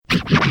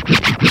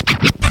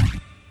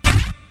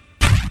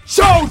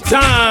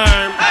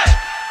time.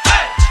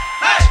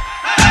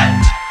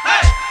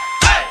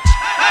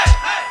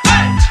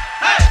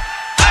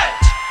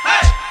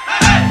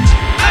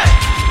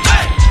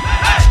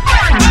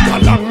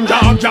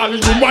 Girl, you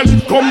a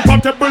live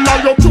compatible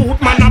and you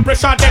cute, man, a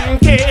pressure them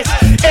case.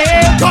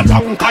 Hey, go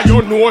down, cause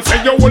you know,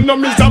 say you will no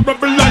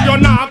miserable and you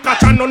not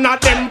catch none of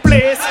them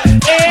place.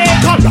 Hey,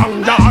 go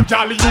down,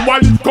 girl, you a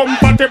live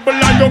compatible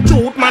and you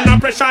cute, man, a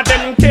pressure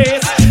them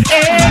case.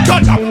 Hey, go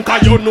down,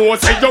 cause you know,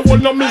 say you will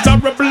no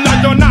miserable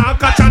and you not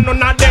catch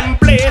none of them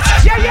place.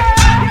 Yeah, yeah.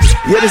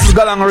 Yeah, this is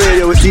Galang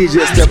Radio with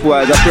DJ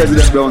Stepwise, the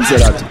President Brown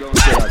said that.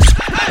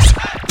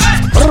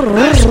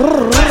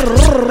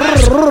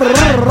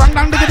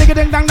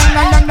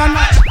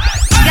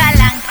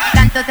 Galán,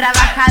 tanto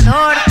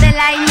trabajador de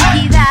la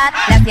iniquidad,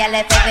 le hacía el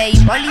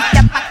FBI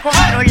policía pa'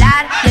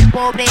 controlar, y el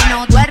pobre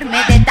no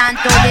duerme de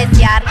tanto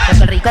desear,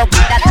 porque el rico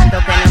oculta tanto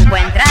que no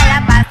encuentra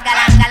la paz.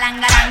 Galán,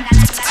 galán, galán,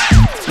 galán.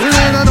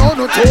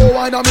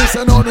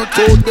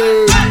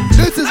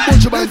 This is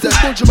Bunch Banter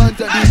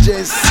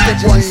DJs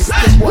Stepwise.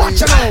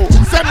 Watch out,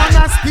 say man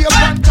a stay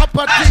on top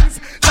of things.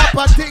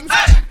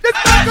 This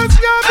niggas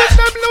can't make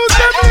them lose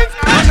their wings.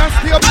 Man a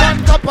stay on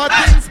top of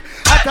things,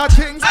 other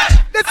things.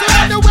 This is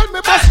the way me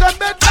bust them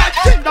bed like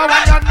king. Now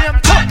when your name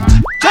Chuck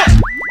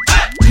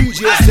DJ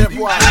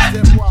Stepwise.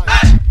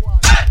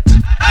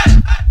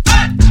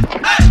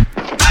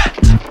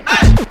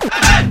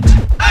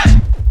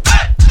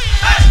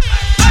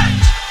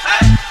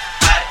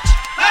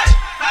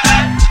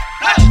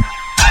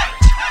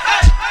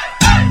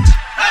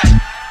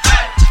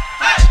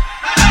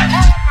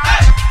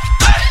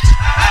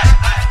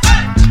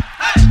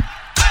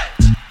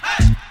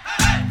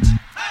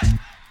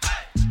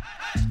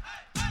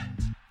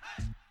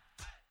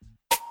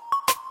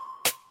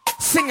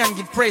 Sing and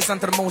give praise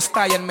unto the Most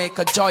High and make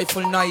a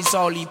joyful noise,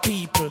 all ye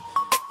people.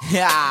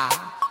 Yeah.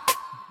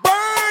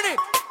 Burn it!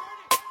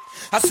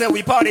 I say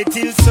we party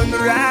till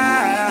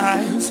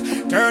sunrise.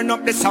 Turn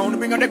up the sound,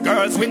 bring on the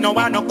girls. We know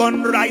I no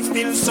gun rise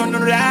till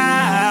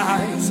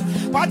sunrise.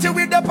 Party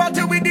with the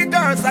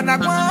girls, and I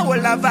go all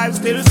the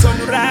vibes till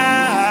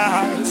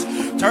sunrise.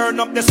 Turn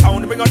up the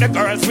sound, bring on the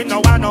girls. We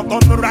know I no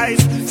gun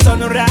rise.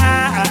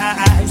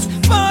 Sunrise.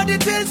 Party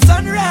till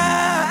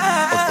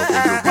sunrise.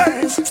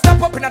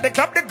 Step up in the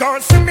club, the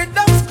girls see me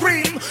down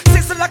scream.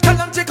 Sizzle like a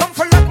lunch, come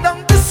for lock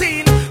down the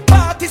scene.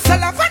 Party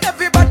salaf and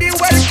everybody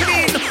well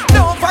clean.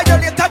 No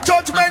violate a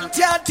judgment,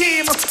 your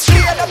team.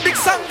 Play the big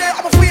Sunday,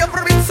 I'm a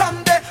favorite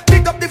Sunday.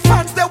 Pick up the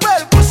fans, they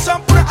well push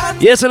up for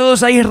hand. Y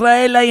saludos a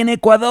Israel ahí en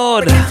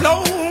Ecuador.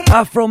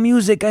 Afro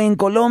Music ahí en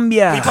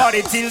Colombia. We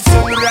party till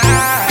sunrise.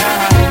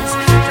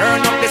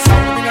 Turn up the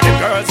sound, bring on the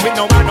girls. We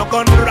know we're not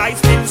gonna rise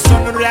till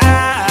sunrise.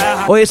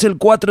 Hoy es el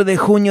 4 de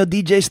junio,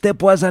 DJ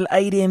Stepwise al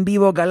aire en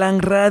vivo,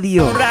 Galán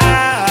Radio.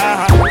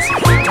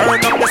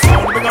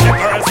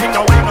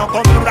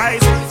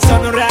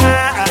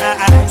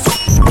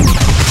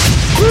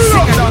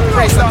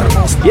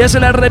 Ya se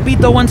la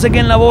repito, once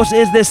again, la voz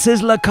es de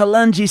Sizzla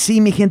Kalonji. Sí,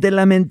 mi gente,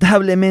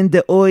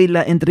 lamentablemente hoy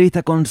la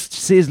entrevista con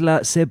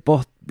Sizzla se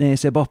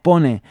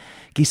pospone.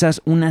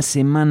 Quizás una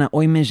semana.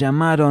 Hoy me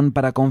llamaron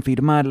para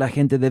confirmar la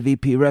gente de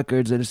VP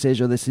Records, el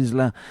sello de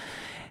Sizzla.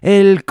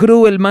 El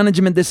crew, el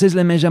management de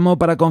Sizzla me llamó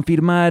para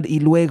confirmar y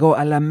luego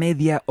a la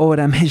media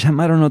hora me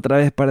llamaron otra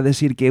vez para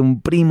decir que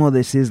un primo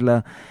de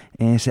Sizzla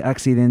se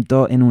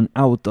accidentó en un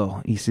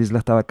auto y Sizzla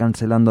estaba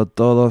cancelando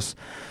todas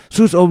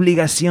sus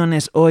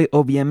obligaciones. Hoy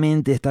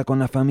obviamente está con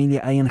la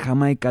familia ahí en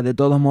Jamaica. De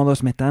todos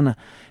modos me están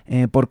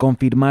por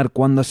confirmar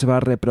cuándo se va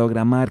a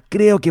reprogramar.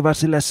 Creo que va a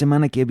ser la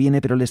semana que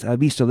viene, pero les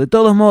aviso. De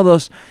todos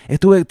modos,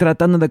 estuve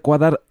tratando de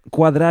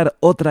cuadrar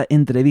otra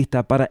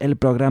entrevista para el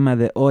programa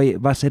de hoy.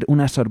 Va a ser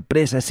una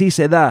sorpresa. Sí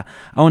se da,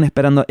 aún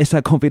esperando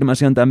esa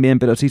confirmación también,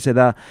 pero sí se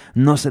da.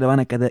 No se lo van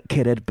a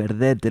querer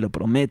perder, te lo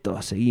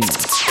prometo. Seguimos.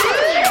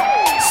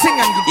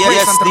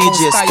 Yes,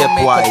 DJ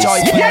Stepwise.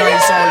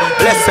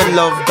 Blessed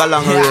love,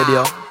 Galang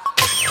Radio.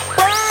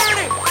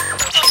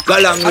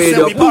 Galang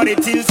Radio. We party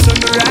till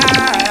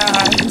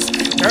sunrise.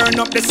 Turn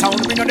up the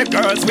sound, bring on the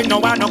girls. We know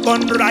I no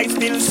gun rise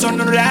till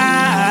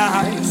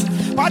sunrise.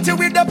 Party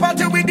with the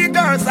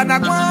girls, and I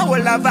go all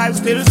the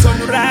vibes till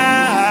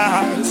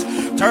sunrise.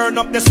 Turn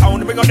up the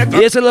sound, bring on the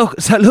girls. Y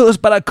saludos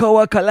para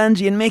Koa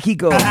Kalanji en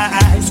México.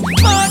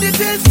 Party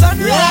till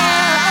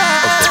sunrise.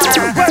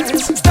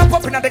 Step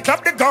up in the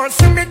club, the girls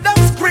see me down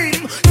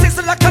scream.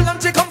 Sizzle like a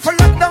lunch, come for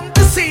lock down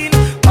the scene.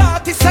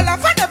 Party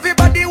salaf and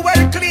everybody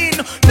well clean.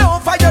 No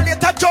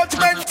violate a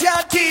judgment,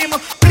 your team.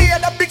 Play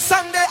the big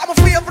Sunday, I'm a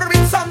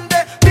favorite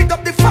Sunday. Pick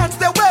up the fans,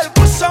 they well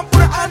push up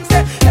for hands.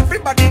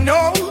 Everybody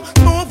know,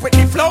 move with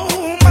the flow.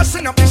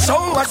 Mashing up the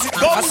show as it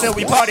goes. I say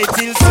we party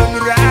till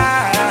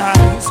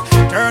sunrise.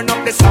 Turn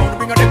up the sound,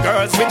 bring on the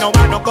girls. We know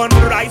we're not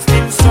gonna rise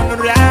till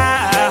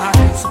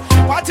sunrise.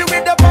 Party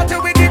with the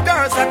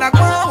girls and I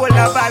go all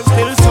the vibes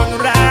till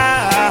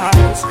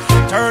sunrise.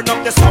 Turn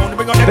up the sound,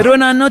 bring on the. Pero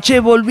anoche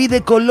volví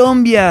de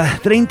Colombia,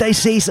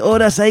 36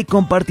 horas ahí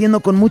compartiendo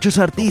con muchos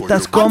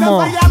artistas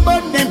como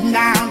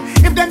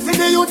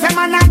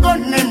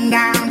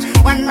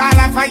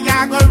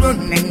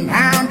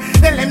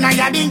Tell them now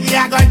you dingy,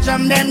 I got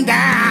jump them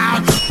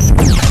down.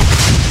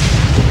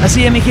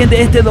 Así es, mi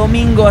gente, este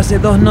domingo, hace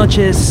 2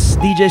 noches,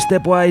 DJ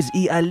Stepwise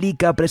y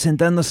Alika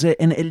presentándose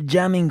en el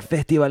Jamming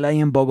Festival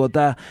ahí en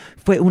Bogotá.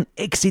 Fue un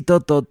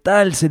éxito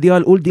total, se dio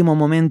al último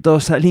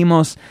momento,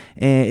 salimos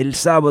el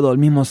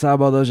mismo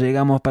sábado,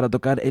 llegamos para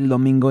tocar el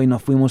domingo y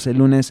nos fuimos el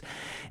lunes.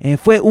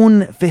 Fue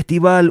un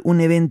festival,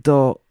 un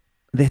evento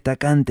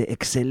destacante,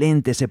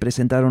 excelente. Se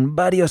presentaron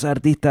varios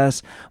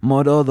artistas: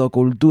 Morodo,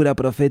 Cultura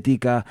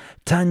Profética,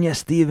 Tanya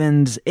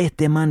Stevens,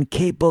 este man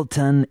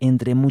Capleton,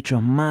 entre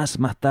muchos más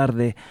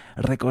tarde,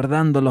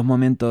 recordando los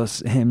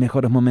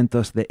mejores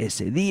momentos de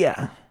ese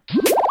día.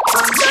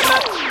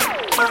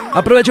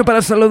 Aprovecho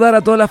para saludar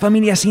a toda la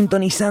familia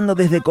sintonizando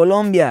desde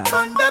Colombia.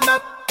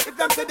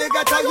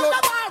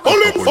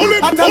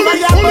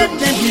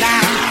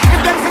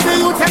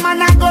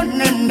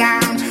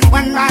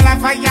 One ball of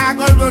fire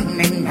go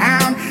running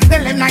down.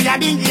 Tell them now you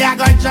dingy, I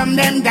go jump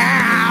them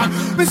down.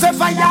 We say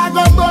fire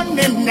go burn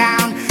them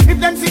down. If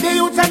them see the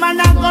youth, them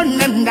and I gun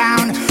them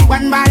down.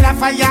 One ball of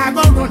fire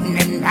go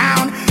running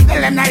down.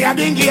 Tell them now you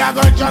dingy, I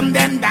go jump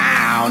them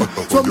down.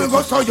 So me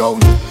go so young.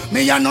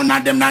 Me and none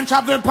of them don't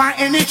travel on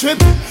any trip.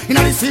 In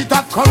the seat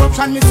of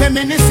corruption, me say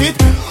many sit.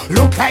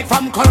 Look like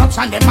from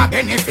corruption, them a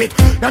benefit.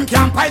 Them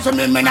can't poison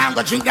me, me now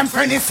go drink them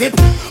friendly sip.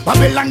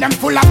 Babylon, them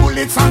full of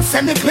bullets and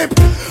semi-clip.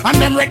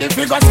 And them ready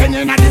to go send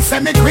in at the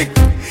semi-quick.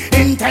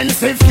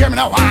 Intensive care, me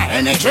no want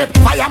any trip.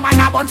 Fireman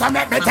a bunch and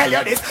let me tell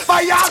you this.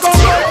 Fire go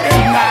burn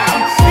them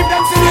down. If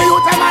them see the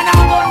youth, them a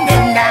burn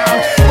them down.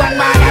 One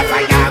man of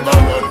fire go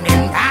burn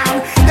them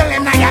down. Tell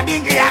them now you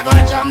dingy, I go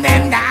jump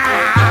them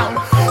down.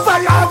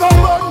 Fire go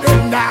burn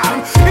them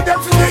down. If them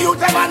see the youth,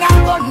 them a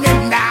burn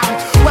them down.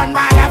 One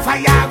man of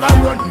fire go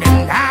run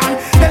them down.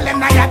 Tell them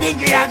now you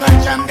dingy, I go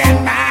jump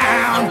them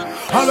down.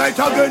 Alright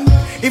again.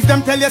 If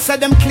them tell you say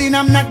them clean,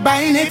 I'm not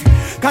buying it.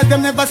 Cause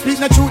them never speak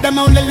the truth, them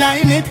only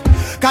lying it.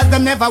 Cause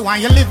them never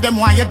want you live, them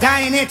want you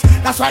die in it.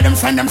 That's why them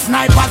send them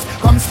snipers,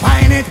 come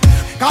spine it.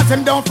 Cause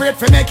them don't afraid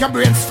to make your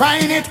brains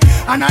fine it.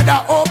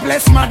 Another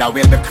hopeless mother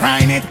will be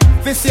crying it.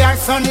 If you see our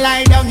son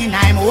lie down in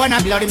I'm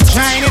wanna blood him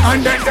trying it.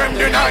 And then them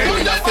deny it.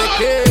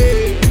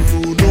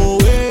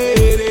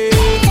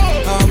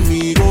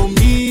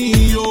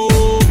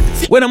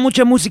 Bueno,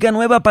 mucha música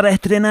nueva para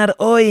estrenar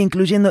hoy,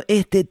 incluyendo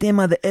este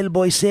tema de El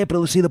Boy C,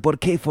 producido por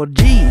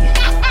K4G.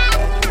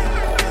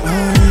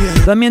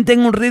 También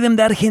tengo un rhythm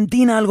de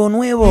Argentina, algo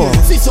nuevo.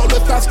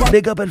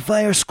 Big Up el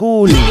Fire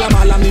School. Tú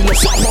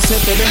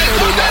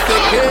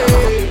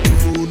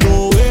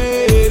no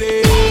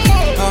eres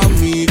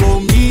amigo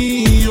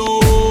mío.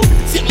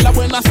 Si en la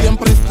buena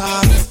siempre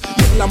estás,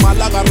 y en la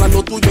mala agarra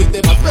lo tuyo y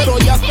te vas. Pero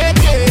ya sé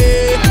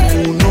que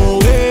tú no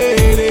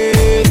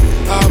eres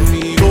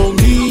amigo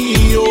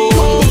mío.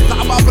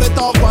 Estaba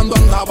apretado cuando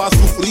andaba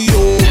sufrido.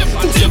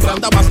 Tú siempre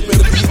andabas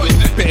perdido.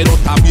 Pero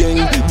está bien,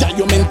 ya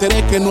yo me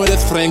enteré que no eres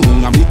friend.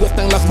 Un amigo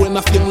está en las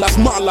buenas y en las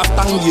malas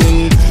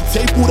también. Si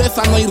hay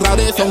pureza no hay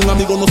rareza. Un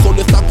amigo no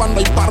solo está cuando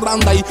hay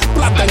parranda y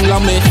plata en la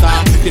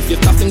mesa. Que si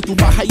estás en tu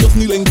baja a ellos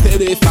ni le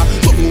interesa.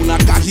 Son una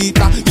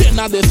cajita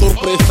llena de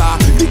sorpresa.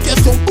 Di que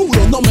son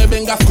puros, no me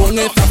vengas con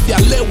esas. Te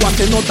alegua,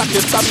 se nota que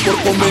estás por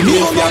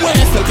conveniencia. No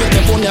es el que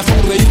te pone a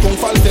sonreír con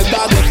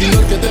falsedades, sino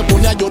el que te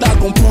pone a llorar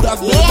con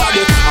puras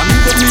verdades.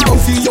 Amigo en mi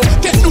bolsillo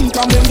que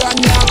nunca me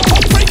engaña.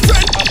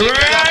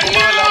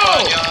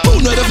 Tú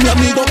no eres mi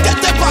amigo, ¿qué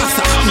te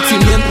pasa? Si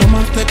mientras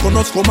más te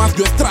conozco más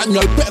yo extraño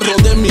al perro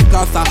de mi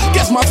casa, que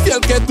es más fiel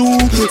que tú.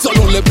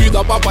 Solo le pido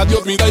a papá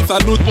Dios vida y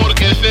salud,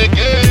 porque sé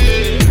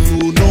que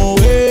tú no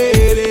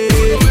eres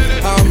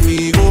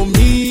amigo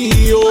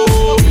mío.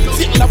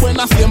 Si en la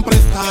buena siempre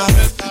estás,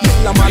 y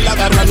en la mala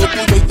agarra lo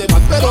tuyo y te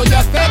vas. Pero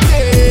ya sé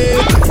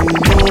que tú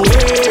no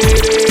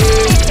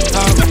eres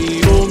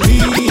amigo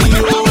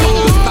mío.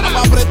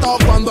 Estaba apretado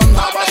cuando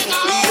andaba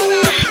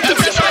sufrido. Tú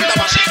siempre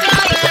andabas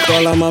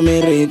Toda la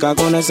mami rica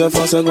con ese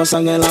flow se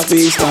gozan en la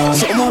pista.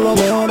 Somos los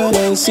mejores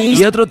del sistema.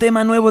 Y otro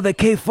tema nuevo de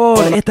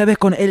K4, esta vez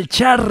con El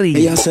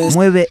Charry.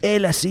 Mueve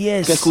él, así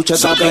es. Que escucha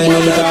esta película.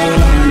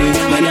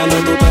 Meneando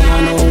tú te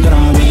ganas un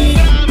Grammy.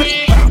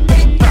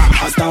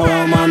 Hasta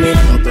abajo mami,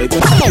 no estoy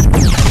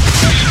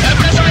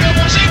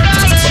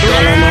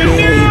Toda la mami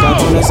rica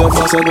con ese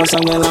flow se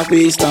gozan en la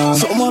pista.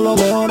 Somos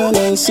los mejores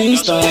del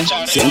sistema.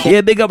 Y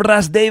el Big Up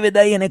Ras David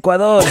ahí en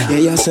Ecuador.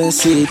 Ella se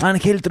sí.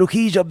 Ángel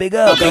Trujillo, Big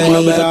Up.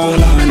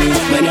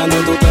 Meneando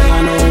tú te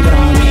ganas un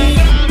Grammy.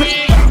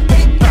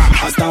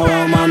 Hasta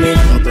abajo mami,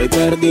 no estoy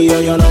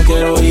perdido, yo no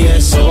quiero oír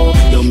eso.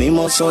 Yo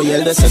mismo soy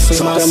el de sexo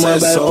y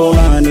más eso.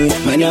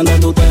 Meneando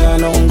tú te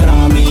ganas un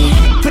Grammy.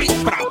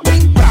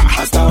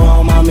 Hasta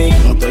abajo mami,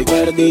 no estoy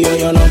perdido,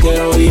 yo no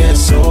quiero oír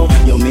eso.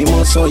 Yo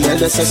mismo soy el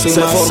de sexo y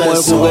más eso. Se formó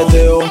el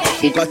jugueteo,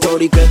 un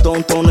cachorri que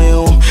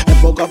tontoneo.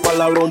 En pocas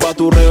palabras un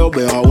baturreo,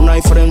 veo a una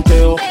y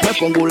frenteo. Me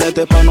pongo un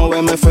lete pa' no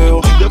verme feo.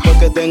 Después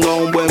que tenga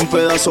un buen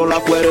pedazo la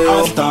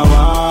cuereo. Hasta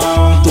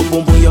abajo, tu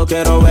pum pum yo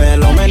quiero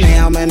verlo.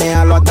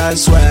 Menéalo hasta el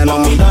suelo.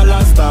 Mami dale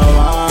hasta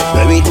abajo,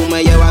 baby tú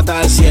me llevas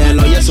hasta el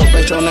cielo. Y esos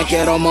pechones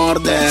quiero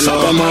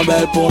morderlo. Se mueve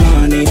el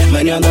punani,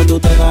 meneando tú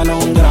te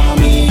ganas un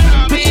Grammy.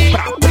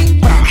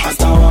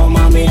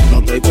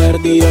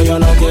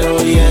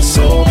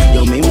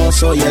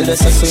 soy el de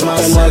sexo y más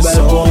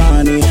sexo.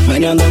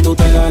 Meneando tú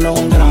te ganas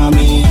un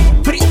Grammy.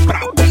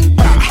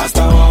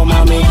 Hasta abajo,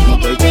 mami, no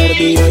estoy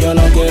perdido, yo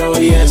no quiero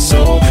oír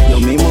eso. Yo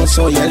mismo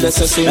soy el de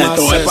sexo y más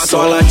sexo. Esto es pa'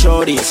 todas las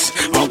choris,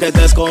 aunque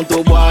estés con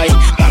tu guay.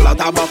 La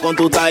tapa con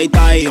tu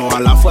tai-tai,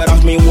 ojalá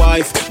fueras mi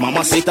wife.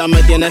 Mamacita,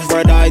 me tienes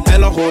verdad y te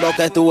lo juro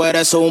que tú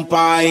eres un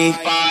pai.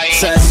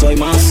 Sexo y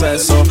más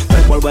sexo,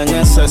 recuerdo en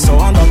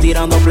exceso. Ando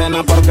tirando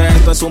plena porque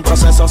esto es un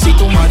proceso. Si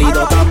tu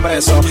marido está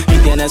preso y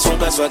tienes un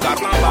beso de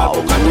carnaval,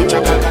 buscando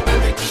chacaca.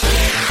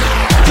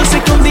 Yo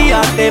sé que un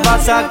día te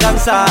vas a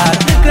cansar,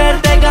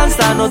 creerte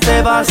gangsta no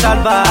te va a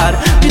salvar,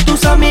 ni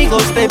tus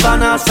amigos te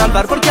van a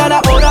salvar, porque a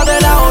la hora de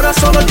la hora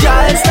solo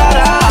ya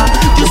estará.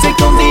 Yo sé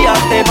que un día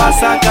te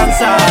vas a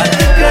cansar,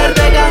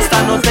 creerte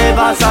gangsta no te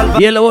va a salvar.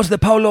 Y en la voz de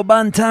Paulo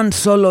Bantan,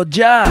 solo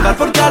ya,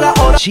 porque a la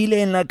hora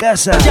Chile en la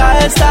casa ya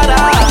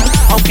estará.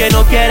 Aunque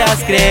no quieras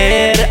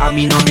creer, a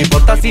mí no me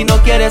importa si no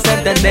quieres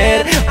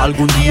entender.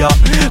 Algún día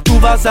tú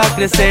vas a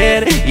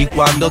crecer y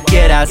cuando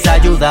quieras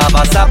ayuda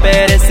vas a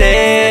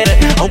perecer.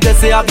 Aunque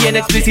sea bien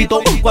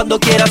explícito, cuando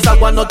quieras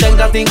agua no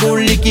tendrás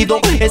ningún líquido.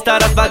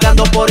 Estarás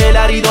vagando por el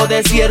árido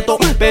desierto,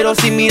 pero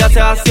si miras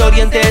hacia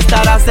oriente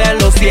estarás en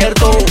lo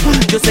cierto.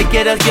 Yo sé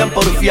que eres bien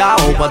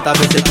porfiado, cuántas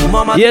veces tu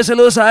mamá y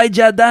saludos a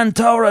Dan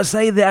Torres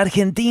ahí de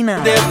Argentina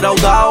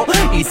defraudado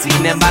y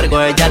sin embargo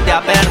ella te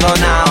ha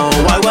perdonado.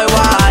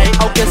 Guay.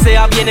 Aunque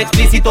sea bien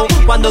explícito,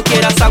 cuando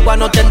quieras agua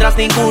no tendrás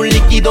ningún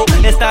líquido.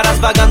 Estarás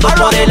vagando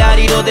por el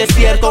árido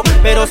desierto,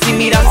 pero si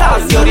miras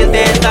hacia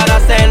oriente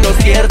estarás en lo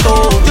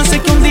cierto. Yo sé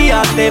que un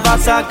día te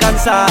vas a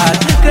cansar,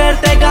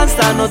 creerte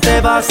gangsta no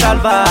te va a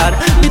salvar,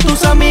 ni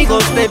tus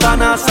amigos te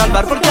van a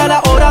salvar, porque a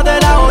la hora de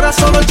la hora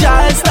solo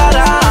ya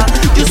estará.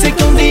 Yo sé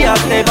que un día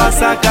te vas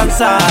a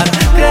cansar,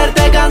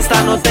 creerte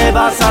gangsta no te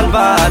va a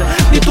salvar,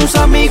 ni tus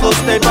amigos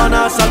te van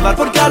a salvar,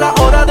 porque a la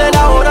hora de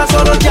la hora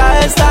solo ya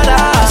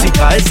estará. Si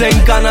caes en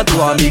cana,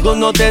 tus amigos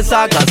no te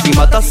sacan. Si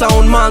matas a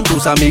un man,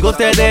 tus amigos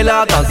te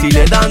delatan. Si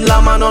le dan la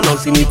mano, no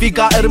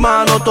significa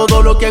hermano.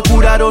 Todo lo que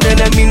curaron en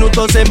el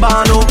minuto es en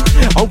vano.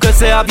 Aunque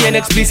sea bien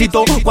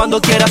explícito,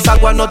 cuando quieras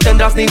agua no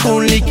tendrás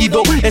ningún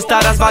líquido.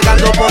 Estarás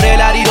vagando por el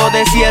árido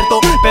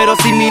desierto, pero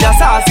si miras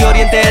hacia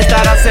oriente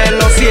estarás en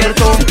lo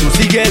cierto. Si tú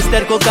sigues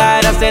terco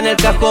caerás en el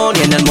cajón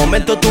y en el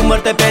momento tu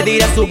muerte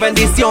pedirás su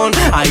bendición.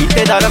 Ahí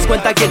te darás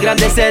cuenta que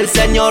grande es el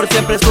Señor.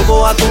 Siempre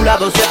estuvo a tu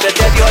lado, siempre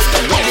te dio el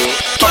Señor.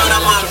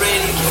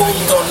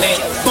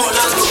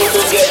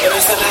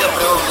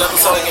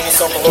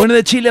 Bueno,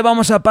 de Chile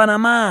vamos a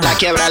Panamá. La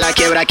quiebra,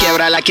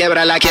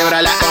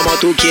 como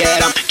tú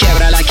quieras.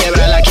 Quiebra la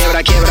cadera.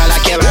 Quiebra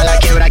la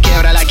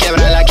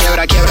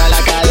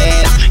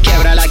cadera.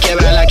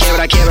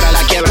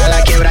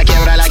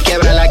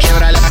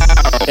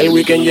 El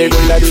weekend llegó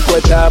y la disco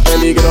está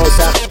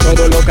peligrosa.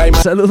 Todo lo que hay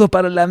más. Saludos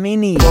para la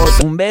Mini.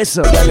 Un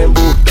beso. Dale en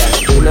busca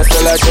de una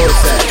sola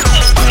cosa.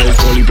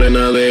 Alcohol y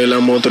plena de la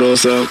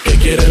motrosa. Que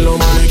quieren los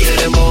manes,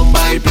 quieren bomba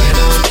y plena.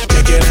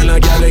 Que quieren la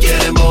que le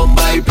quieren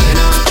bomba y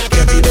plena. Que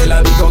pide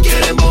la disco,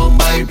 quieren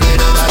bomba y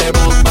plena. Dale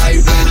bomba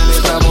y plena,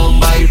 letra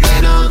bomba y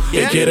plena.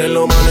 Que quieren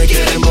los manes,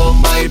 quieren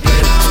bomba y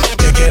plena.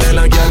 Que quieren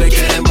la que le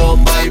quieren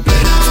bomba y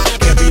plena.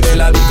 Que pide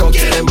la disco,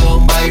 quieren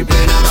bomba y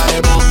plena.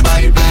 Dale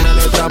bomba y plena,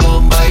 letra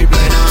bomba y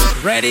plena.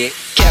 Ready.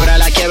 Quiebra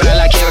la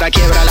cadera.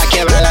 Quiebra la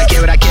cadera.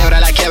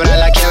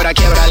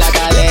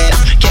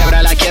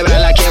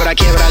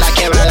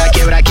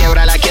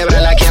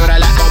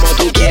 Como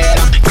tú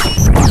quieras.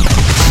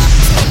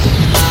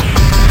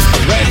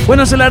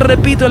 Bueno, se la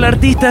repito, el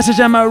artista se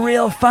llama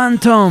Real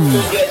Phantom.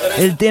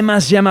 El tema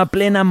se llama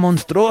Plena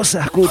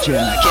Monstruosa, escuchen.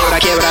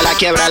 Quiebra la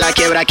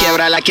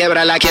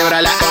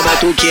como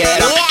tú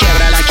quieras.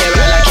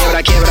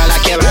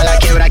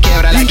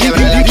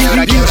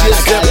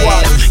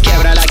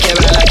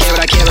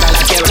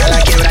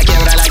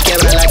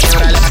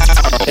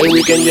 El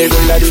weekend llegó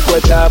y la disco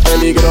está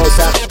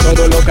peligrosa.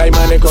 Todos los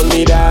caimanes con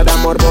mirada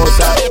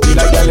morbosa. Y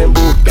la gal en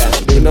busca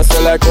de una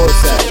sola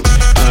cosa.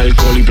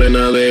 Alcohol y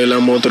plena de la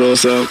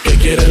motrosa. Que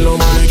quieren los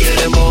manes,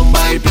 quieren bomba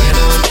y plena.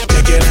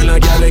 Que quieren la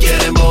gal,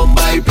 quieren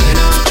bomba y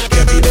plena. Que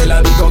pide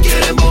la disco,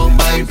 quieren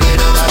bomba y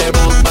plena. Dale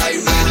bomba y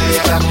plena.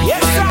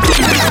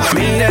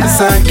 Mira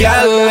esa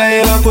gal,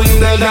 la queen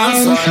del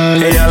dance.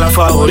 Ella la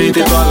favorita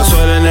y todas la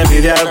suelen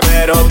envidiar.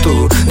 Pero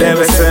tú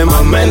debes ser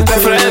más mente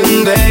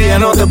frente. Ella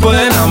no te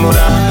puede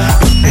enamorar.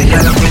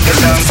 Ella la queen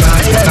del dance.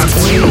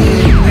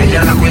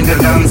 Ella la queen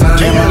del dance.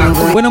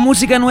 Bueno,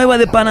 música nueva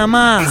de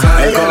Panamá.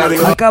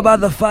 Acaba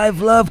The Five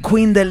Love,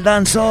 Queen del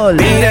Dancehall.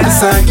 Mira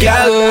esa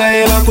gal,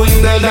 la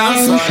queen del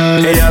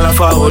dancehall. Ella la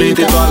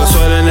favorita y todas la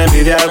suelen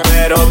envidiar.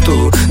 Pero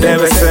tú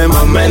debes ser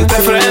más mente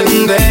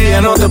frente. Ella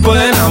no te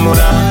puede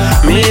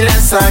enamorar. Mira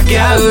esa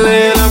gal,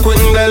 la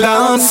queen del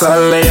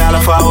dancehall. Ella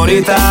la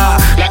favorita,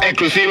 la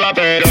exclusiva,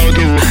 pero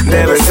tú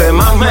debes ser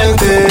más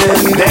mente.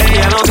 De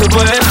ella no te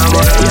puede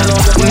enamorar.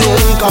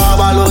 nunca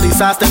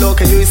valorizaste lo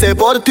que yo hice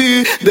por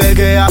ti.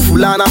 Dejé a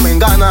fulana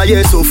mengana y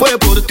eso fue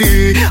por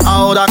ti.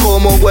 Ahora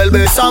como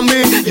vuelves a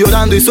mí,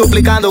 llorando y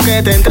suplicando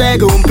que te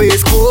entregue un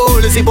peace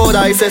cool. Si por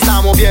ahí se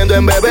está moviendo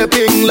en Bebé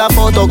Pink la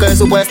foto que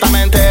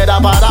supuestamente era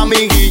para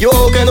mí, y yo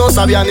que no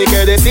sabía ni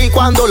qué decir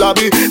cuando la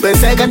vi,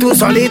 pensé que tú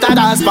solita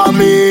eras pa'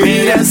 mí.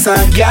 Mira esa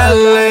gal,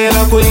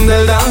 la queen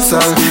del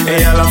danzar.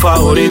 Ella es la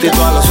favorita y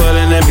todas la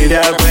suelen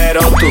envidiar,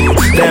 pero tú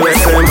debes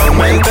ser más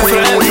mente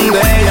friend.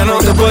 De ella no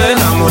te puedes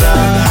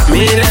enamorar.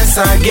 Mira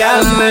esa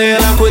gal,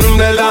 la queen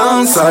del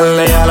danzar.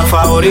 Ella es la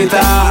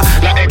favorita,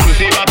 la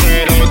exclusiva,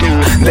 pero tú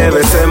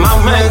debes ser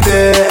más mente.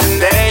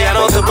 De ella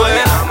no te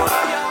puedes enamorar.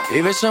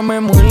 Y bésame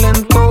muy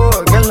lento,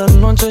 que la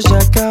noche se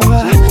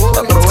acaba.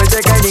 Aprovecha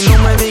que allí no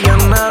me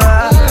digan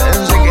nada.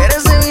 Si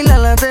quieres evitar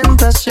la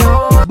tentación.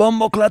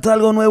 Bombo Clat,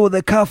 algo nuevo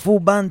de Kafu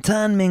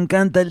Bantan. Me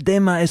encanta el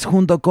tema, es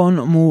junto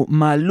con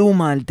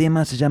Maluma. El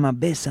tema se llama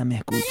Bésame,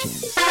 escuchen.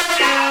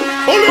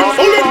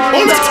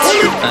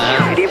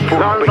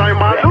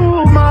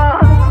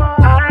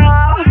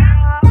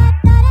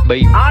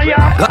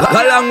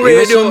 Galang Radio.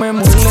 Bésame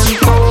muy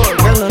lento,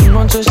 que la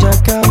noche se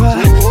acaba.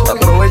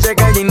 Aprovecha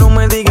que allí no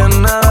me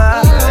digan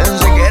nada.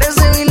 Si quieres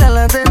evitar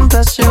la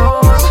tentación,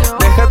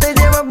 déjate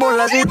llevar por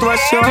la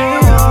situación.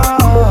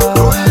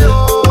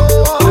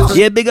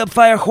 Yeah, Big Up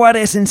Fire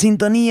Juárez en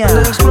sintonía.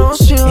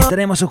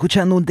 Estaremos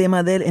escuchando un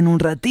tema de él en un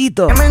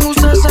ratito. Me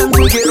gusta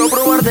sentir, quiero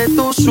probar de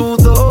tu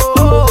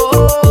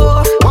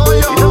sudor.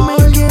 Y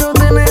también quiero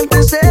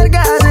tenerte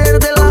cerca,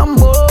 hacerte el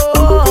amor.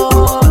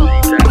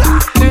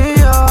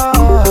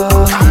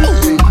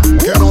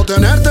 Quiero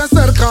tenerte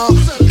cerca,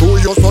 tú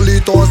y yo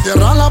solito,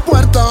 cierra la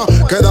puerta.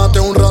 Quédate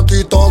un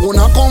ratito, hago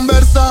una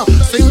conversa.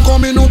 5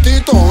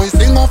 minutitos y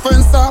sin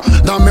ofensa.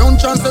 Dame un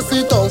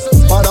chancecito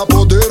para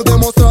poder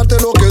demostrarte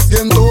lo que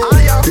siento.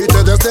 Y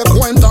te des de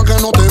cuenta que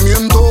no te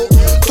miento.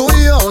 Tú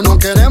y yo no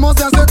queremos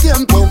de hace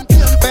tiempo,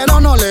 pero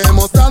no le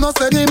hemos dado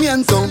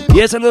seguimiento.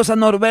 Y saludos a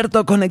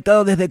Norberto,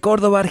 conectado desde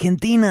Córdoba,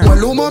 Argentina.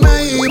 El humo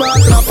me iba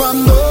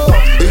atrapando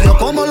y yo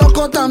como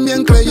loco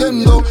también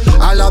creyendo.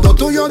 Al lado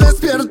tuyo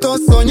despierto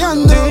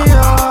soñando.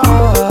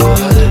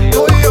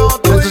 Tú y yo,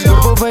 nuestros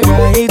cuerpos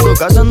pegaditos,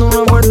 causando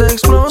una fuerte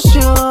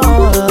explosión.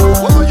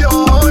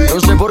 No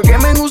sé por qué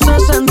me gusta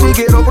sentir,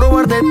 quiero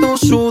probar de tu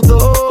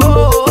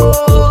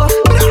sudor.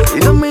 Y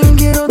también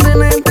quiero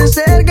tenerte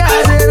cerca,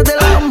 hacerte el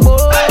amor.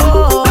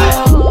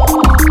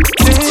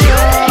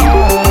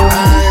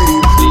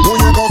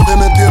 Muñeca, usted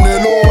me tiene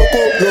loco,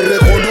 lo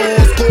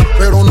reconozco,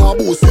 pero no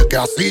abuse que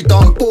así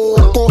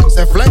tampoco.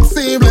 Sé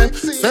flexible,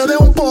 cede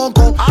un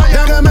poco,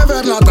 déjame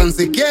verla tan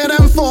siquiera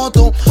en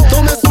foto.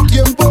 Tome su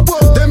tiempo,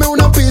 deme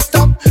una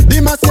pista,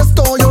 dime si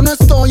estoy o no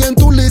estoy en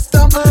tu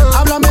lista.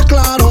 Háblame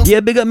claro. Y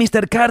Big Up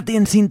Mr. Carty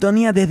en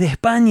sintonía desde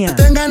España.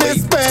 Tengan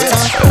espera.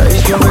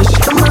 Ay, que a veces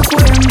me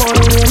fui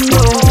envolviendo,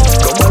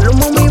 como el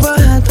humo me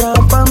ibas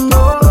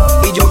atrapando.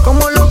 Y yo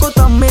como loco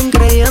también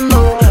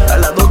creyendo.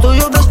 Al lado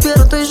tuyo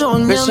despierto y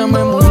soñando.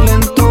 Bésame muy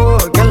lento,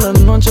 que la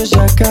noche se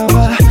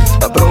acaba.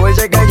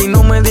 Aprovecha que allí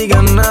no me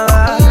digan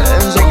nada.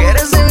 Si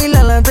quieres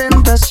evitar la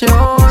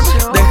tentación,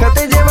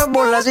 déjate llevar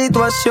por la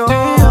situación.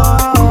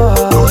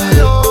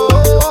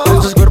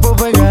 Nuestros cuerpos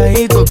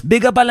pegaditos.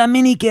 Big Up a la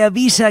Mini que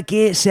avisa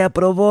que se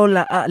aprobó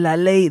la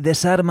ley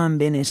Desarma en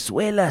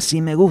Venezuela.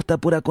 Si me gusta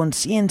pura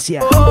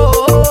conciencia. Y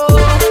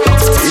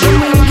yo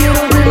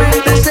quiero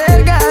tenerte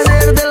cerca,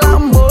 hacerte el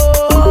amor.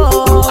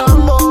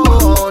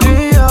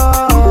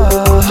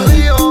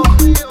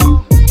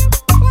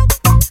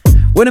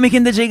 Bueno, mi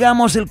gente,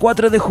 llegamos el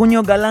 4 de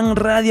junio, Galang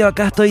Radio.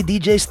 Acá estoy,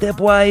 DJ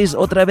Stepwise.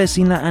 Otra vez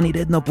sin la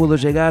Aniret no pudo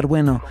llegar.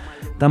 Bueno,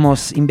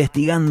 estamos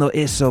investigando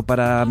eso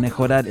para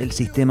mejorar el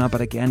sistema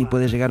para que Ani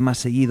pueda llegar más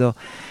seguido.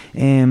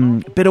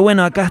 Pero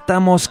bueno, acá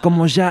estamos.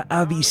 Como ya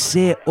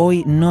avisé,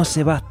 hoy no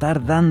se va a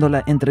estar dando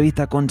la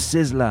entrevista con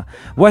Sizzla.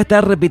 Voy a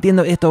estar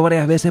repitiendo esto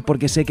varias veces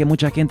porque sé que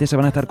mucha gente se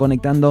van a estar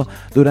conectando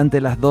durante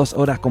las 2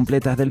 horas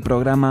completas del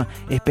programa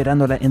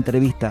esperando la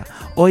entrevista.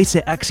 Hoy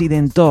se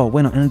accidentó,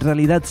 bueno, en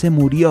realidad se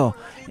murió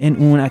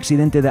en un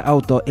accidente de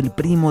auto el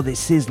primo de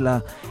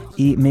Sizzla,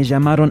 y me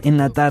llamaron en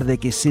la tarde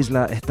que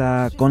Sizzla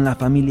está con la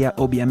familia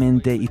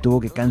obviamente y tuvo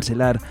que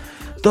cancelar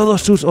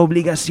todas sus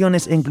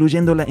obligaciones,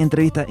 incluyendo la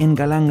entrevista en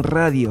Galang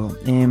Radio.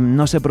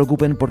 No se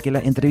preocupen porque la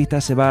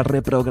entrevista se va a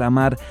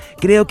reprogramar.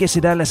 Creo que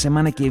será la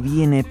semana que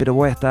viene, pero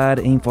voy a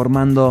estar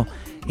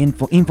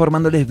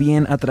informándoles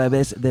bien a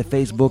través de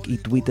Facebook y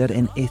Twitter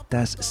en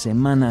estas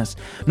semanas.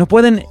 Nos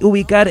pueden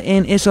ubicar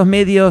en esos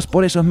medios,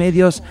 por esos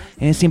medios,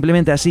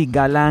 simplemente así,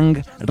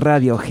 Galang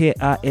Radio,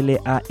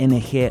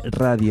 G-A-L-A-N-G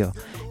Radio.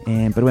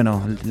 Pero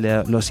bueno,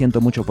 lo siento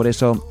mucho por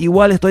eso.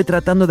 Igual estoy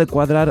tratando de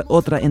cuadrar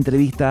otra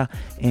entrevista.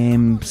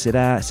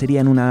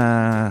 Sería en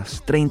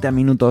unas 30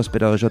 minutos,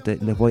 pero yo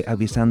les voy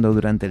avisando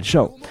durante el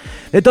show.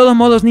 De todos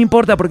modos, no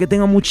importa porque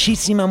tengo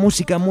muchísima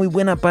música muy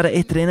buena para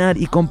estrenar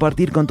y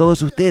compartir con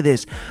todos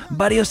ustedes.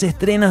 Varios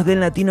estrenos de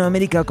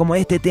Latinoamérica como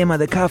este tema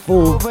de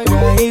Kafu.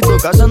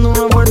 Causando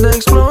una fuerte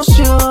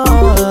explosión.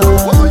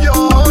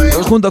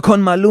 junto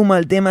con Maluma.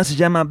 El tema se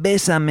llama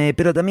Bésame,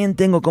 pero también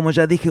tengo, como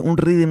ya dije, un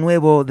rhythm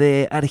nuevo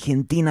de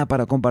Argentina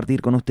para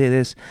compartir con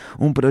ustedes,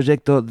 un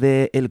proyecto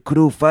de el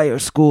crew Fire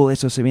School,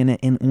 eso se viene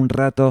en un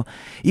rato.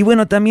 Y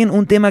bueno, también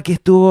un tema que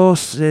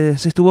se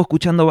estuvo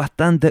escuchando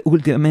bastante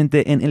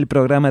últimamente en el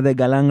programa de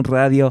Galán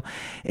Radio,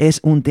 es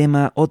un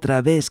tema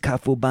otra vez,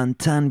 Cafu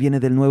Bantan, viene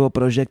del nuevo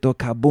proyecto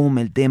Kaboom,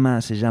 el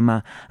tema se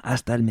llama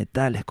Hasta el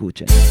Metal,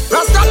 escuchen.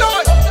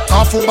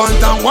 Cafu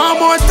Bantan one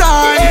more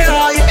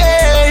time.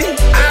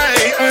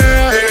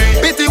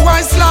 Pity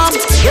White Slam,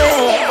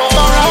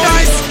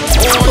 Paradise.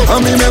 A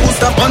mí me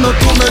gusta cuando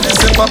tú me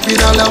dices papi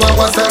dale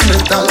abajo hasta el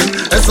metal.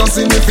 Eso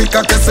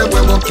significa que ese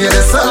huevo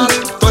quiere sal.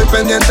 Estoy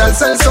pendiente al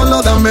cel,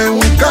 solo dame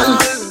un cal,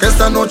 que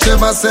esta noche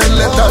va a ser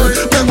letal.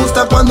 Me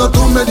gusta cuando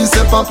tú me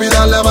dices papi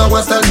dale abajo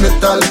hasta el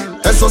metal.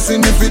 Eso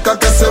significa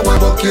que ese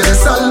huevo quiere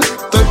sal.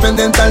 Estoy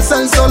pendiente al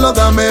cel, solo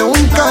dame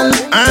un cal,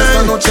 que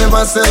esta noche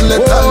va a ser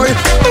letal.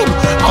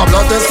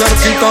 Háblate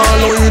cerquita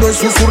al oído y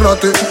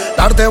susurrate,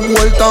 darte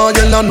vuelta y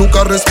en la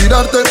nuca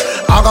respirarte.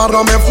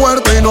 Agárrame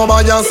fuerte y no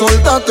vayas a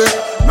soltarte.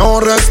 No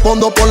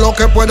respondo por lo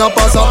que pueda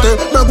pasarte.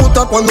 Me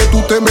gusta cuando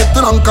tú te me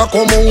trancas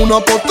como una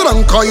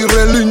potranca y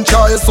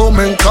relincha, eso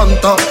me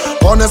encanta.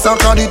 Con esa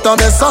carita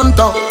de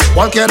santa,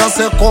 cualquiera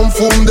se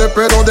confunde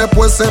pero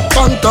después se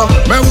espanta.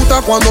 Me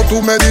gusta cuando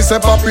tú me dices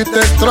papi te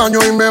extraño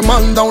y me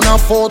manda una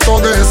foto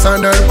de esa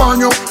en el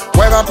baño.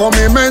 Juega con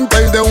mi mente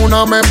y de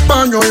una me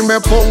empaño y me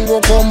pongo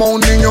como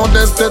un niño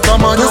de este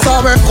tamaño. Tú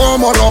sabes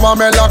cómo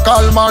róbame la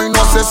calma y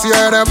no sé si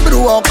eres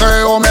brujo o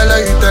qué o me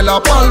leíste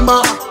la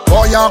palma.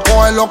 Voy a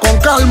cogerlo con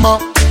calma,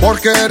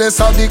 porque eres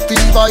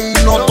adictiva y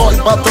no doy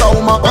pa'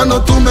 trauma.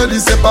 Cuando tú me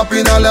dices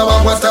papi dale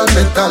abajo hasta el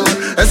metal,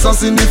 eso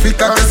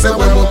significa que ese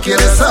huevo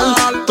quiere sal.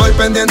 Estoy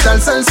pendiente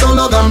al cel,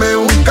 solo dame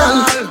un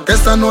cal, que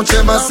esta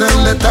noche va a ser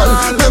letal.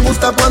 Me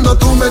gusta cuando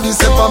tú me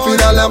dices papi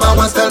dale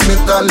abajo hasta el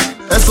metal,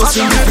 eso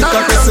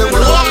significa que ese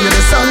huevo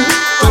quiere sal.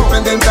 Estoy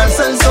pendiente al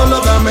cel, solo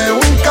dame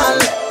un cal,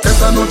 que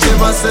esta noche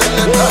va a ser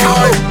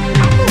letal.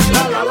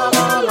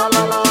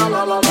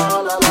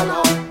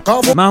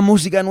 Más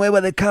música nueva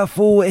de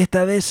Cafu,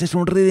 esta vez es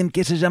un rhythm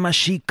que se llama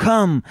She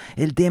Come,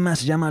 el tema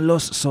se llama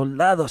Los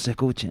Soldados,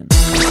 escuchen.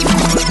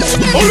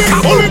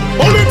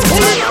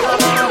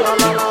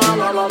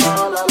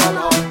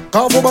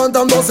 Cafu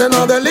mandando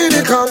cena de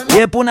lírica. Y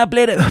es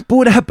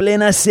pura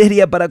plena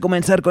seria para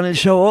comenzar con el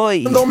show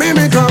hoy. Los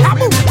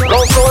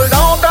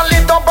soldados están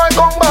listos para el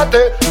combate.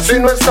 Si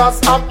no estás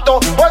apto,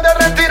 puedes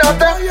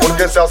retirarte,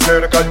 porque se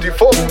acerca el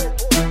tifón.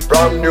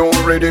 Brand new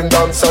rhythm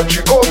danza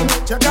chicón.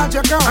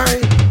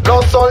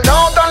 Los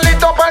soldados están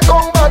listos para el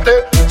combate.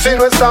 Si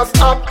no estás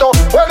apto,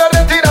 puedes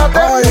retirarte,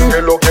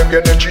 porque lo que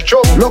viene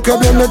chichón. Lo que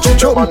viene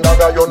chichón. No manda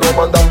gallo, no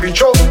manda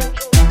pichón.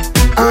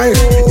 Ay,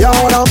 y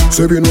ahora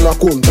se vino una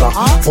contra,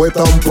 fue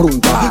tan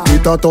pronta, y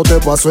Tato te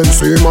pasó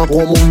encima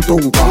como un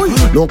trunca.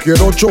 No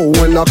quiero show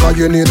en la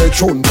calle ni de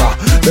chonta,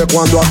 de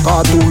cuando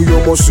acá tú y yo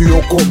hemos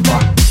sido compa.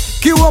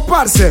 ¿Qué hubo,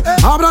 parce?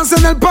 Ábranse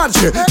en el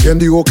parche. Quien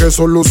dijo que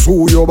eso es lo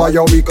suyo, vaya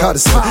a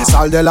ubicarse.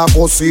 Sal de la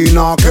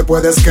cocina que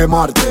puedes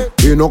quemarte,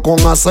 y no con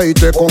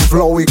aceite, con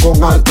flow y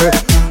con arte.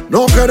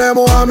 No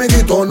queremos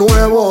amiguitos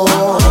nuevos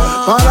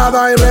para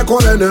dar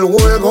récord en el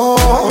juego.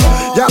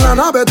 Ya la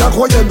nave está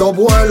cogiendo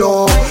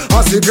vuelo,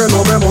 así que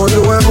nos vemos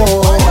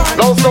luego.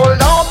 Los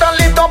soldados están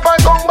listos para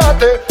el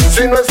combate.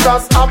 Si no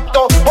estás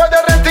apto, puedes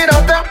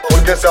retirarte,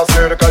 porque se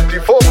acerca el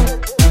tifón.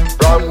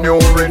 Brand new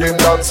rhythm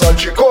danza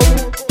chicón.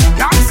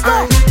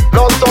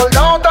 Los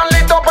soldados están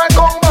listos para el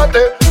combate.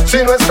 Si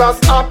no estás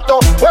apto,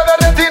 puedes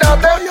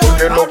retirarte,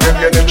 porque lo que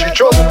viene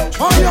chichón.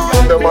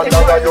 Donde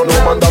manda gallo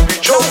no manda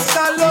pichón.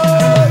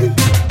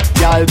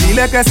 Ya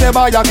dile que se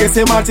vaya, que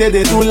se marche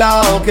de tu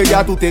lado, que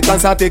ya tú te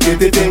cansaste, que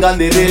te tengan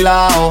de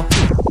relao.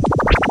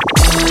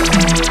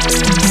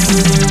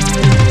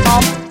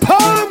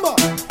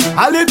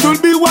 A little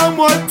bit one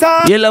more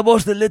time. Y en la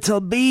voz de Little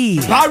B,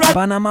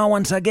 Panama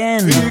once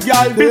again.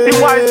 Ya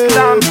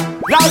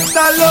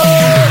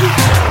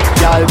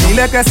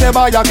dile que se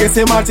vaya, que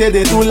se marche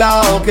de tu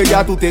lado, que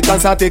ya tú te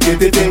cansaste, que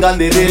te tengan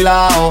de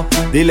relao.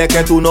 Dile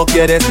que tú no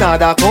quieres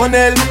nada con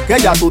él, que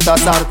ya tú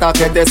estás harta,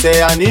 que te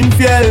sean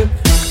infiel.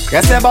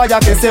 Que se vaya,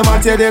 que se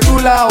marche de tu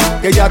lado,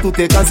 que ya tú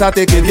te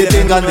cansaste, que te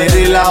tengan de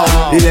relao.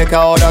 Dile que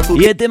ahora tú...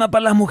 Y el tema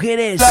para las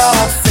mujeres.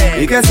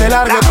 Y que se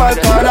largue pa'l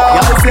carajo.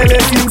 Ya se le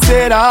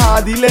sincera,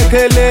 dile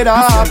que él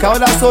era, que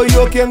ahora soy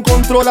yo quien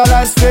controla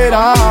la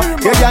esfera.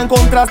 Que ya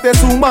encontraste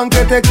un man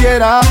que te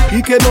quiera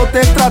y que no te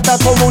trata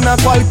como una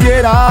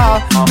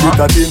cualquiera. Y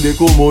te atiende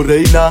como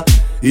reina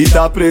y te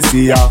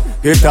aprecia,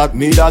 que te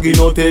admira y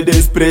no te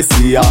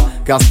desprecia,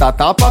 que hasta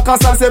está pa'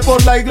 casarse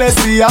por la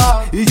iglesia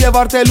y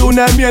llevarte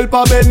luna de miel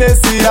pa'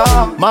 Venecia.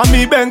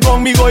 Mami, ven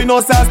conmigo y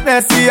no seas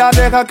necia,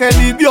 deja que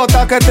el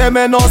idiota que te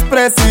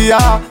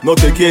menosprecia no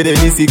te quiere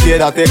ni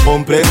siquiera te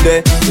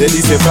comprende, te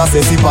dice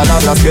frases y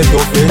palabras que te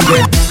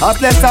ofenden.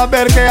 Hazle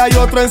saber que hay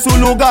otro en su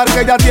lugar,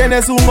 que ya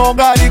tienes un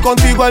hogar y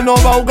contigo él no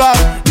va a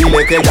ahogar.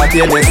 Dile que ya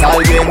tienes a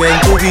alguien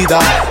en tu vida,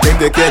 que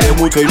te quiere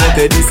mucho y no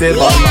te dice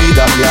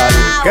bandida, claro.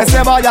 Que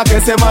se vaya,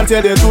 que se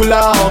marche de tu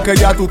lado, que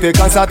ya tú te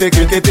cansaste,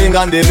 que te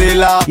tengan de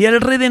vela. Y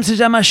el rhythm se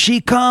llama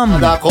She Come.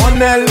 Anda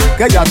con él,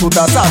 que ya tú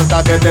estás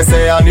harta, que te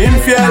sean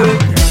infiel.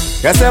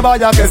 Que se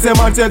vaya, que se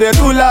marche de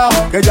tu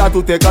lado, que ya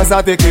tú te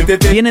cansaste, que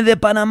te... Viene de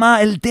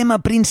Panamá, el tema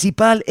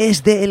principal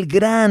es de el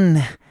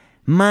gran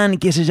man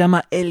que se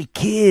llama El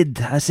Kid,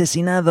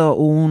 asesinado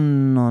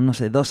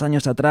 2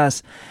 años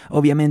atrás.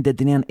 Obviamente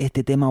tenían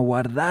este tema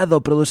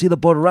guardado, producido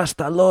por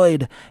Rasta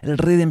Lloyd. El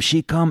rhythm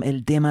She Come,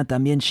 el tema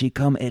también She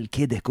Come, El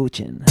Kid,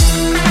 escuchen.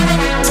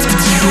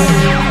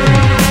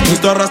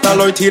 Mr. Rasta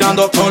Lloyd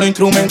tirando todo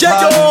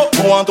instrumental.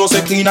 ¿Cuántos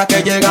esquinas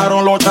que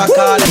llegaron los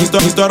chacales?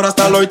 Mr.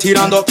 Rasta Lloyd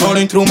tirando todo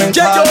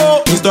instrumental.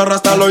 Mr.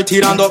 Rasta Lloyd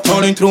tirando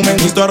todo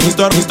instrumental.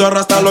 Mr.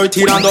 Rasta Lloyd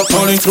tirando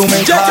todo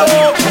instrumental.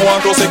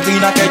 ¿Cuántos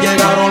esquinas que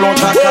llegaron los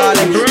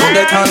chacales?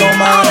 ¿Dónde están los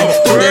manes?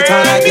 ¿Dónde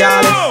están las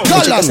guiales?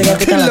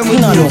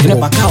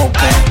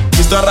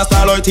 Mr.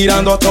 Rasta Lloyd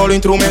tirando todo lo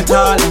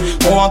instrumental.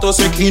 ¿Cuántos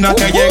esquinas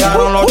que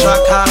llegaron los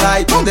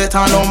chacales? ¿Dónde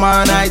están los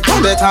manes?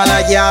 ¿Dónde están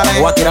las guiales?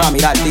 Voy a tirar a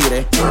mirar,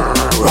 tigre.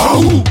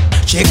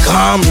 She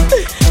come,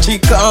 she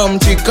come,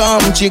 she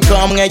come, she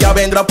come. Ella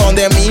vendrá pa'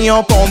 donde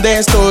mío, pa' donde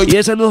estoy.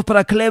 Y saludos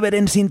para Clever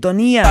en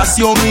sintonía.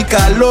 Pasión y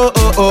calor,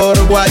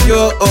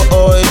 guayo,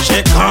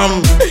 she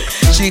come,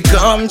 she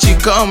come, she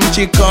come,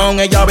 she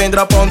come. Ella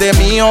vendrá pa' donde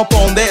mío, pa'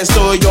 donde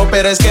estoy yo.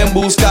 Pero es que en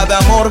busca de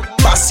amor,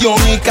 pasión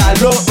y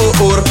calor,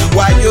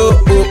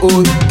 guayo,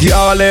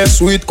 Guiales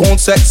sweet con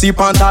sexy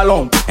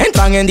pantalón.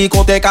 Entran en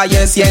discoteca y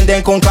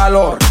encienden con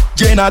calor.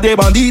 Llena de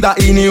bandida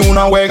y ni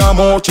una juega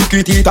amor.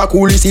 Chiquitita,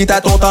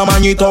 culicita, todo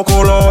tamañito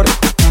color.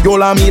 Yo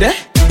la miré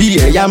y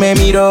ella me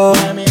miró.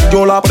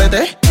 Yo la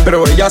apreté,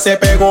 pero ella se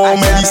pegó.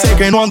 Me dice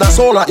que no anda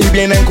sola y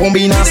viene en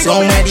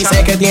combinación. Me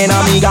dice que tiene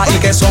amigas y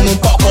que son un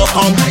poco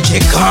She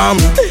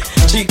come,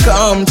 she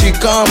come, she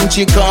come,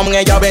 she come.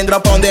 Ella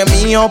vendrá pa' donde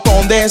mío, pa'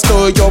 donde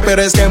estoy yo.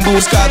 Pero es que en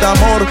busca de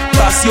amor,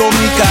 pasión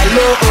y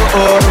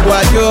calor,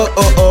 guayo,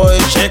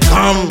 she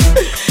come,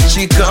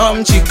 she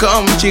come, she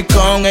come, she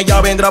come.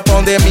 Ella vendrá pa'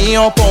 donde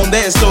mío, pa'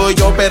 donde estoy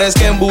yo. Pero es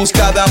que en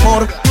busca de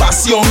amor,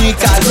 pasión y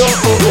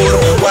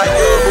calor, guayo.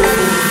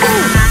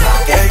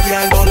 A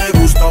aquella no le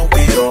gusta un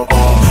piropo.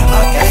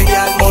 A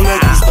aquella no le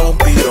gusta un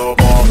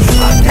piropo.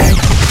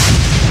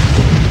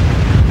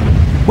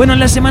 Bueno,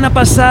 la semana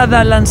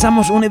pasada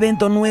lanzamos un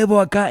evento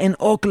nuevo acá en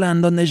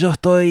Oakland, donde yo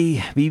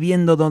estoy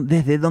viviendo,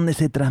 desde donde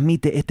se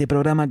transmite este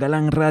programa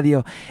Galán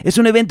Radio. Es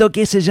un evento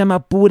que se llama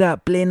Pura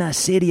Plena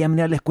Seria.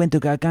 Mirá, les cuento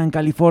que acá en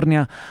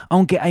California,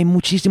 aunque hay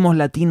muchísimos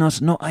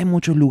latinos, no hay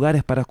muchos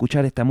lugares para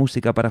escuchar esta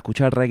música, para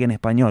escuchar reggae en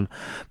español.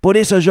 Por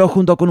eso yo,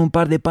 junto con un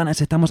par de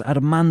panas, estamos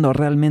armando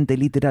realmente,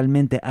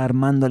 literalmente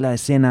armando la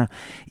escena.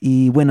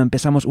 Y bueno,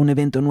 empezamos un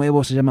evento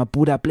nuevo, se llama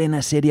Pura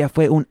Plena Seria.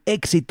 Fue un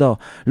éxito.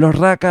 Los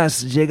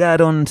Racas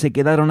llegaron, se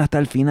quedaron hasta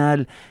el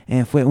final,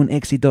 fue un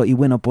éxito y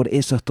bueno, por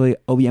eso estoy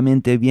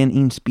obviamente bien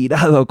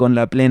inspirado con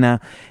La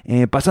Plena,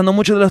 pasando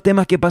muchos de los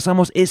temas que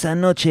pasamos esa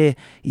noche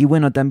y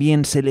bueno,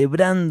 también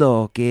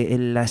celebrando que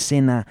la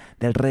escena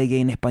del reggae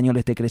en español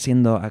esté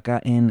creciendo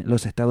acá en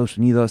los Estados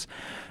Unidos.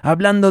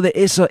 Hablando de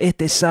eso,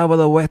 este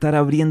sábado voy a estar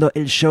abriendo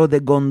el show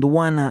de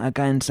Gondwana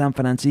acá en San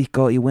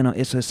Francisco y bueno,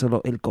 eso es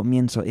solo el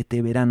comienzo.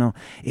 Este verano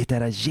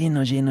estará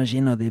lleno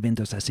de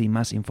eventos así.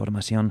 Más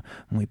información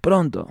muy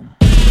pronto.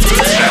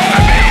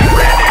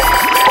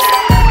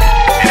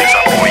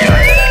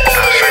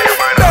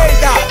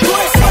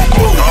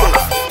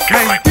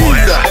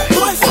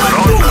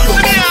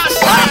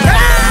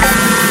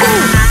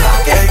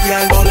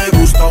 Aquella no le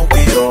gusta un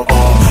piropo.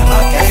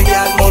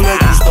 Aquella no le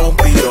gusta un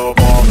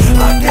piropo.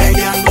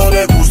 Aquella no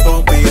le gusta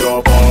un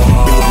piropo.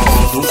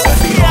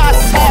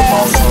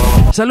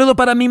 Saludo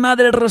para mi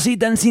madre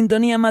Rosita en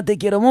sintonía, ma, te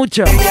quiero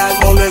mucho. Aquella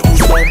no le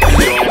gusta un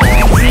piropo.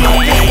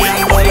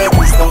 Aquella no le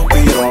gusta un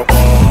piropo.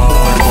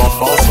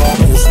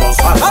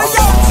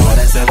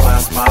 Eres el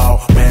pasmao,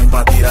 ven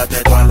pa' tírate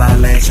toda la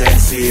leche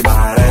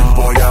encima. Eres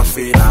polla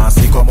fina,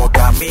 así como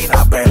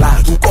camina, pela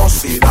tu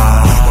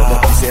cocina.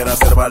 Como quisiera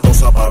ser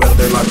baldosa pa'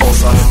 verte la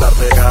cosa.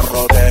 Darte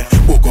garrote,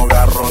 buco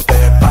garrote,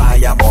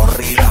 vaya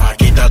morrina,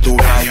 quita tu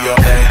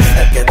gallote.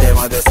 El que te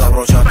va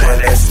desabrochando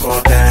el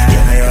escote.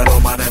 Tiene a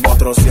los manes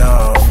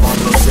motroceados.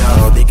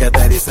 Di que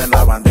te dicen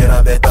la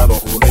bandera de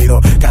Estados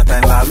Unidos, que hasta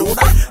en la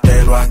luna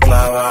te lo han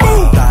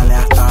clavado. Dale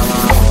hasta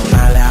abajo,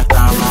 dale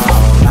hasta abajo.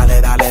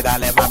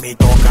 Dale, mami,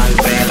 toca el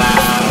pelao.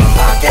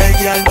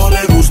 Aquella no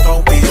le gusta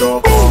un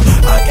piropo.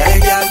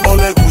 Aquella no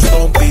le gusta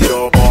un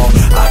piropo.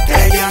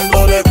 Aquella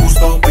no le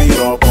gusta un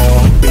piropo.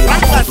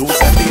 Piropo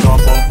dulce,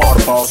 piropo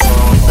morboso.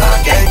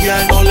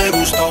 Aquella no le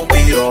gusta un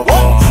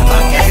piropo.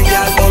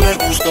 Aquella no le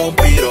gusta un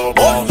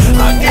piropo.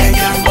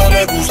 Aquella no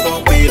le gusta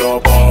un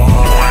piropo.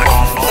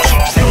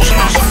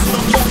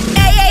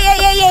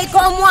 Ey,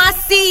 ¿cómo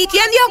así?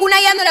 ¿Quién dijo que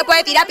una ya no le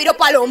puede tirar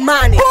piropo a los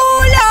manes?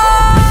 ¡Pulo!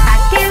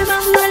 Aquel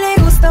man no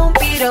le gusta un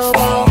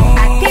piropo.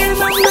 Aquel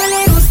man no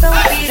le gusta un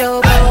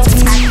piropo.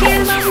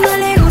 Aquel man no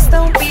le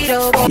gusta un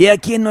piropo. Y a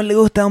quien no le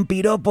gusta un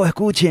piropo,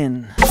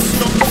 escuchen.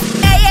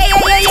 Ey,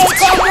 ¿cómo así?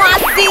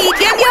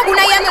 ¿Quién dijo que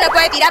una ya no le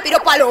puede tirar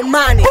piropo a los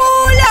manes?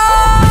 ¡Pulo!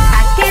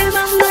 A aquel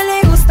man no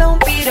le gusta un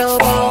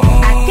piropo.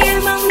 A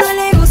aquel man no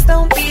le gusta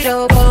un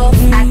piropo.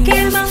 A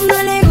aquel man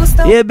no le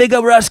gusta un Y el Big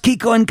Up Rush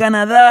Kiko en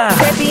Canadá.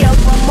 Ese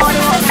piropo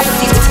moroso.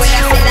 Si tú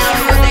fueras helado,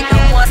 yo te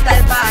como hasta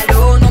el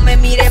palo. No me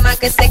mire más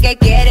que sé que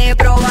quiere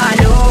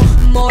probarlo.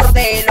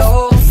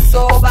 Mórdelo,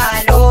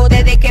 sóbalo.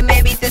 Desde que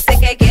me viste sé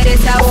que quieres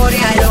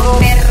saborearlo.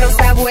 Perro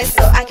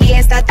sabueso, aquí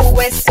está tu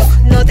hueso.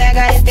 No te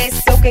hagas el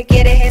teso, que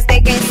quieres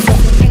este queso.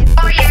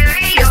 Oye,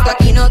 esto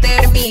aquí no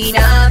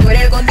termina. Tú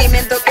eres el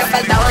condimento que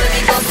faltaba en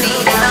mi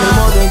cocina. El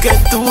modo en que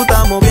tú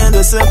estás moviendo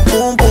ese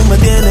pum pum me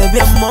tiene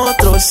bien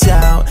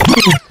motroseado.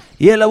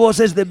 Y la voz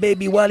es de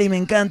Baby Wally, me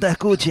encanta,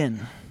 escuchen.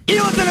 Y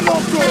no tenemos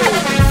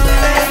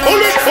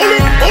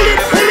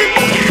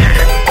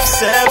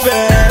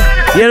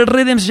Y el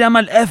rhythm se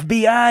llama el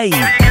FBI. Con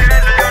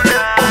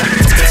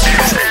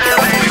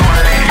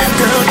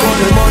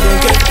el modo en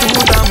que tú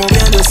estás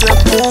moviendo ese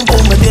pum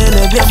pum me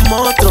tiene bien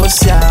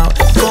motroseado.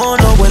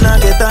 Con lo buena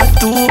que estás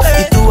tú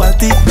y tu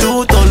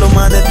actitud, todos los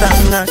manes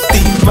están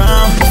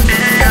activados.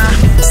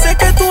 Sé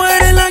que tú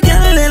eres la guía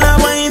de la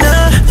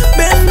vaina.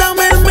 Ven,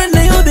 dame el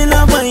meneo de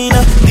la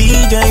vaina.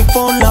 DJ,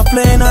 pon la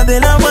plena de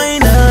la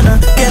vaina.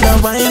 Que la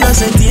vaina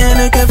se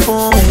tiene que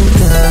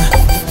fomentar.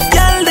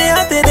 Ya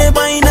déjate de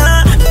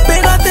vaina.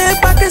 Pégate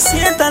pa' que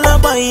sienta la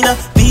vaina.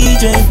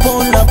 DJ,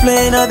 pon la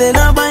plena de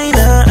la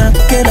vaina.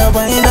 Que la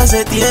vaina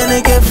se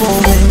tiene que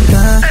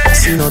fomentar.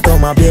 Si no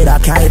tomas viera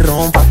que hay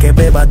ron, pa' que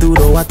beba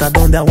duro hasta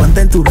donde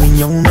aguanten tu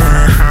riñón.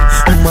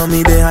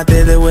 Mami,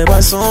 déjate de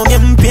huevazón y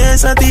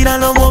empieza a tirar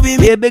los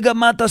movimientos. Y Big Up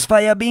Matos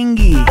Fire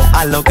Bingy.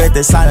 A lo que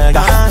te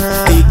salga.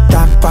 Tic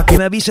tac pa' que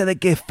me avisa de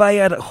que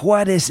Fire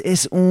Juárez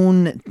es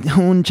un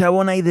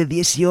chabón ahí de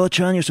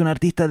 18 años, un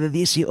artista de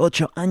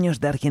 18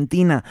 años de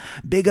Argentina.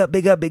 Big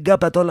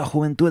up a toda la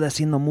juventud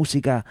haciendo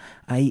música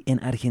ahí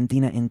en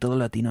Argentina, en toda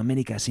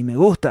Latinoamérica. Así me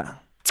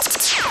gusta.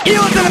 Y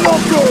no tenemos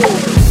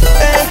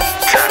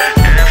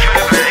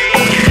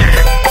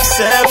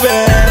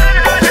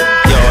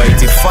Yo,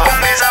 85.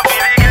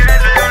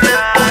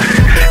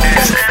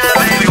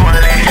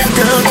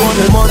 Con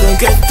el modo en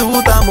que tú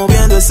estás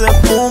moviendo ese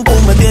pum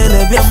pum me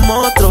tiene bien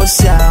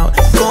motroseado.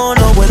 Con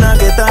lo buena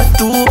que estás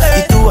tú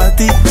y tu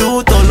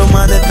actitud, todos los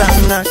manes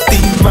están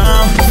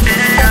activados.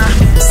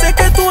 Sé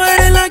que tú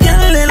eres la guía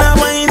de la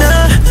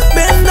vaina.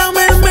 Ven,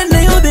 dame el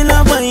meneo de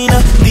la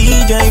vaina.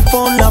 DJ,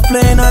 pon la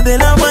plena de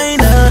la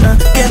vaina.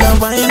 Que la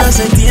vaina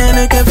se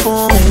tiene que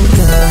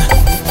fomentar.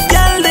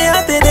 Ya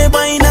déjate de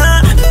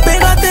vaina.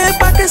 Pégate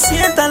pa' que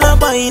sienta la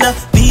vaina.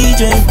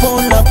 DJ,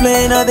 pon la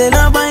plena de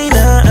la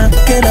vaina.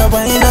 Que la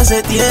vaina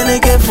se tiene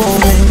que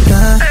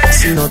fomentar.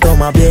 Si no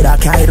tomas viera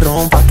que hay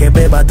ron, pa' que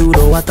beba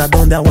duro hasta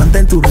donde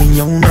aguanten tu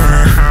riñón.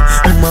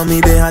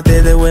 Mami,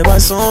 déjate de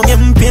huevazón y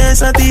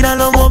empieza a tirar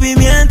los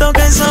movimientos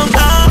que son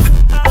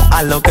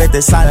a lo que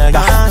te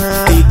salga.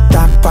 Tic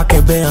tac pa'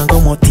 que vean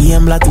cómo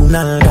tiembla tu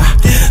nalga.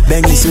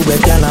 Ven y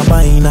súbete a la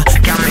vaina,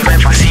 que a mí me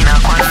fascina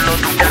cuando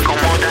tú te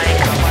acomodas.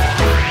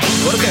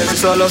 Porque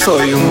solo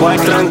soy un boy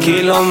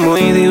tranquilo,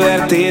 muy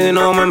divertido y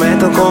no me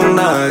meto con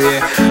nadie.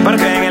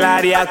 Porque en el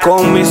área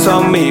con mis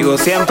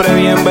amigos siempre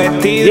bien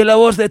vestido. Y la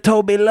voz de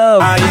Toby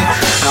Love. Ay,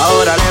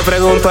 ahora le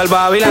pregunto al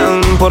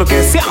Babilán,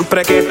 porque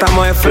siempre que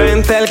estamos de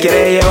frente él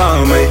quiere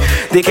llevarme.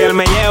 Di que él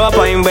me lleva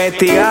pa'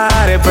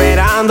 investigar,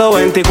 esperando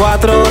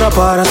 24 horas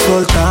para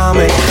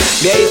soltarme.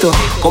 Viejito,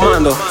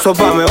 comando,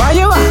 sopa me va a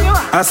llevar.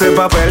 Hace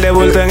papel de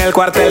bulto en el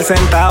cuartel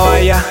sentado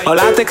allá.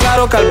 Hablate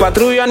claro que al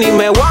patrulla ni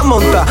me voy a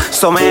montar.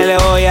 So me le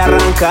voy a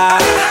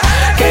arrancar.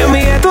 Que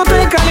mi gueto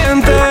te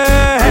caliente,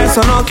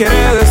 eso no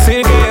quiere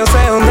decir que yo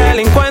sea un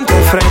delincuente,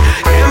 friend.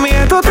 Que mi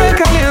gueto te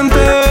caliente,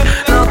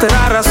 no te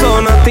da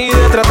razón a ti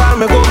de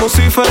tratarme como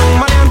si fuera un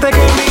maleante. Que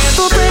mi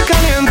gueto te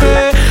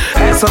caliente,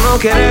 eso no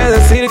quiere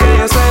decir que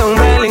yo sea un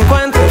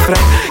delincuente,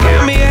 friend.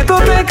 Que mi gueto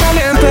te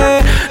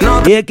caliente,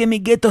 no te... Y que mi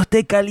gueto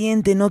esté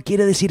caliente no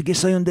quiere decir que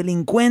soy un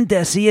delincuente.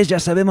 Así es, ya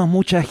sabemos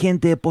mucha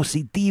gente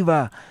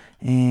positiva,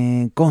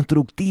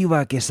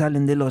 constructiva que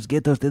salen de los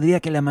guetos. Te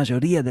diría que la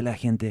mayoría de la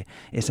gente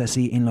es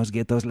así en los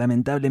guetos,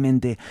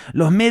 lamentablemente.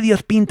 Los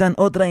medios pintan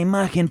otra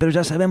imagen, pero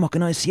ya sabemos que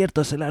no es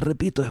cierto, se la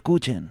repito,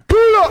 escuchen.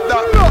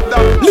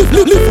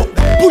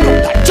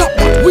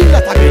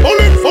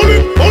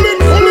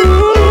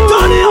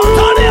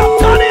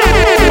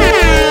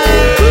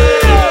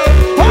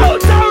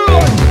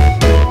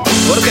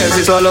 Porque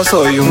si solo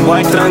soy un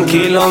boy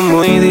tranquilo,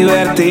 muy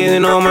divertido y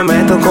no me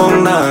meto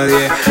con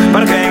nadie.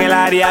 Porque en el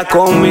área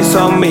con mis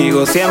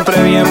amigos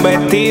siempre bien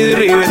vestido y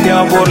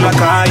ribeteado por la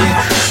calle.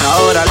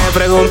 Ahora le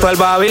pregunto al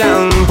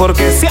Babilán,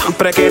 porque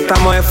siempre que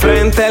estamos de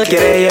frente él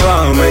quiere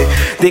llevarme.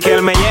 Di que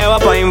él me lleva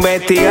pa'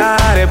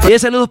 investigar. Y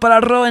saludos para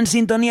Ro en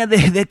sintonía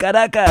desde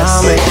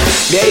Caracas.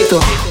 Viejito,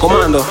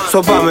 comando,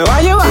 sopa me va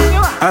a llevar.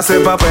 Hace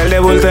papel de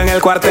bulto en el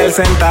cuartel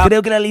sentado.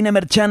 Creo que la Lina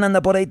Merchan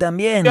anda por ahí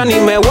también. Yo ni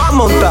me voy a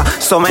montar,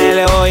 so me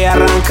le voy a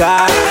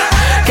arrancar.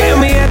 Que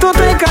mi gueto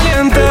te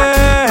caliente,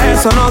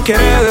 eso no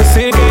quiere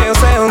decir que yo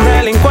sea un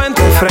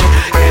delincuente, friend.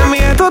 Que mi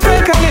gueto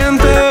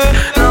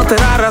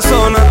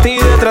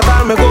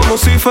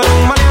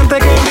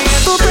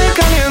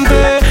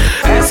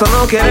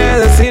quiere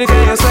decir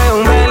que yo soy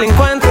un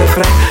delincuente,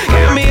 que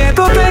mi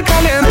gueto te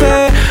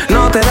caliente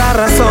no te da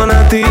razón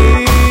a ti.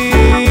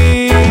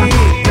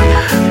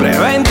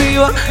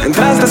 Preventiva,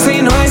 entraste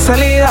si no hay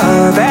salida.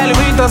 Te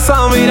limitas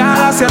a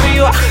mirar hacia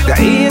arriba. De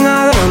ahí en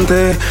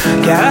adelante,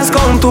 ¿qué harás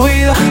con tu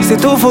vida? Si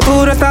tu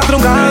futuro está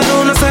truncado en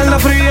una celda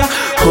fría,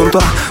 junto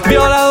a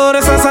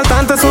violadores,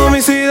 asaltantes,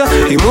 homicidas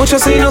y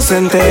muchos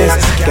inocentes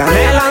que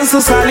anhelan su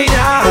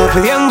salida,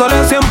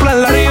 pidiéndole siempre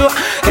en la arriba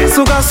que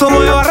su caso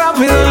mueva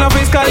rápido en la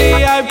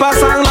fiscalía. Y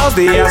pasan los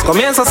días,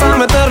 comienzas a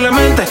meterle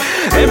mente,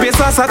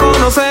 empiezas a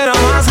conocer a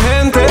más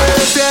gente.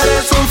 Si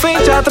eres un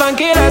ficha,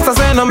 tranquila, estás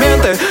en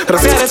ambiente, pero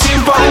si eres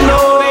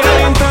impauno,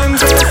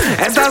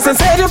 estás en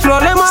serios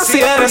problemas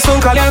si eres un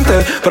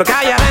caliente, porque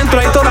allá adentro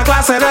hay toda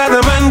clase de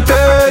demente.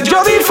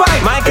 Yo DeFi,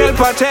 Michael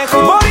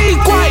Pacheco,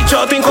 Boricua y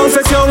Chotin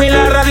Concepción y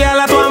la radial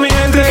a toda mi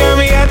gente. Que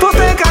mi gueto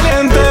te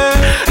caliente,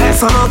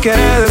 eso no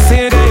quiere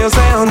decir que yo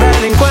sea un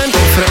delincuente.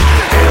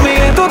 Que mi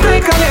gueto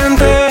te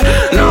caliente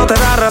no te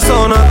da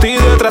razón a ti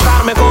de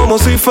tratarme como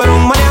si fuera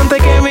un maleante.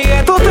 Que mi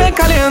gueto te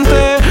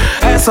caliente,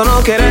 eso no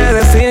quiere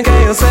decir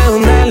que yo sea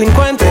un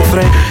delincuente.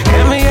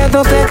 Que mi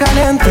gueto te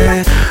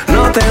caliente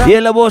no te da. Y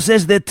la voz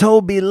es de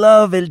Toby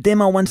Love. El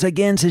tema once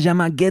again se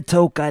llama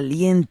Ghetto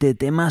Caliente.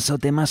 Temazo,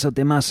 temazo,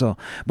 temazo.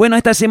 Bueno,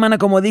 esta semana,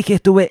 como dije,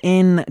 estuve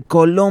en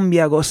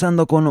Colombia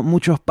gozando con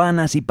muchos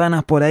panas y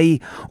panas por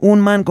ahí.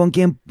 Un man con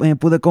quien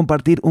pude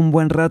compartir un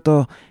buen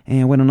rato,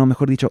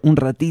 un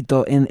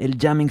ratito en el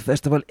Jamming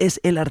Festival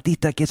es el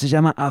artista que se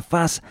llama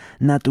Afaz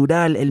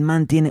Natural. El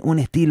man tiene un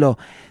estilo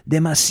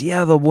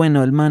demasiado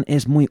bueno. El man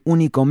es muy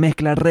único,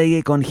 mezcla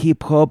reggae con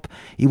hip hop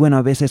y bueno,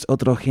 a veces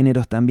otros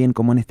géneros también,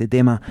 como en este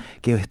tema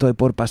que estoy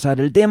por pasar.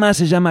 El tema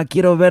se llama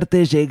Quiero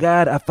Verte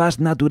Llegar, Afaz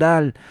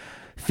Natural,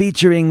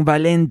 featuring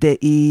Valente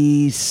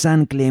y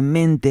San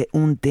Clemente.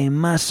 Un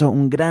temazo,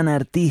 un gran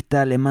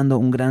artista. Le mando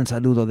un gran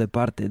saludo de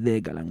parte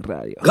de Galang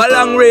Radio.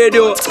 Galang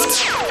Radio.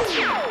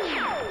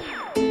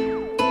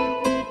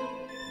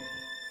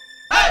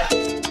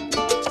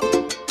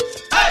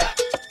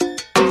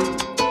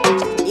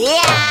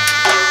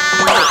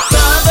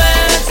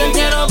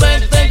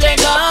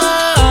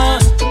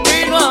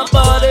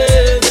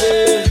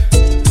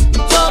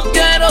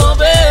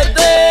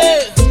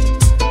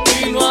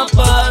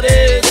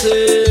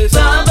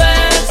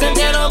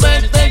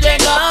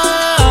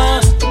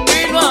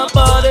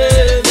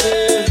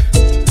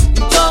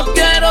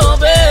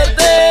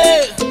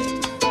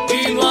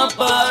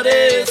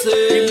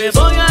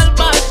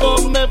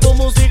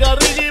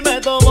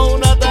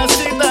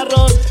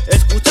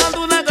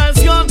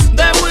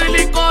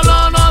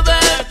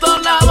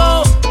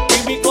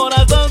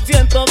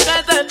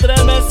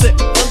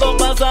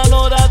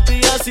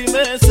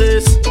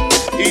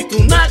 Y tú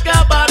nunca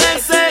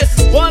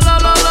apareces. ¿Cuándo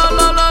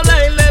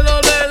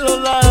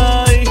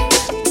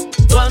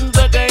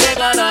te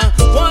llegará?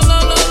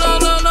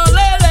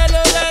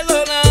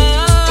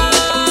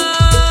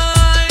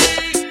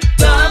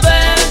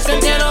 Sabes que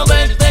quiero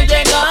verte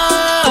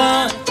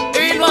llegar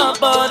y no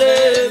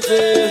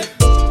apareces.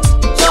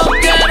 Yo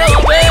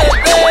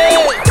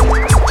quiero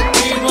verte y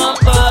no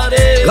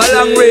apareces.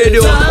 Galang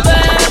Radio.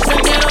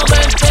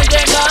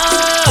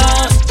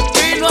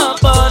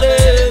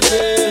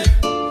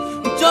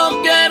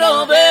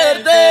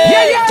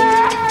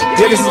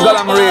 This is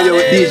Galang Radio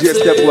with DJ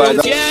Stepwise.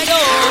 No quiero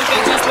que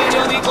seas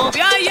periódico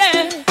de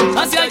ayer,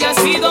 así haya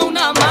sido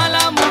una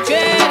mala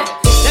mujer.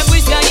 Te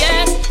fuiste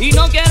ayer y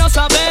no quiero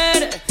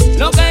saber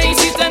lo que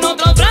hiciste en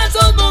otros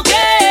brazos,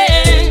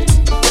 mujer.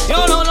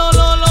 Yo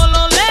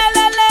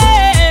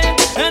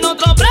en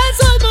otros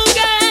brazos,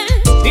 mujer.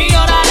 Y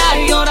llorará,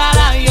 y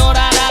llorará, y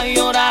llorará, y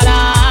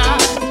llorará,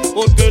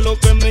 porque lo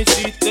que me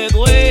hiciste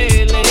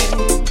duele.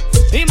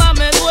 Y más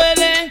me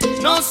duele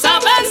no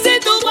saber si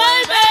tú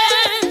vuelves.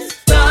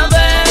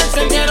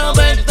 Quiero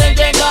verte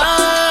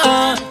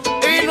llegar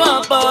y no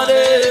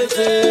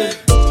aparece.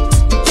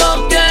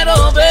 Yo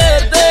quiero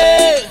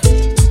verte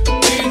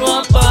y no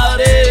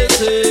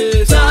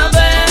aparece.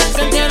 Sabes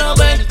que quiero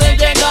verte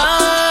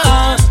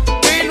llegar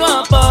y no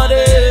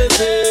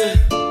aparece.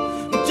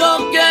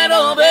 Yo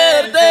quiero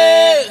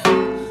verte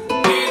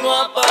y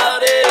no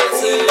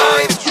aparece.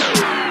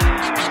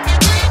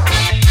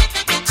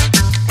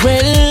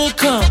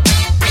 Welcome.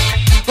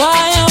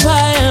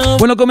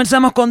 Bueno,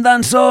 comenzamos con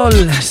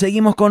Dancehall,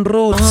 seguimos con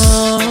Roots.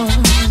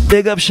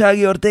 Big up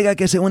Shaggy Ortega,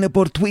 que se une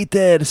por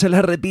Twitter. Se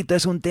les repito,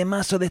 es un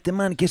temazo de este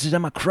man que se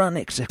llama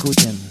Chronix.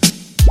 Escuchen.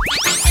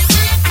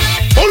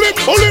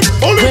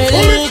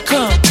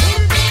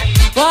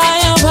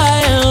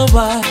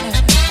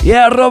 Y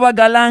arroba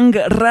Galang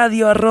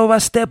Radio, arroba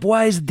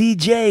Stepwise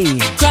DJ.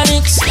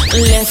 Chronix,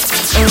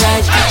 left and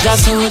right,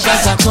 just a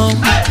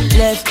come,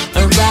 left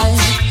and right.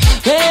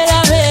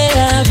 Vera,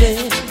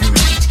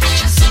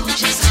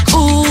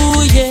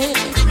 ooh yeah,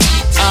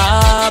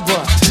 ah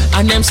boy.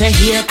 And them say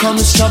here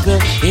comes trouble,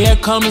 here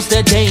comes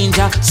the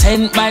danger,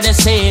 sent by the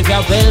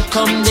Savior.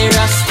 Welcome the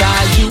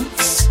Rasta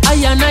youths.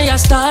 and I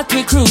start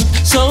recruit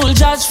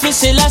soldiers for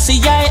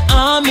Selassie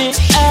army.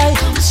 Hey,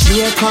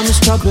 here comes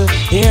trouble,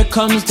 here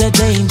comes the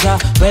danger.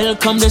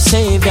 Welcome the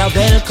savior,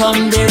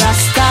 welcome the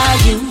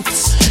Rasta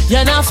youths.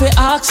 You know fi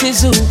ask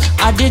is who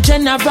at the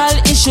general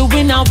issue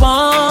in a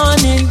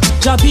warning.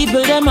 Job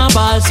people them a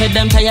ball, said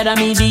them tired of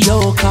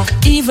mediocre.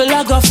 Evil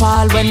a go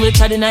fall when we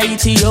tried in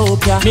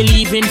Ethiopia. Me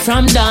leaving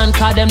from down,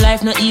 cause them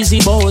life no easy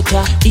boat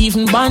ya.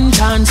 Even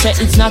Bantan said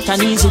it's not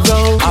an easy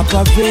road.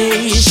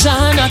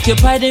 Operation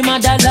occupy the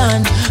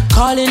motherland,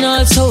 calling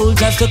all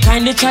soldiers to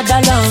kindly trod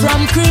along.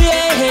 From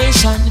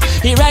creation,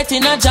 he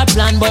writing a job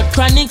plan, but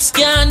Chronics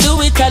can't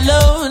do it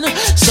alone.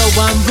 So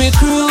I'm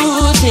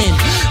recruiting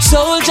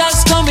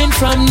soldiers coming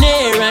from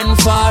near and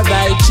far.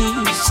 I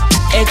choose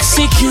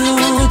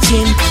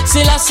executing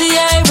Selassie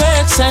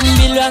works and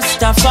be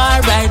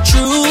Rastafari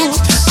true.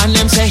 And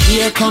them say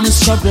here comes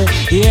trouble,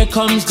 here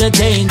comes the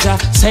danger,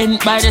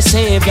 sent by the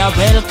savior,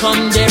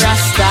 welcome the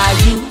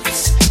Rasta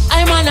youths.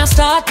 I'm on a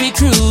start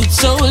recruit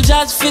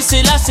soldiers for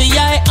Selassie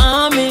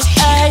army.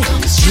 Hey,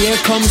 here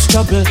comes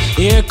trouble,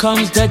 here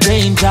comes the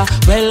danger,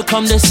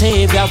 welcome the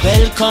savior,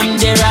 welcome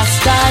the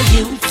Rasta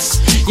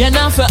youths. You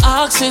know for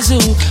axes who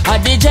are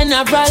the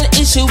general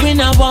issue in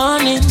a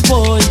warning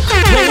boy.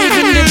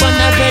 Waving the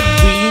banner red,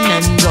 green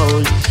and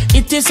gold.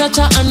 It is such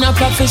a honor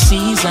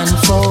prophecies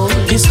unfold.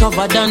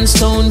 Discovered on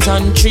stones,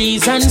 on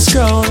trees and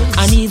scrolls.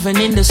 And even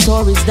in the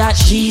stories that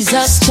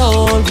Jesus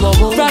told.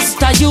 Whoa.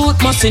 Rasta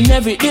youth must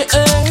inherit the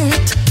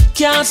earth.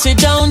 Can't sit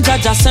down,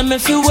 Jaja send me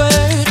fi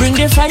work. Bring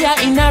the fire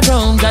in a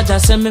round, Jaja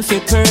send me fi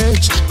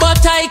purge.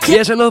 But I can't. Y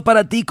eso es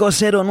para Tico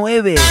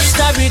 09.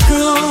 Start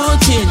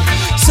recruiting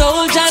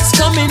soldiers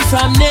coming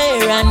from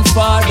near and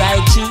far. I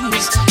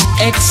choose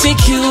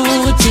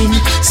executing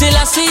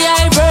Selassie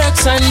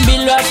works and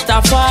be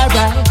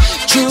Rastafari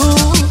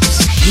choose.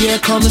 Here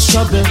comes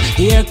trouble,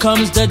 here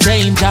comes the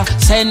danger,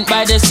 sent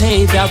by the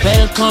savior,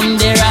 welcome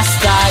the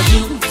Rasta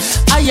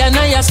youth. I and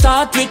I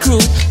start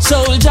recruit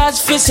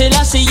soldiers for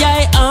Selassie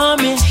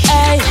army.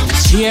 Hey,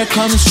 here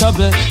comes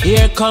trouble,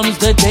 here comes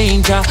the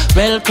danger,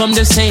 welcome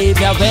the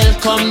savior,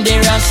 welcome the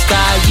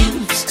Rasta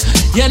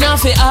youth. You know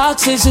fi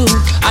axes who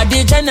are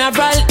the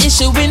general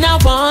issue in a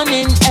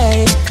warning.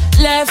 Hey,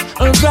 left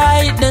or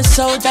right, the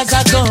soldiers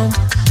are gone.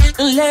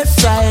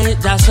 Left, right,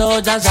 the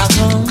soldiers are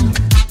come.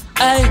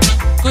 Hey,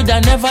 could I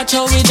never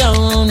throw it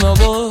down, no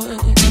boy.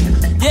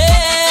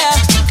 Yeah,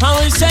 and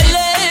we say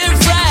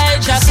left, right,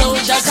 the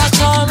soldiers are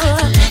come.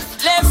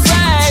 Left,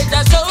 right,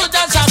 the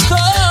soldiers are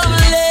come.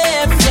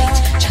 Left,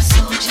 right, the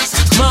soldiers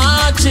are come.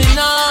 Marching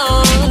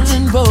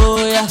on,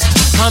 boy.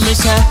 And me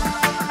say,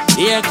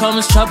 here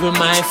comes trouble,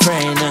 my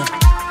friend,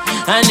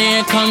 and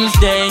here comes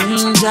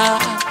danger.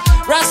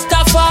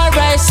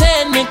 Rastafari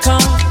send me come.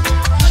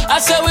 I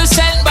say we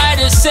sent by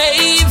the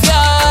Savior.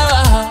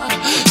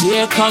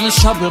 Here comes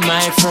trouble,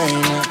 my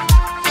friend.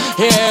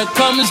 Here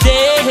comes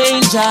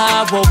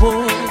danger. Whoa,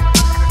 whoa.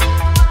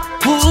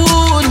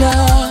 Ooh,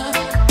 nah.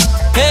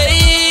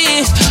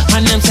 Hey,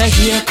 and them say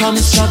here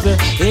comes trouble.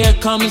 Here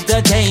comes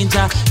the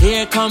danger.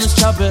 Here comes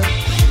trouble.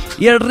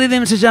 Y el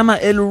rhythm se llama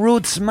El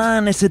Roots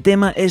Man. Ese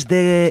tema es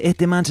de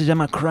este man, se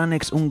llama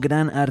Chronix, un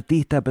gran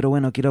artista. Pero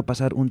bueno, quiero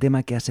pasar un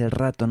tema que hace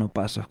rato no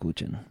paso.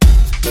 Escuchen.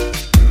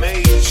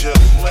 Major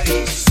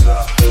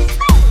Lazer,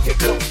 here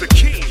comes the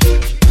king.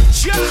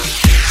 So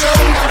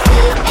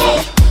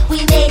we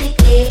made it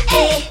clear,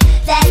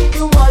 that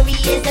the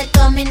warriors are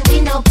coming,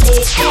 we no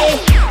play.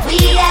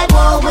 We at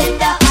war with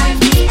the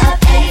army of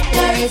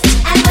haters,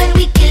 and when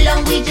we kill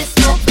them, we just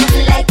smoke them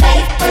like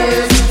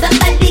vipers.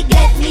 Somebody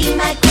get me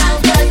my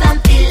crown, cause I'm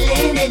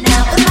feeling it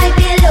now. It might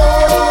be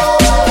low,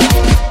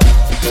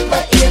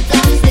 but here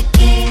comes the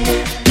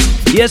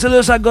king. Y eso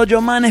los a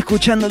Goyo Man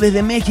escuchando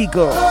desde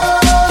México.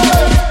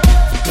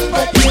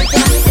 But here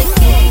comes the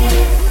king.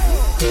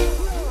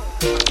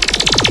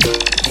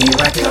 Here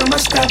I come, a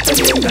stepping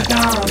in the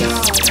dawn.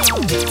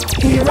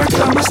 Here I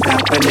come, a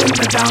stepping in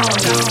the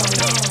dawn.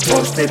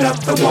 Posted up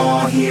the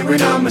wall, here in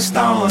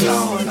Amastan.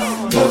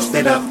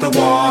 Posted up the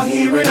wall,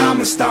 here in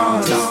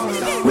Amastan.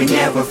 We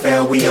never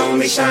fail, we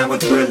only shine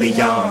with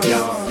brilliance.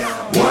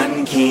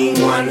 One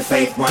king, one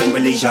faith, one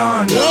religion.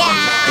 And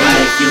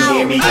if you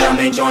hear me, come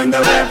and join the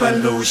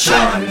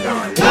revolution.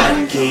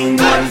 One king,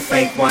 one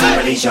faith, one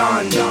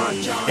religion.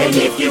 And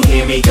if you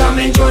hear me, come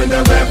and join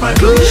the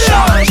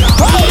revolution.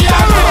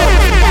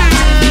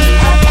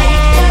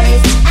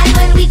 And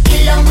when we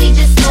kill them, we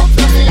just smoke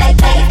them like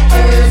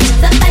vipers.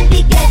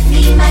 Somebody get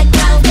me my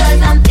crown,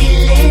 cause I'm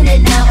feeling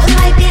it now. It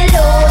might be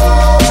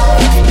low,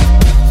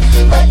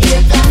 but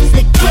here comes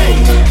the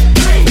king.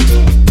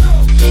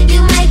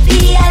 You might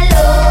be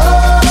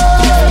alone,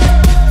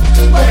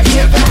 but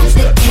here comes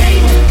the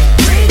king.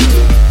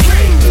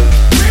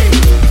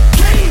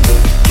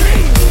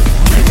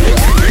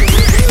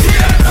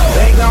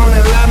 They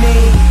gonna love me,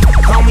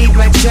 call me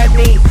Black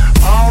Chutney.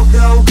 All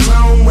gold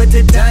chrome with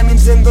the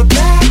diamonds in the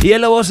back. Y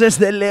el voz es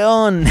de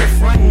León.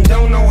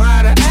 Don't know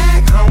how to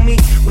act, homie.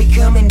 We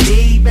coming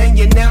deep and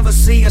you never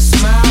see us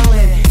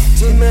smiling.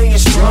 10 million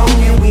strong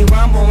and we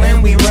rumble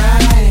and we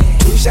ride.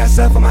 2 shots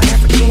up for my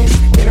Africans,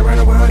 been around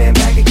the world and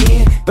back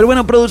again. Pero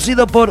bueno,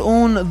 producido por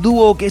un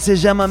dúo que se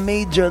llama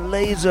Major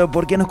Lazer.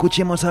 ¿Por qué no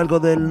escuchemos algo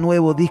del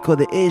nuevo disco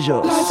de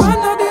ellos?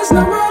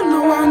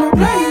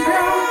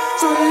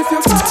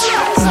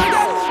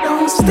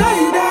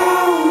 Stay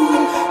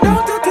down,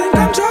 don't you think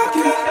I'm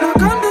joking? Look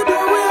on the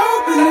door, we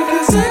open. If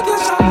you're sick, you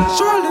shall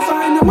surely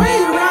find a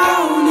way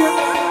around,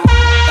 yeah.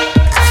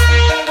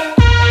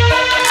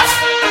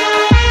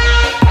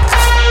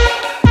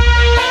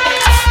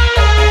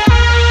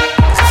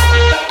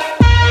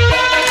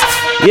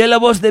 Y en la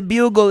voz de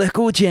Bugle,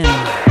 escuchen.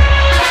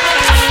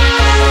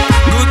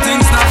 Good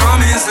things not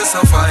promise is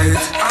a fight.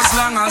 As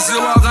long as you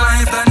have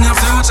life, then your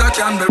future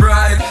can be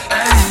bright.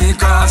 Hey,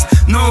 cause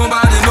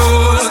nobody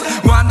knows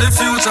what the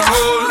future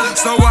holds.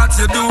 So what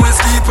you do is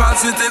keep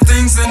positive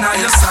things in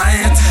your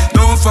sight.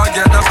 Don't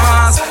forget the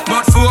past,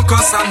 but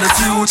focus on the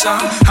future.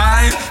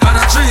 I had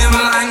a dream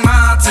like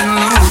Martin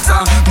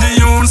Luther. The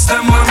youths,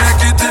 them will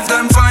make it if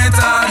them fight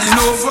hard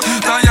enough.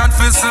 Tired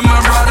for some my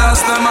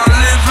brothers, them will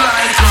live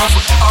like rough.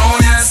 Oh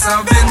yes,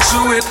 I've been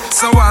through it.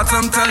 So what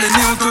I'm telling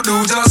you to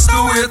do, just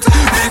do it.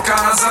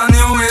 Because I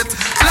knew it.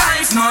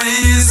 Life no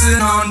easy,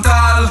 none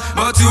tall.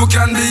 But you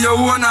can be your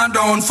own and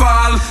don't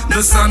fall.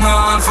 This and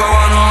all for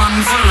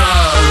one for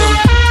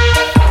all.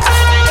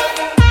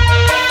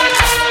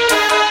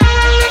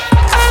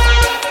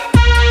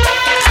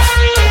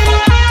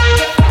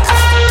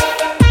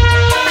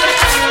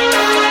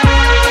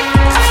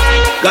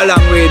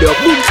 Galang Radio.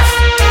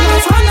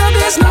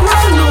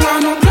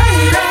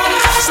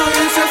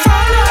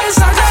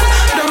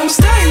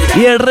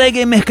 Y el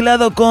reggae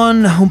mezclado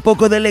con un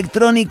poco de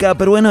electrónica,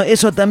 pero bueno,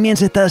 eso también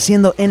se está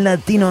haciendo en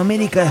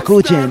Latinoamérica,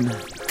 escuchen.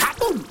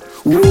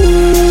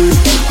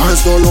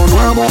 Esto es lo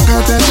nuevo que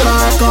te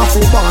trae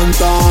Cafu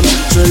Bantan,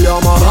 se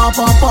llama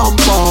Rapa Pam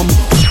Pam.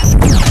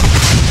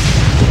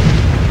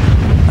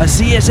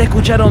 Así es,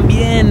 escucharon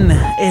bien,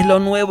 es lo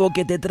nuevo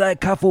que te trae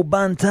Cafu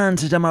Bantan,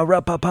 se llama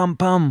Rapa Pam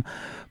Pam.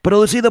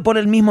 Producido por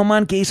el mismo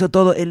man que hizo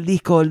todo el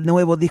disco, el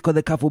nuevo disco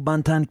de Cafu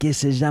Bantan que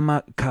se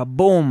llama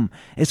Kaboom.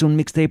 Es un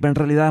mixtape, en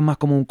realidad más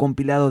como un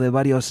compilado de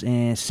varios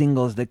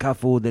singles de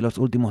Cafu de los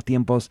últimos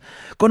tiempos,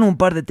 con un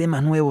par de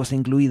temas nuevos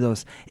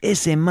incluidos.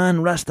 Ese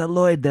man, Rasta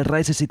Lloyd de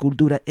Raíces y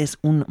Cultura, es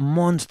un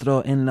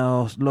monstruo en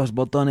los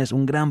botones,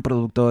 un gran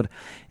productor.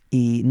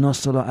 Y no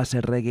solo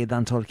hace reggae,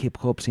 dancehall, hip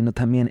hop, sino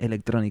también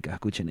electrónica.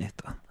 Escuchen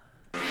esto.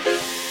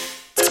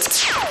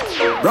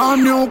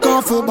 Brand new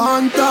Cafu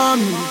Bantan.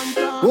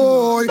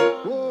 Boy,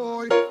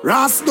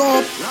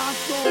 Rasta,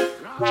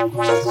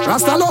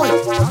 Rasta Lloyd,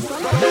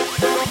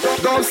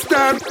 don't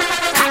step.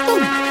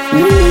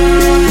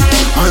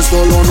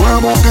 Esto es lo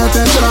nuevo que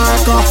te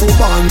trae Cafu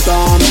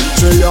Bantan,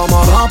 se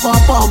llama Rapa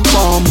Pam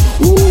Pam.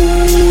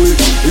 Uy,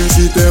 y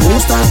si te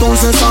gusta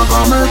entonces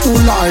hágame tu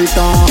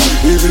laita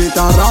y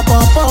grita Rapa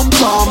Pam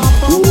Pam.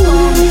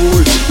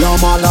 Uy,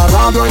 llama a la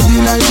radio y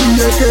dile al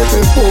DJ que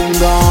te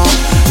ponga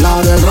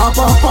la del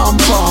Rapa Pam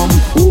Pam.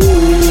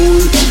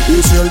 Uy,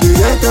 y si el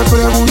DJ te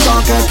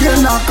pregunta que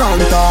quién la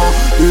canta,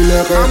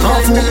 dile que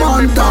Cafu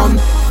Bantan.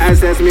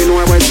 Ese es mi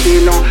nuevo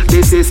estilo,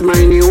 this is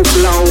my new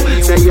flow.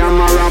 Se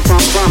llama Rapa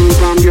Pam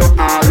Pam, you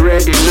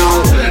already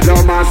know.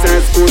 Lo vas a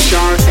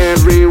escuchar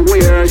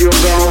everywhere you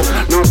go.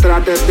 No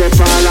trates de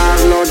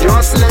pararlo,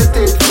 just let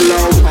it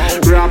flow.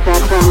 Rapa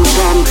Pam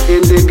Pam,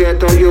 in the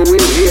ghetto you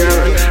will hear.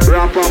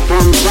 Rapa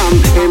Pam Pam,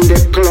 in the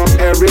club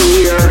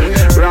everywhere.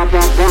 Rapa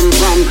Pam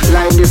Pam,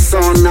 like the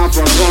son of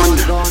a gun.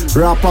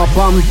 Rapa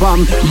Pam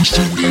Pam,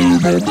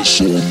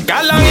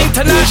 Galang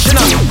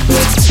International.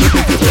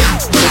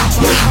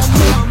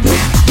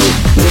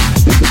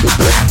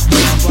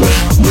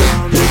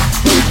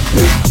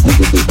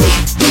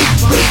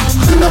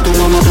 Dile a tu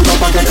mamá, tu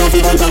papá que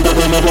Cafu Bantan te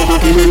promuevo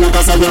aquí en la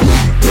casa ya.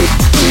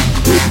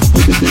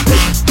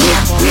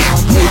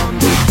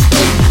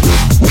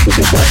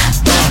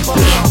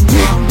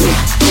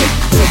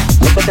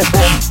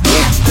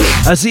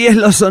 Así es,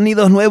 los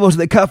sonidos nuevos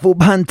de Cafu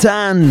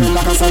Bantan.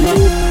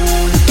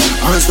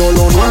 Esto es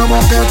lo nuevo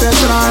que te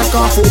trae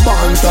Cafu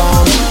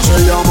Bantan, se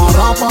llama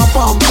Rapa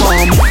Pam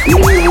Pam. Y si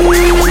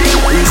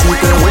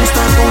te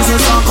gusta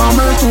entonces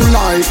sácame tu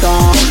laita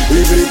y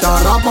grita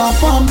Rapa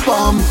Pam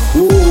Pam.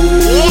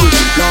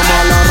 Llama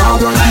a la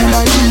radio y dile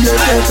al DJ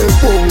que te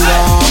ponga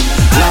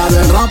la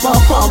de Rapa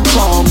Pam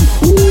Pam.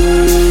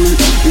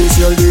 Y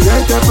si el DJ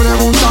te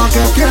pregunta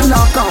que quién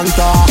la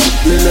canta,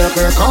 dile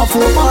que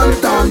Cafu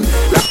Bantan.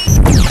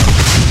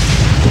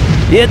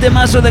 Y este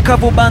mazo de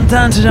Cafu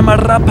Bantan se llama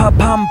Rapa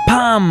Pam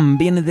Pam.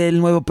 Viene del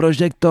nuevo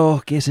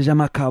proyecto que se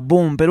llama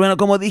Kaboom. Pero bueno,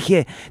 como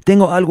dije,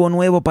 tengo algo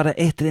nuevo para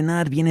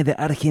estrenar. Viene de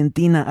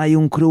Argentina. Hay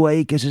un crew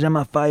ahí que se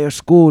llama Fire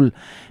School.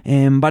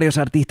 Varios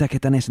artistas que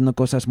están haciendo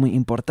cosas muy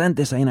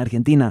importantes ahí en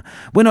Argentina.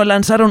 Bueno,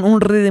 lanzaron un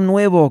rhythm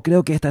nuevo.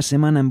 Creo que esta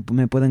semana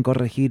me pueden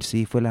corregir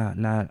si fue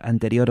la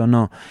anterior o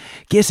no.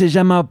 Que se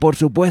llama, por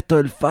supuesto,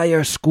 el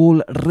Fire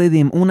School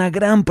Rhythm. Una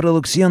gran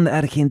producción de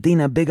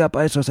Argentina. Big up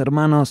a esos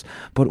hermanos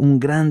por un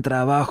gran trabajo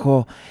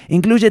trabajo.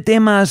 Incluye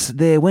temas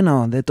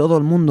de todo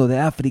el mundo, de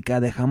África,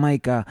 de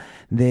Jamaica,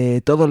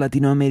 de toda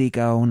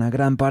Latinoamérica, una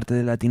gran parte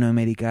de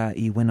Latinoamérica.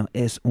 Y bueno,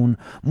 es un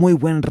muy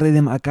buen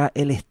rhythm acá,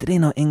 el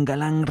estreno en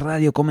Galán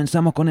Radio.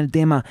 Comenzamos con el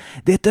tema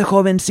de este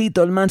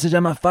jovencito, el man se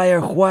llama Fire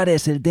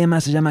Juárez, el tema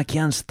se llama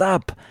Can't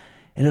Stop.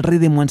 El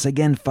rhythm once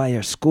again,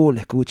 Fire School,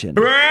 escuchen.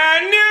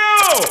 Brand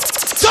new!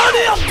 Turn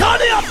it up,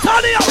 turn it up,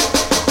 turn it up!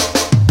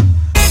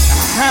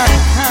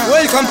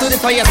 Welcome to the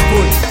Fire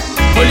School.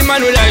 Holy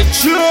man will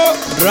like you,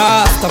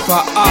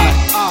 Rastafari.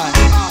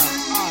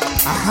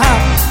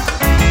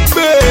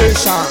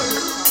 Bishan.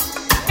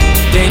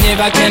 They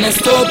never can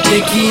stop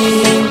the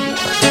king.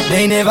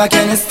 They never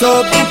can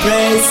stop the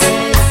praise.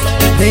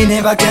 They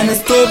never can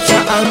stop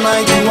Jah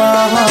Almighty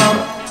One.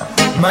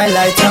 My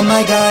light and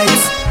my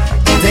guides.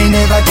 They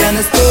never can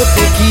stop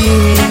the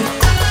king.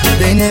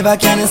 They never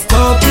can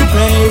stop the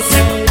praise.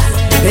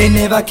 They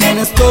never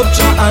can stop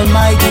Jah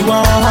Almighty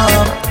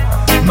One.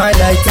 My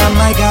light and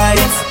my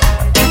guides.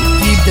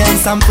 Give them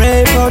some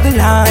prayer for the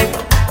life.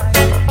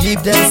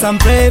 Give them some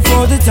prayer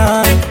for the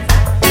time.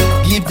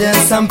 Give them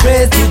some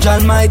praise to Jah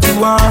Almighty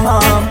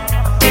One.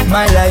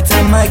 My light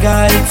and my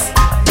guides.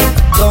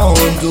 Don't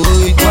do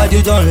it what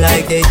you don't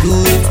like, they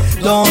do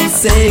it. Don't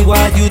say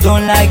what you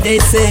don't like, they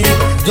say.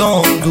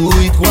 Don't do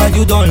it what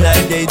you don't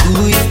like, they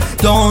do it.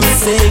 Don't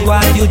say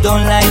what you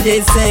don't like,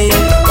 they say.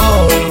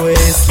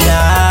 Always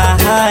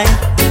lie,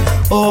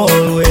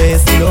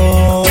 always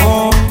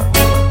long,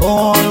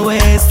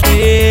 always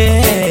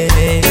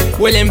pray.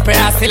 Well,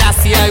 Emperor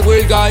Selassie, I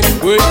will guide,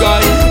 will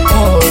guide.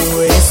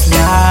 Always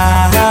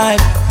lie,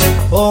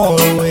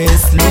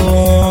 always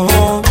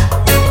long,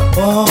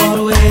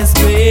 always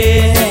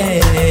pray.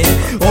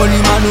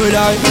 Only man will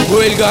I,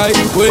 will guide,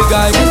 will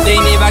guide. They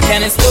never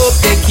can stop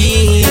the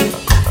king.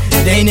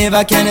 They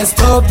never can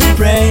stop the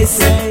praise.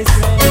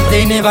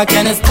 They never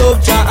can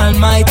stop Jah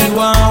Almighty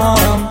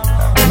One.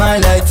 My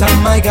light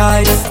and my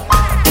guides.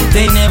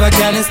 They never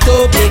can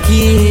stop the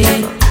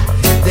king.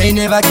 They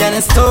never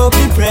can stop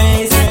the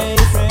praise.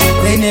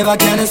 They never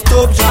can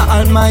stop Jah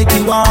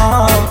Almighty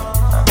One.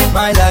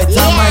 My light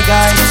and my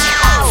guides.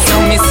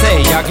 So me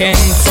say again,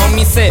 so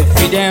me say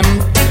for them.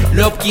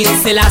 Love King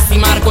Selassie,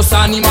 Marcos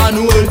and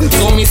Emmanuel.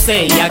 So me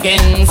say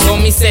again, so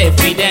me say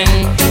for them.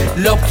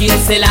 Love King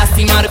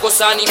Selassie,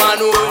 Marcos and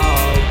Emmanuel.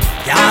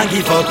 Can't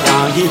give up,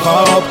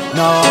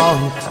 no.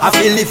 I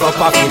feel live up,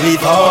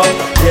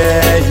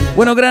 yeah.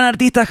 Bueno, gran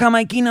artista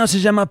jamaiquino, se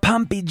llama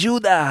Pumpy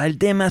Judah. El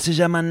tema se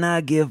llama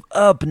Nah Give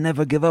Up,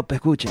 Never Give Up,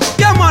 escuchen.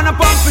 Yeah man, a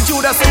Pumpy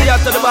Judah say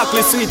out to the back,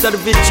 sweet of the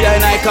victory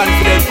and I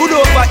confident. Good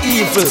over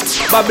evil,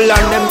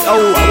 Babylon them,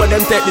 oh, I want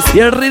them take this. Y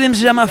el rhythm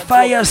se llama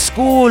Fire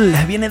School,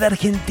 viene de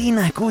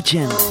Argentina,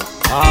 escuchen.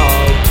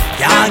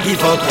 Can't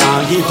give up,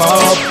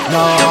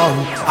 no.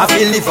 I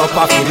feel live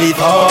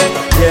up,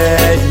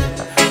 yeah.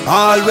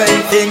 All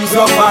when things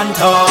rough and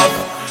tough,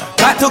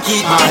 got to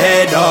keep my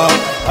head up.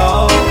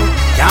 Oh,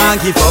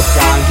 can't give up,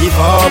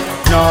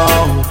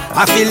 no.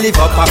 I feel live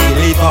up,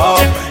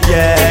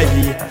 yeah.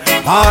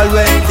 All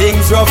when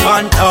things rough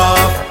and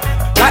tough,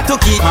 got to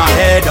keep my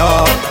head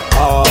up.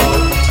 Oh,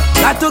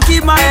 got to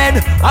keep my head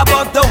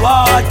above the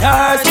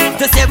waters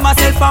to save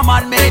myself from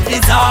man-made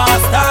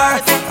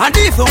disasters. And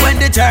even when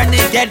the journey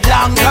get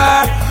longer,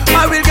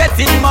 I will get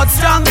it much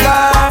stronger.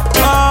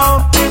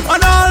 Oh,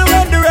 and all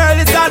when the world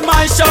is on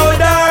my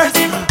shoulders,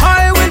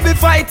 I will be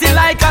fighting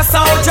like a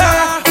soldier.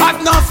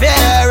 Have no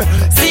fear,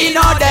 see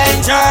no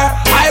danger.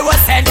 I was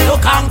sent to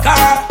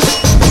conquer.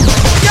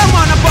 Yeah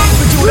man, a bump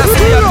with you, that's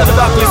the after the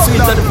battle,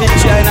 sweet of the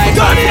victory, and I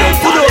got it.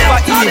 Put over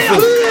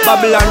evil,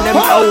 Babylon them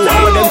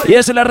out. Y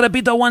eso la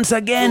repito once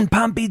again,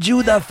 Pumpy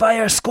Judah,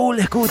 Fire School,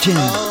 escuchen.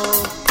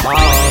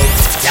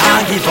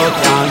 Can't give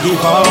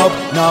up,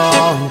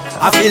 no.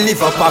 I feel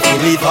live up,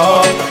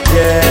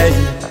 yeah.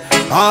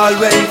 All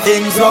when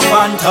things rough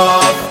and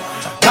tough,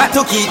 got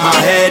to keep my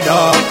head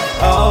up.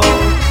 Oh,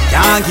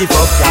 can't give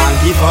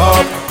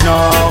up,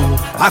 no.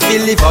 I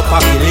feel live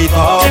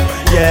up,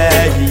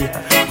 yeah.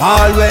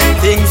 All when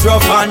things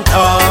rough and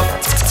tough,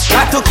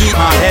 got to keep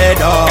my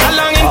head up.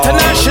 Gallang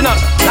International.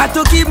 Got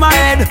to keep my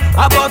head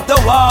above the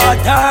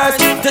waters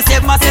to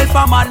save myself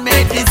from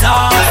man-made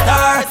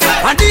disasters.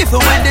 And even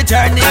when the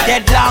journey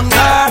get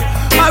longer,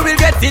 I will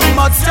get it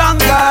much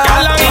stronger.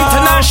 Gallang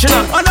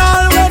International. And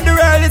all when the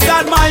world is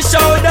on my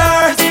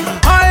shoulders,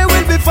 I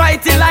will be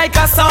fighting like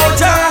a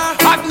soldier.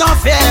 Have no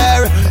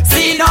fear,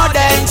 see no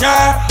danger.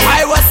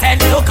 I was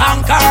sent to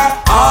conquer.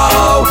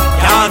 Oh,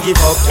 can't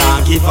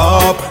give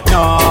up,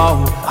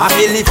 no. I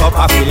feel live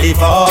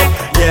up,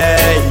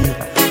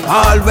 yeah.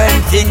 All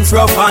when things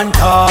rough and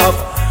tough,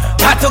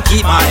 got to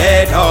keep my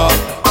head up.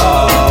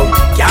 Oh,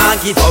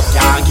 can't give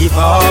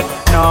up,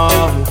 no.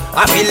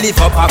 I feel live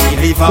up.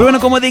 Pero bueno,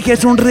 como dije,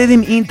 es un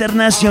rhythm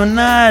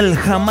internacional.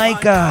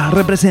 Jamaica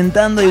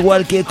representando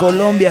igual que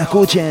Colombia,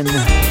 escuchen.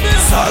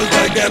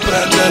 Salta y que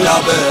prende la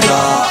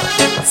vela,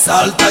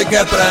 salta y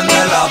que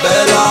prende la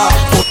vela.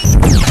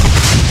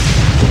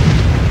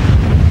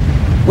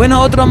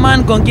 Bueno, otro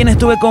man con quien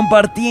estuve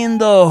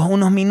compartiendo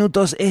unos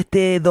minutos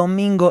este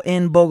domingo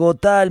en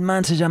Bogotá. El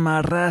man se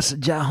llama Ras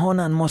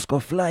Jahonan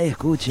Moscofly.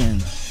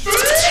 Escuchen.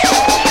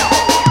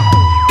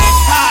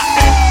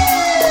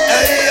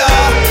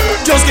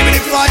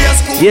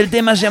 Y el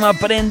tema se llama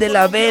Prende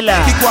la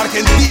Vela.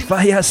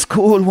 Fire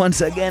School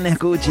once again.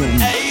 Escuchen.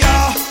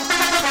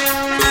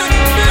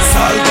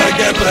 Salta y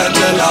que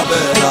prende la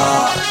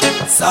vela,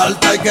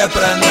 salta y que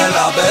prende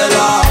la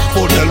vela,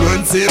 ponelo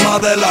encima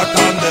de la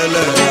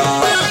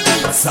candelera.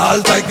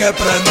 Salta y que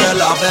prende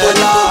la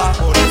vela,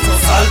 por eso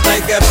salta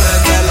y que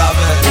prende la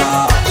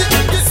vela.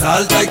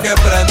 Salta y que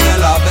prende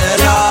la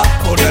vela,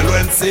 ponelo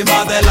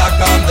encima de la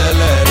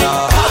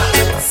candelera.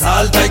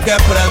 Salta y que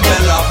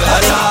prende la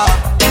vela.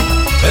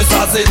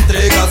 Esas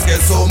intrigas que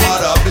son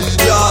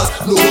maravillas,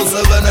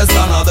 luces ven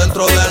están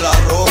adentro de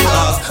las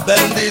rocas.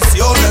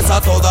 Bendiciones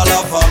a toda la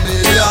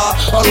familia,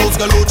 a los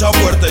que luchan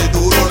fuerte y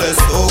duro les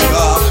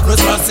toca.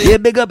 Nuestras y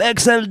Big Up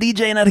Excel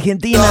DJ en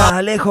Argentina,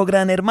 Alejo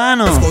Gran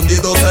Hermano.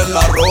 Escondidos en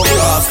las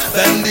rocas,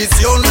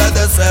 bendición les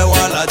deseo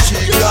a las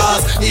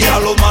chicas y a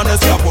los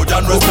manes que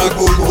apoyan nuestra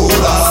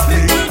cultura.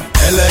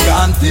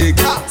 Elegante,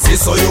 si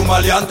soy un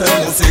maleante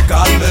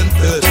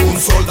musicalmente,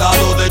 un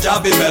soldado de ya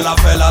vive la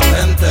fe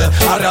latente,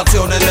 a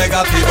reacciones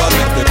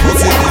negativamente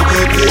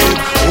positivity.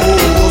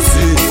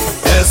 Sí,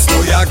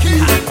 estoy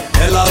aquí,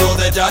 del lado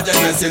de Yaya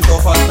y me siento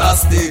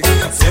fantástico,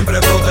 siempre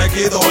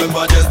protegido en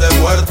valles de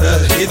muerte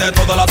y de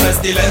toda la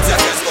pestilencia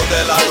que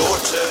esconde la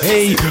noche.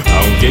 Hey,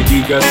 aunque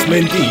digas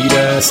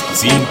mentiras,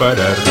 sin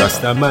parar,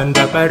 Rasta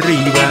manda para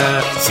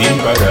arriba, sin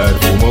parar,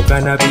 fumo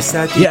cannabis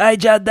a ti. Y ahí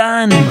ya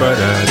dan, sin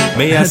parar,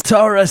 me has...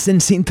 Taurus en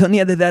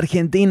sintonía desde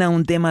Argentina,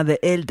 un tema de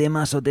él,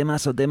 temazo,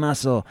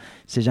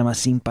 se llama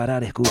Sin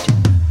Parar, escuchen.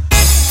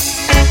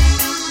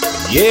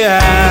 Yeah,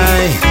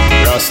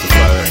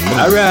 Rastafari,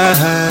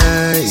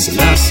 alright,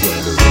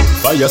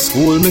 Fire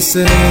School me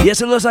say. Y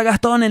eso los a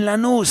Gastón en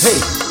Lanús.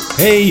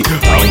 Hey,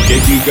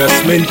 aunque digas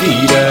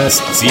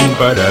mentiras, sin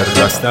parar,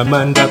 Rasta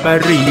manda para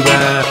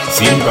arriba,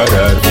 sin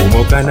parar,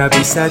 fumo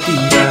cannabis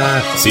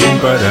sativa, sin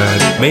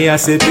parar, me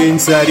hace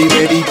pensar y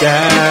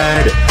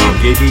meditar.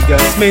 Aunque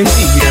digas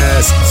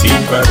mentiras, sin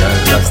parar,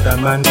 Rasta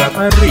manda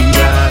para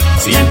arriba,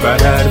 sin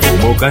parar,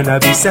 fumo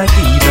cannabis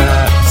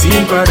sativa,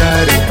 sin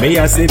parar, me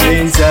hace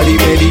pensar y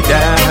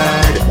meditar.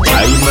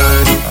 Ay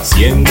man,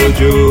 siendo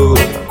yo,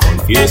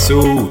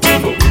 confieso,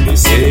 tengo un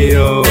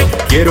deseo,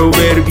 quiero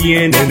ver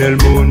bien en el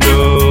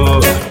mundo,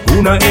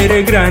 una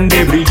era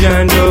grande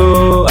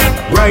brillando,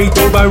 right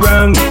over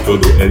wrong, todo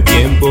el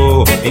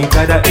tiempo, en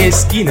cada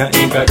esquina,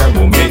 en cada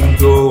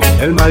momento,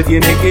 el mal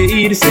tiene que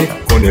irse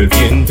con el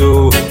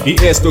viento,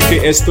 y esto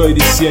que estoy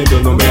diciendo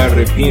no me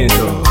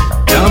arrepiento,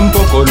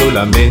 tampoco lo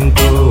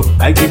lamento,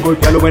 hay que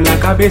golpearlo en la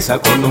cabeza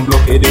con un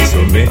bloque de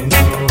cemento,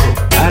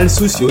 al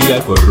sucio y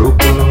al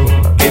corrupto,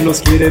 que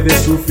nos quiere ver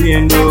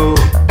sufriendo,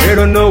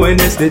 pero no en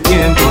este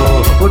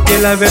tiempo, porque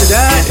la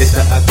verdad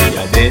está aquí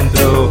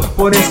adentro,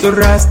 por esto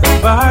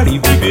Rastafari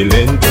vive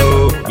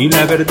lento, y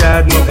la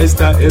verdad no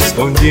está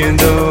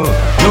escondiendo,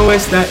 no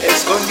está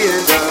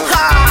escondiendo.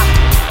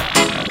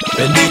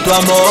 Bendito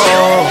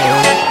amor,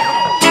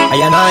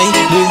 allá no hay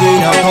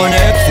divina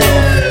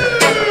conexión.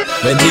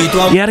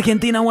 Bendito amor. Y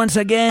Argentina once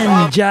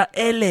again, ya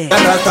L.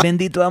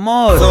 Bendito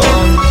amor.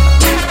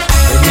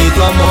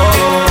 Bendito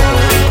amor,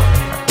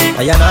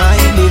 allá no hay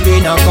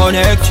divina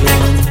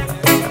conexión.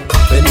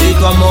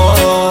 Bendito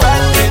amor,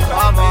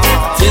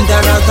 siente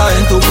a Rasta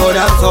en tu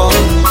corazón.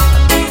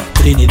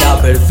 Trinidad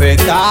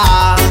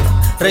perfecta,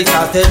 rey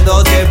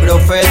sacerdote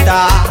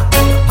profeta,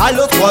 a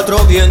los cuatro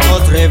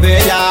vientos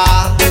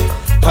revela.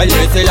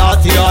 Haile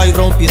Selassie y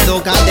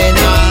rompiendo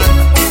cadenas,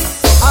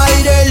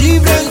 aire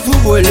libre en su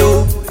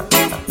vuelo,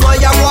 no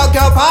hay agua que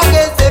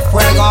apague este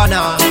fuego,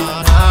 na,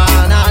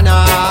 na, na,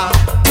 na.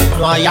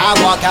 No hay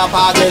agua que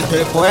apague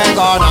este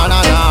fuego, na,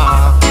 na,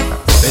 na.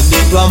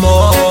 Bendito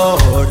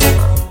amor,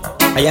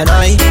 allá no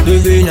hay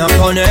divina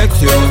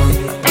conexión.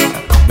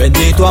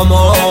 Bendito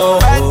amor,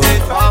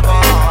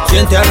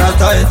 siente a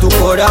Rasta en tu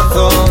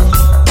corazón.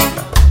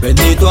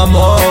 Bendito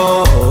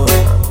amor,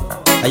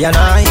 allá no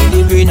hay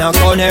divina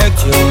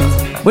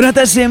conexión. Bueno,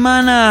 esta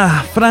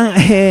semana,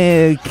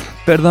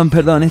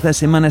 esta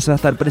semana se va a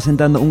estar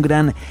presentando un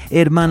gran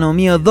hermano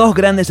mío, dos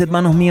grandes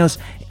hermanos míos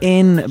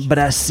en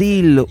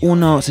Brasil.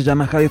 Uno se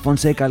llama Javi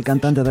Fonseca, el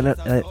cantante de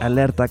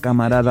Alerta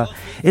Camarada.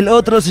 El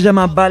otro se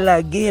llama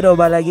Balaguero,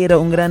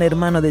 un gran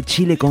hermano de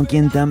Chile con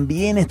quien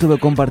también estuve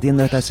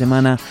compartiendo esta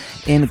semana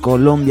en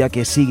Colombia,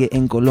 que sigue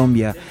en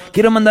Colombia.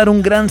 Quiero mandar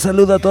un gran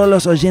saludo a todos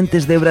los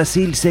oyentes de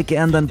Brasil. Sé que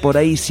andan por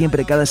ahí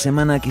siempre, cada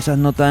semana, quizás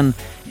no tan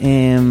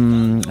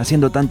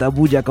haciendo tanta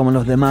bulla como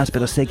los demás,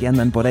 pero sé que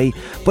andan por ahí.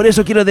 Por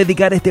eso quiero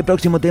dedicar este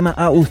próximo tema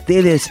a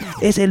ustedes.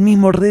 Es el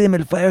mismo Rhythm,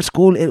 el Fire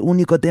School, el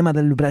único tema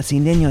del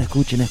brasileño.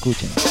 Escuchen.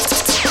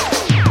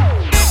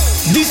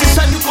 This is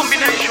a new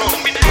combination.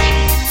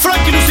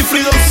 Frankie Lucy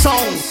Freedom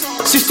Sound,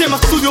 Sistema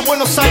Studio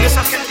Buenos Aires,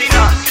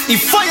 Argentina, y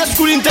Fire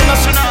School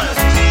Internacional.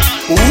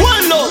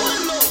 ¡Bueno!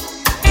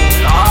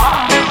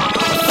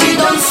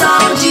 Freedom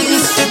Sound,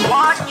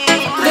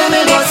 de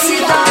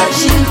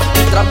velocidade,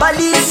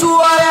 trabalhista.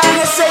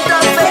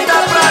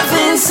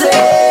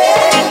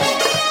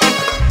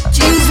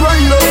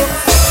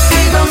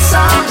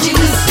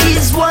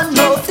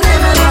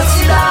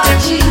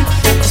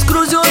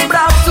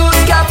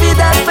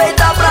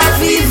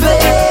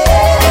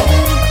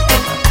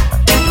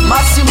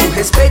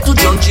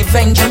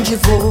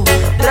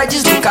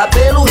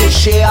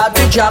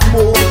 de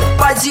amor,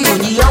 paz e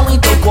união.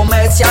 Então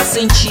comece a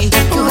sentir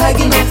que o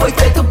reggae não foi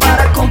feito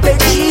para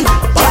competir.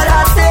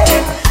 Para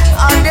ter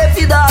a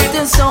devida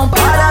atenção,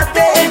 para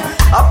ter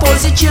a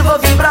positiva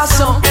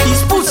vibração.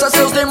 Expulsa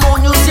seus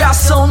demônios e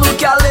ação no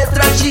que a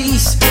letra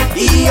diz.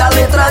 E a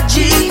letra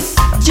diz,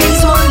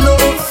 diz one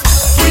love.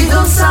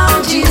 Freedom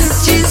Sound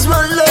diz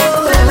one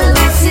love.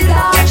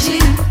 Velocidade,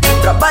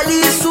 trabalho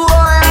e suor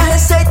é a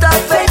receita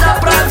feita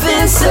pra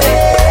vencer.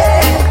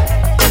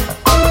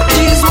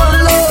 Diz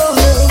one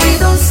love.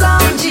 Freedom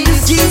Sound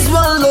diz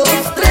one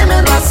love.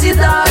 Tremendo a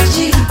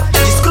cidade,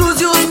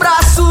 descruze os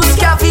braços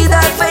que a vida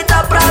é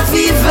feita pra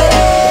viver.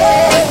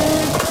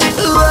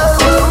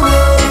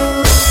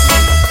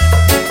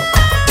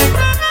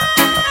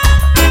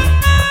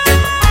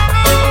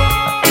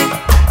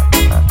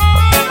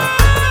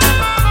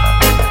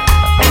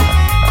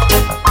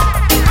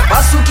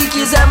 Faça o que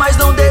quiser, mas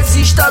não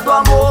desista do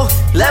amor.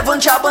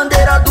 Levante a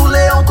bandeira do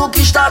leão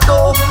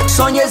conquistador.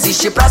 Sonho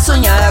existe pra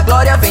sonhar, a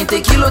glória vem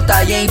ter que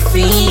lutar e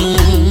enfim.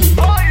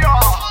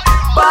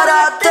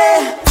 Para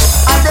ter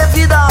a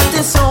devida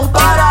atenção,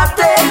 para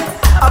ter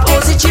a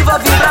positiva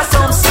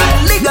vibração. Se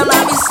liga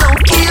na missão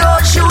que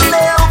hoje o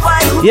leão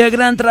vai. Y el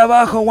gran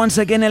trabajo, once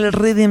again, el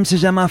rhythm se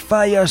llama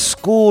Fire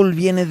School.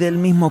 Viene del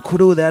mismo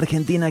crew de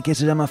Argentina que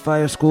se llama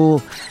Fire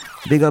School.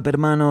 Big up,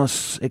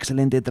 hermanos,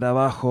 excelente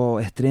trabajo.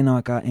 Estreno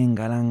acá en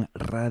Galán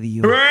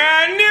Radio. Brand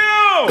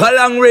new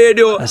Galán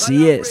Radio.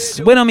 Así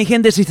es. Bueno, mi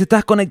gente, si te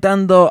estás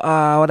conectando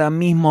ahora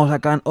mismo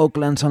acá en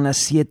Oakland, son las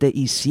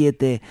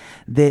 7:07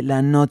 de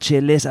la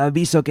noche. Les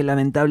aviso que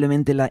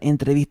lamentablemente la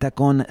entrevista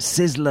con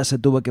Sizzla se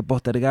tuvo que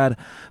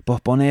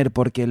posponer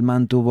porque el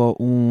man tuvo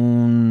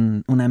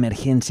una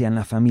emergencia en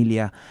la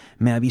familia.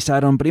 Me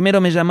avisaron, primero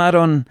me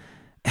llamaron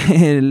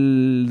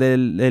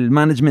el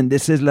management de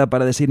Sizzla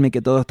para decirme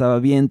que todo estaba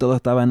bien, todo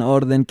estaba en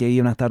orden, que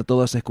iban a estar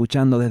todos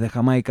escuchando desde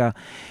Jamaica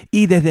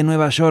y desde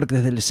Nueva York,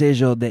 desde el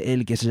sello de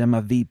él que se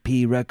llama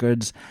VP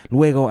Records.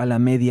 Luego a la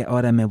media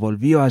hora me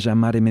volvió a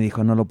llamar y me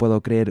dijo, no lo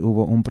puedo creer,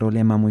 hubo un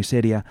problema muy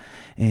serio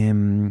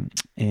en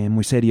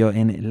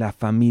la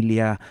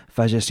familia,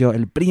 falleció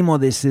el primo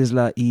de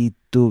Sizzla y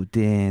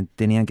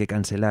tenían que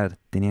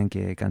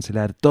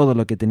cancelar todo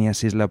lo que tenía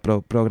Sizzla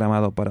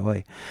programado para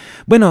hoy.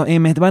 Bueno,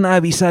 me van a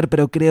avisar,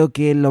 pero creo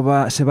que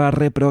se va a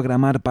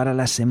reprogramar para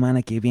la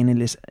semana que viene.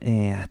 Les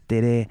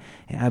estaré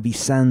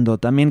avisando.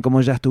 También,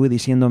 como ya estuve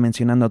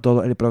mencionando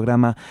todo el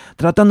programa,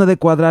 tratando de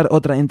cuadrar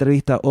otra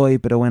entrevista hoy,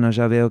 pero bueno,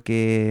 ya veo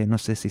que no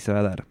sé si se va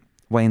a dar.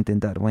 Voy a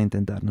intentar,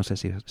 no sé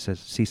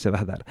si se va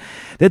a dar.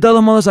 De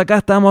todos modos, acá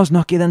estamos,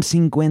 nos quedan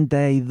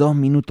 52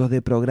 minutos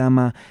de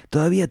programa.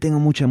 Todavía tengo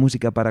mucha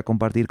música para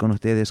compartir con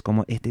ustedes,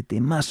 como este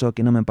temazo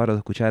que no me paro de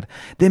escuchar,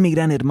 de mi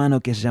gran hermano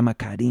que se llama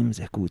Karim.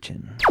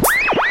 Escuchen.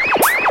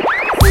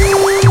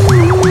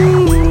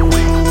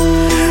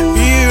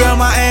 You are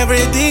my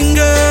everything,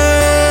 girl.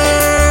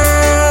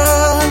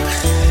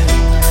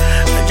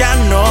 Ya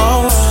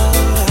no.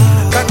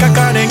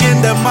 Cutting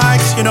in the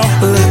mics, you know.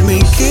 Let me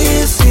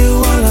kiss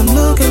you while I'm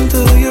looking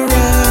through your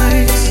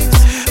eyes.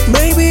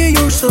 Baby,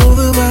 you're so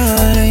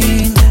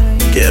divine.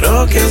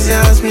 Quiero que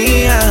seas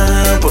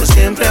mía por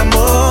siempre,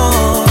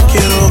 amor.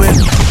 Quiero ver.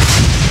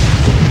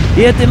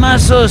 Y este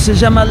mazo se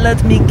llama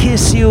Let Me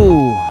Kiss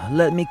You.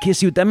 Let Me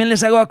Kiss You. También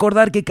les hago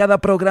acordar que cada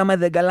programa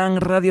de Galán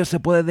Radio se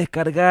puede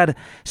descargar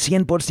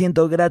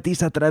 100%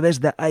 gratis a través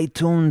de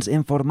iTunes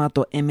en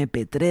formato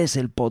MP3,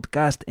 el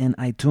podcast en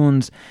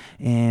iTunes.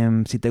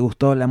 Si te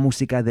gustó la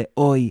música de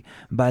hoy,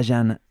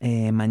 vayan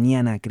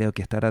mañana, creo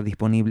que estará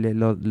disponible.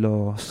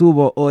 Lo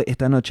subo hoy,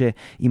 esta noche,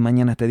 y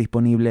mañana está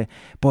disponible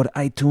por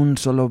iTunes.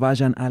 Solo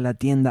vayan a la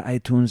tienda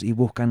iTunes y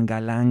buscan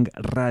Galán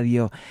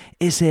Radio.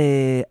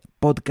 Ese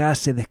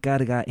podcast se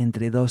descarga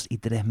entre 2 y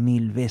 3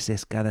 mil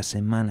veces cada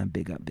semana.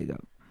 Big up, big up.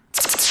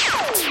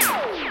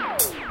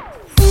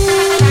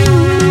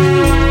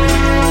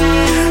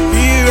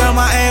 You are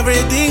my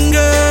everything,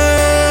 girl.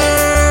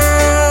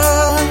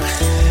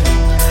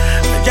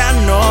 Ya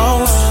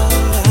no.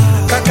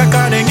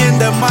 Cutting in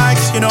the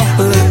mics, you know.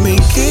 Let me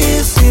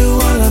kiss you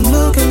while I'm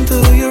looking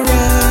through your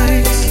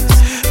eyes.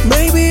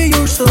 Baby,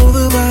 you're so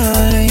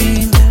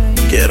divine.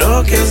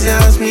 Quiero que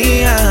seas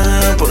mía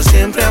por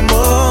siempre,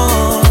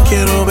 amor.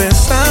 Quiero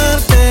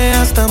besarte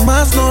hasta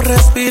más no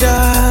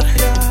respirar.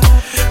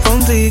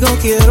 Contigo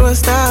quiero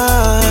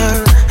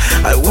estar.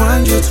 I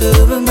want you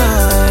to be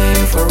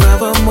mine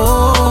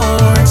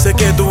forevermore. Sé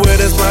que tú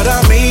eres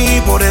para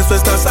mí, por eso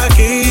estás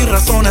aquí.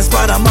 Razones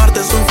para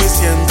amarte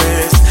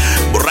suficientes.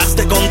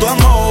 Borraste con tu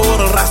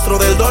amor el rastro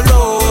del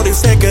dolor y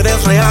sé que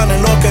eres real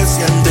en lo que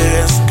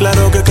sientes.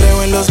 Claro que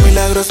creo en los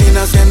milagros y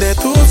nacen de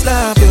tus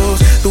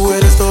labios. Tú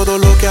eres todo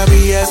lo que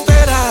había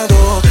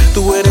esperado.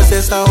 Tú eres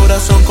esa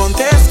oración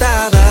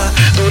contestada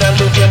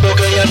durante un tiempo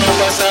que ya no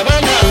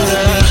pasaba nada.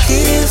 Let me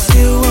kiss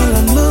you while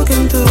I'm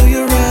looking through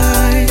your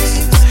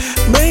eyes.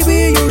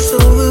 Baby, you're so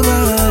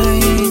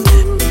divine.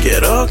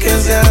 Quiero que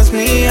seas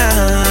mía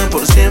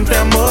por siempre,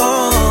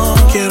 amor.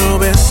 Quiero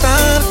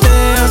besarte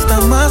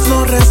hasta más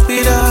no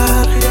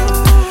respirar.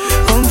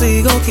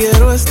 Contigo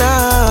quiero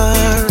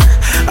estar.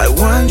 I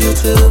want you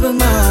to be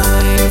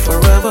mine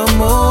forevermore.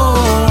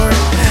 amor.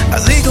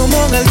 Así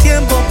como el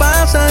tiempo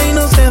pasa y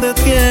no se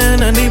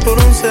detiene ni por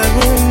un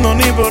segundo,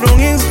 ni por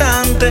un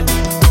instante.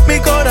 Mi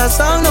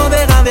corazón no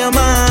deja de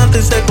amarte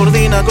y se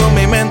coordina con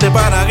mi mente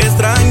para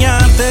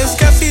extrañarte. Es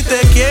que así te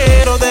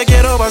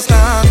quiero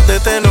bastante.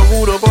 Te lo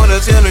juro por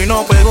el cielo y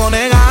no puedo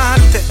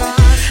negarte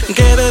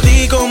que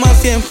dedico más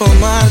tiempo a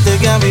amarte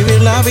que a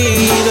vivir la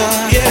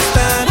vida. Y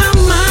estar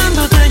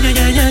amándote,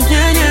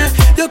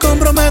 yo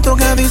comprometo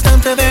que al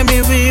instante de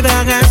mi vida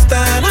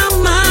estar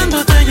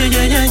amándote,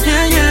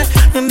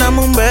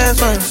 dame un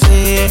beso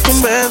así,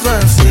 un beso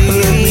así.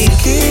 Let me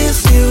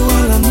kiss you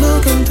while I'm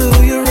looking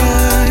into your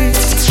eyes.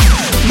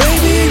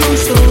 Baby, you're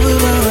so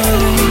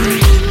divine.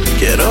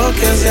 Quiero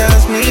que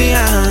seas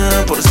mía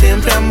por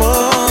siempre,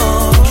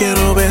 amor.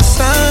 Quiero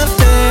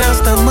besarte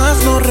hasta más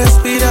no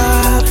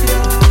respirar.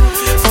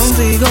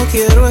 Contigo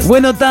quiero estar.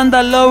 Bueno,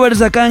 Tanda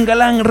Lovers acá en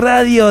Galán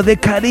Radio de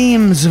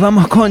Karims.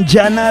 Vamos con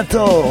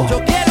Janato.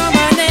 Yo quiero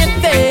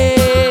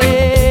amanecer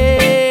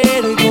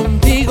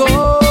contigo.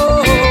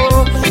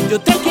 Yo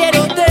te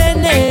quiero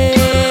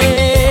tener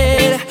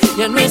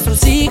y a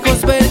nuestros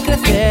hijos ver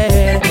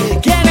crecer.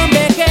 Quiero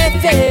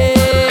envejecer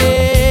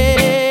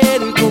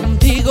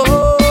contigo,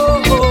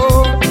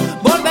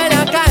 volver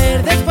a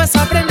caer, después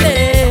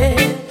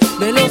aprender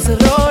de los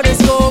errores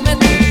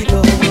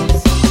cometidos.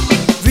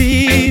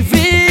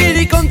 Vivir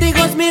y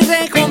contigo es mi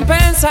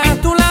recompensa. A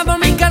tu lado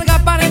mi carga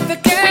parece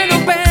que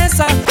no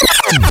pesa.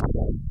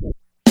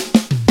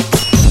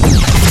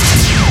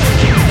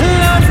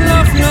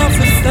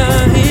 Love está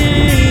ahí.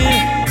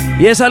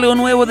 Y es algo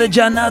nuevo de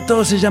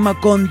Janato, se llama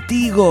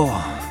Contigo.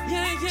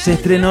 Se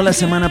estrenó la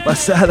semana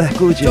pasada,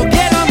 escuchen. Yo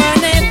quiero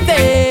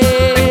amanecer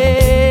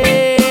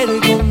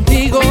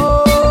contigo.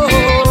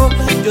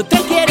 Yo te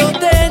quiero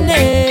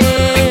tener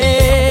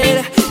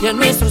y a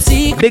nuestros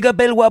hijos. Big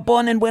up el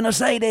Guapón en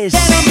Buenos Aires.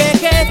 Quiero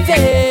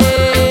envejecer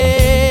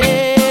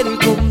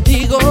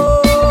contigo,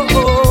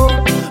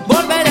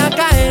 volver a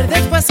caer,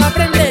 después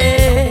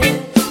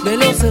aprender de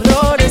los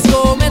errores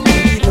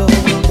cometidos.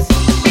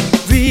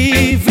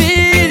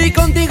 Vivir y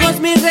contigo es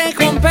mi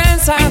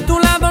recompensa. A tu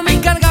lado mi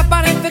carga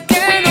parece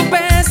que no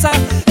pesa.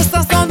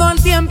 Estás todo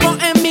el tiempo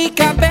en mi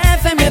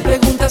cabeza y me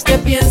preguntas qué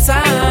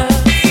piensas.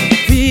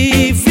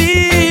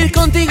 Vivir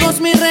contigo es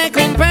mi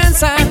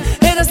recompensa.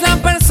 Eres la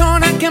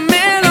persona que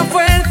me da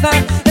fuerza.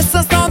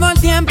 Estás todo el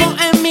tiempo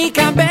en mi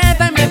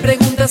cabeza y me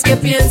preguntas qué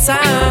piensas.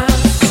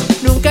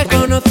 Nunca he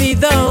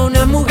conocido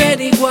una mujer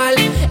igual.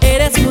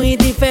 Eres muy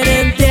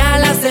diferente a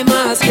las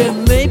demás. Que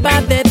me iba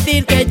a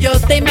decir que yo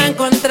te iba a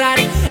encontrar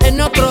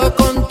en otro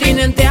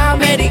continente,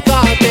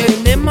 América.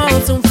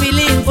 Tenemos un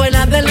feeling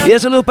fuera de la... Y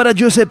saludos para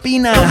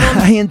Josepina,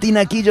 ahí en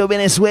Tinaquillo,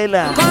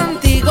 Venezuela.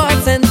 Contigo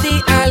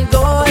sentí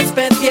algo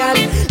especial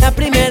la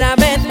primera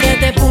vez que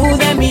te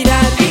pude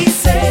mirar.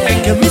 Dice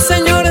que mi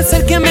Señor es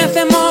el que me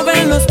hace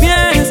mover los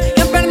pies,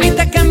 que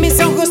permite que mis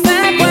ojos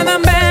te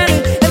puedan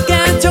ver, el que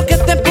ha hecho que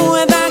te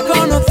pueda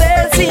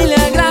conocer. Si le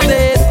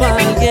agradezco a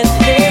alguien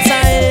es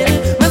a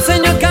Él. Me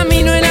enseñó el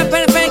camino y la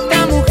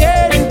perfecta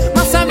mujer.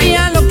 No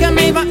sabía lo que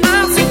me iba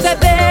a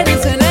suceder y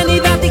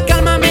serenidad y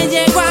calma me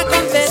llegó a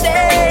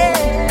conceder.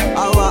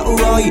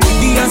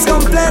 Días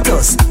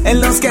completos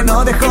en los que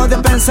no dejo de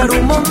pensar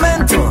un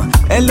momento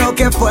en lo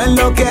que fue, en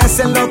lo que es,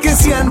 en lo que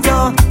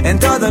siento, en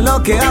todo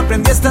lo que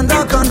aprendí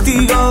estando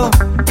contigo.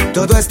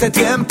 Todo este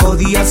tiempo,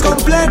 días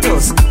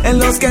completos en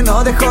los que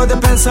no dejo de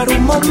pensar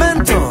un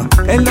momento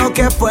en lo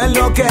que fue, en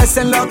lo que es,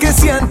 en lo que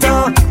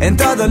siento, en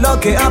todo lo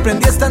que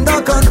aprendí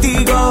estando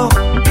contigo.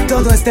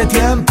 Todo este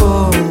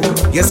tiempo.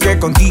 Y es que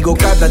contigo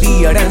cada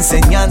día era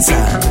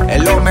enseñanza.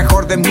 En lo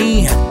mejor de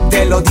mí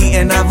te lo di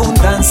en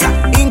abundancia.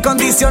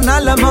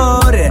 Incondicional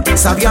amor,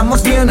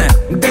 sabíamos bien,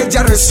 de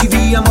ella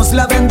recibíamos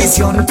la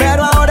bendición.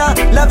 Pero ahora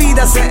la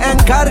vida se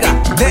encarga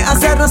de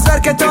hacernos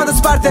ver que todo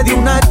es parte de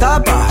una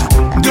etapa,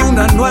 de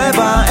una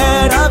nueva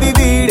era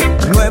vivir.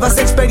 Nuevas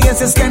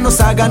experiencias que nos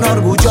hagan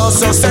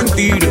orgullosos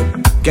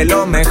sentir que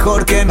lo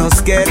mejor que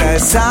nos queda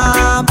es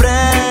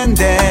aprender,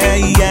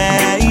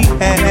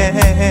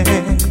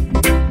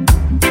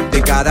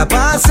 de cada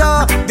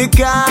paso, de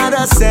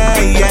cada ser,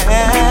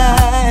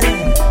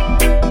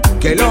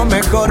 que lo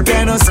mejor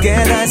que nos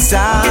queda es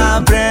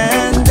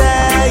aprender,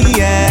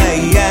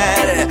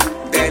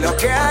 de lo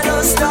que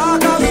nos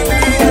toca vivir.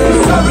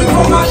 Sorry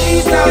por la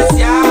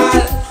distancia,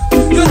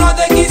 yo no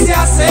te quise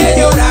hacer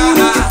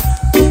llorar,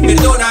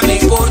 perdóname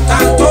por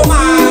tanto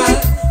mal.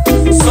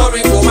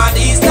 Sorry for my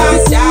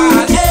distancia,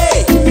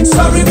 hey,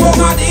 sorry for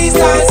my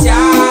distancia.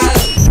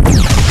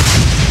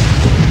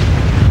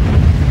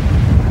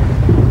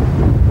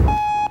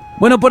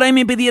 Bueno, por ahí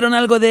me pidieron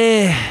algo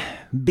de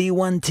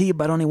B1T,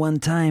 but only one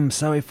time.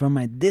 Sorry for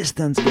my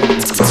distance.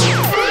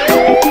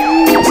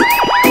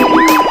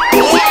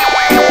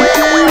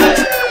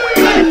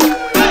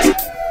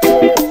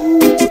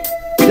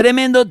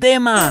 Tremendo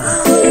tema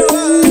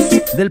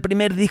del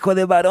primer disco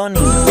de Baroni.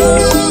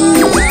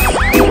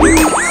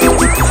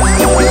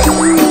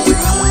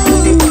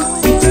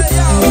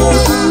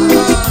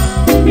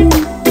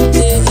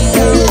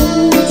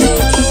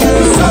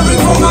 Sorry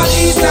for my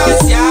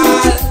distancia,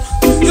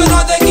 yo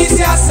no te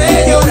quise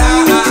hacer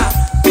llorar.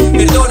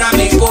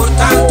 Perdóname por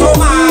tanto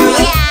mal.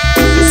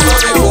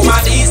 Sorry for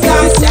my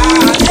distanciar.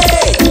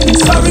 Hey,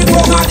 sorry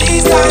for my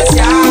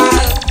distanciar.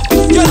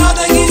 Yo no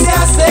te quise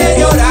hacer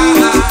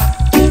llorar.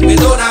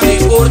 Perdóname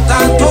por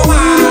tanto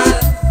mal.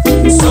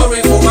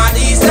 Sorry for my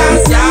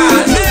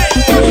distanciar.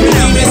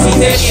 Dime si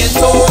te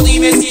miento,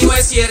 dime si no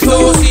es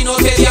cierto. Si no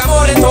te di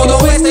amor en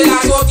todo este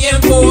largo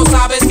tiempo.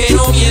 Sabes que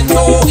no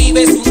miento,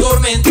 vives un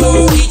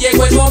tormento. Y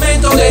llegó el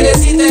momento de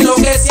decirte lo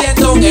que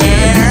siento.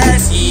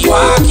 Sigo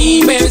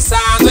aquí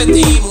pensando en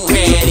ti,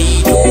 mujer,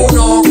 y tú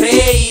no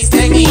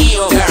creíste en mí,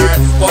 oh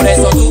girl. Por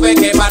eso tuve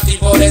que partir,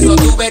 por eso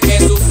tuve que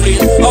sufrir,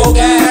 oh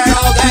girl,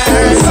 oh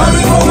girl.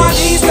 Sorry for my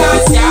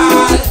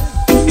distanciar.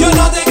 Yo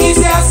no te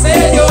quise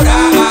hacer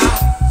llorar.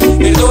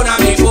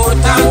 Perdóname por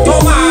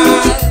tanto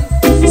mal.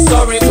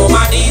 Sorry for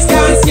my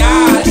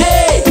distanciar.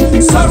 Hey,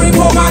 sorry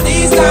for my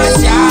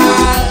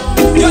distanciar.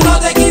 Yo no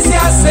te quise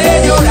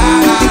hacer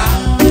llorar.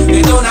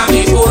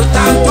 Perdóname por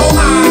tanto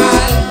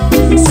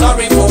mal.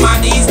 Sorry for my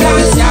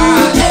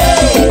distanciar.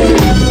 Hey,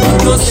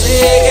 no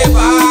sé qué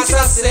vas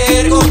a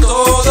hacer con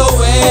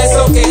todo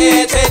eso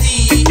que te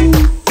di.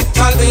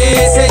 Tal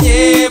vez se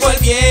llevó el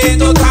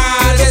viento,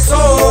 tal vez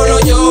solo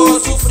yo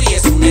sufrí.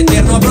 Es un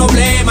eterno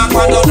problema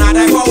cuando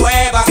nada es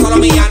hueva. Solo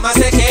mi alma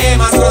se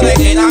quema, solo te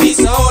queda mi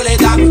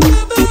soledad.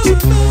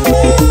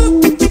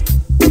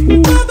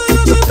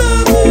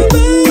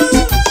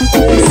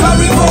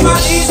 Sorry for my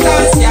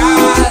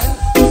distanciar.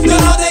 Yo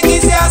no te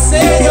quise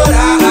hacer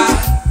llorar.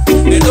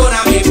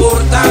 Perdóname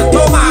por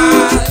tanto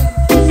mal.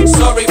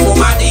 Sorry for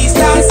my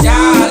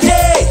distanciar.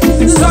 Hey,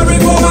 sorry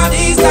for my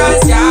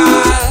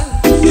distanciar.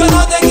 Yo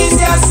no te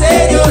quise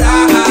hacer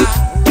llorar.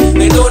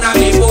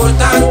 Perdóname por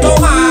tanto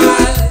mal.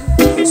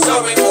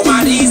 Sorry for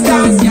my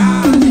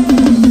distanciar.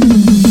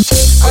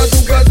 A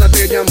tu casa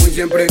te llamo y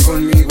siempre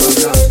conmigo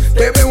hablas.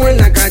 Te veo en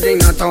la calle y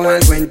noto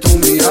algo en tu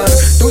mirar.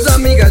 Tus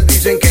amigas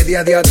dicen que día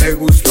a día te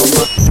gusto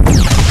más.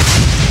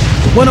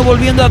 Bueno,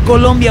 volviendo a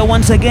Colombia,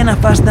 once again a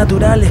Fast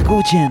Natural,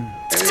 escuchen.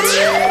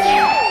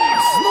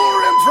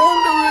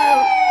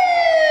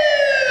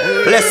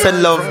 Blessed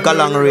Love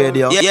Galang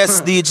Radio.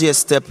 Yes, DJ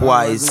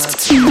Stepwise.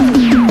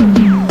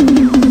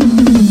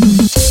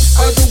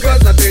 A tu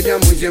casa te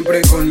llamo y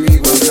siempre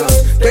conmigo hablas.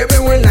 Te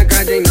veo en la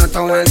calle y noto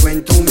algo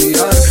en tu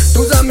mirar.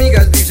 Tus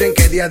amigas dicen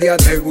que día a día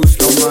te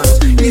gusto más.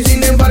 Y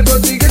sin embargo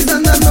sigues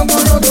andando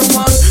con otro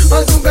más.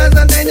 A tu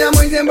casa te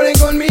llamo y siempre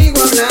conmigo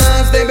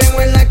hablas. Te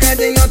veo en la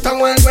calle y noto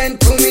algo en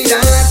tu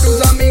mirar.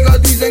 Tus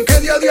amigos dicen que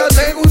día a día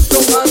te gusto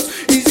más.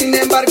 Y sin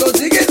embargo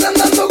sigues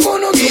andando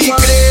con otro más. Y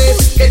crees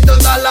que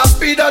toda la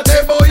vida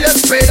te voy a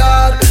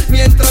esperar,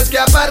 mientras que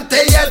aparte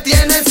ya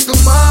tienes tu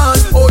mal.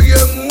 Oye,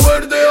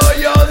 mujer,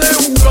 allá de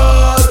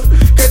jugar,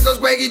 que esos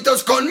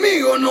jueguitos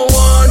conmigo no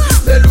van.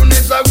 De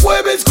lunes a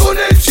jueves con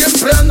él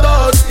siempre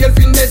andas, y el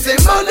fin de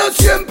semana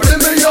siempre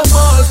me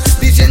llamas,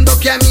 diciendo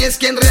que a mí es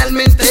quien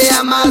realmente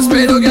amas.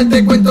 Pero ya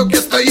te cuento que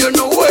hasta yo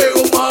no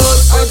juego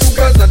más. A tu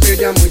casa te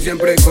llamo y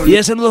siempre con.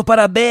 Y saludos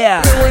para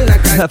Bea,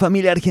 la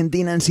familia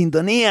argentina en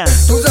sintonía.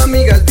 Tus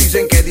amigas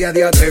dicen que día a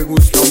día te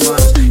gusto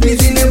más, y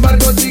sin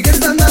embargo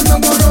sigues andando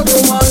con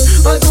otro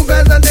más. A tu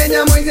casa te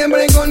llamo y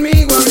siempre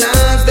conmigo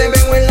hablas. Te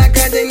veo en la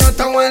calle y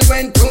noto algo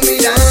en tu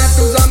mirada.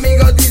 Tus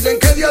amigos dicen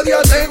que día a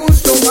día te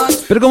gusto más.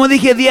 Pero como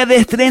dije, día de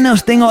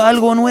estrenos, tengo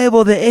algo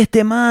nuevo de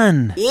este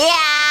man. Yeah.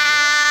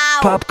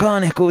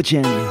 Popcorn,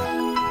 escuchen.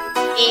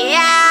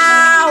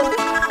 Yeah.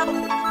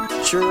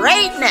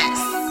 Straightness.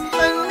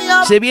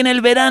 Se viene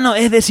el verano,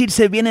 es decir,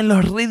 se vienen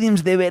los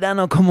rhythms de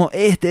verano como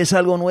este. Es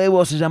algo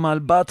nuevo, se llama el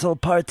Battle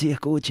Party,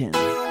 escuchen.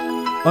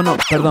 Oh no,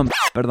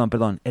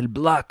 perdón, el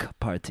Block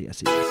Party,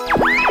 así es.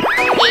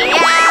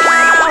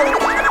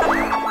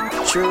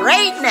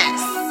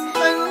 Straightness.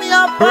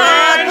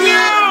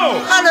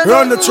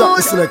 Run the track,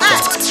 the selector.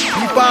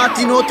 The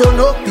party no turn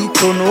up, it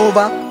turn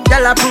over.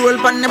 Girl a roll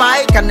pan the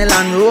bike and the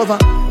Land Rover.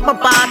 My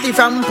party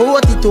from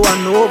 40 to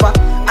Hanover.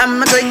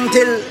 I'm a drink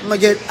till me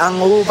get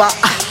hangover.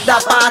 The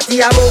party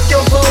about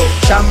your foe.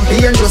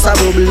 Champagne just a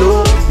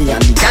bubble. Me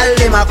and the girl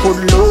them a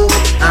cuddle.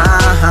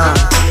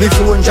 Me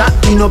phone jack,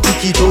 me no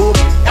pick it up.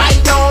 Right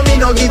now me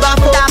no give a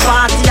fuck. The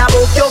party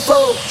about your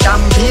foe.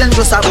 Champagne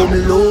just a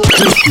bubble.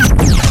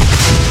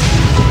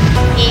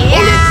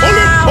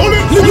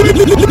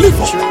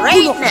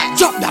 Straightness.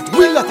 Drop that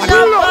wheel at a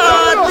girl.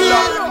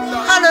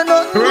 I don't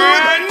know.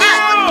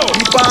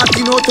 The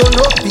party no turn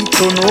up, it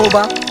turn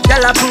over.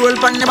 Girl a roll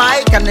pan the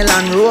bike and the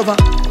Land Rover.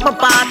 My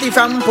party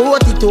from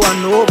 40 to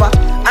Hanover.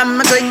 I'm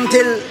a drink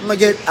till me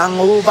get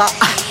hangover.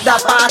 The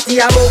party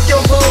about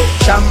your foe.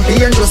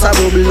 Champagne just a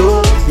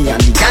bubble. Me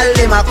and the girl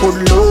them a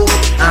cuddle.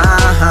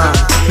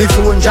 Me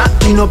phone jack,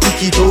 me no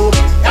pick it up.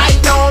 Right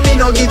now me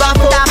no give a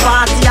fuck. The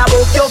party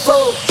about your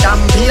foe.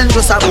 Champagne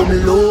just a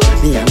bubble.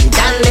 Me and the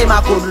girl them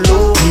a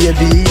cuddle.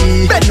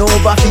 Baby, bend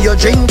over for your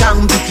drink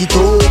and pick it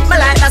up. Me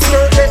like that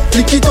skirt,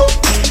 flick it up.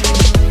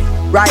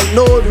 Right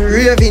now the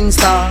raving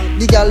star,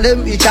 the girl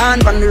them each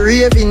hand from the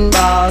raving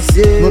boss,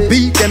 yeah. Me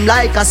beat them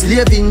like a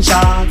slaving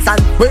shots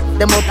and break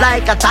them up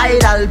like a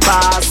tidal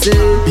pass,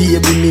 yeah.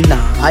 Baby me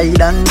nah hide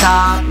and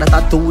talk, that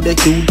I told the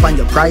cute on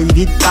your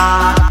private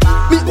car.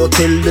 Me go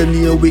tell them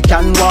here we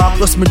can walk,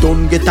 plus me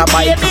don't get a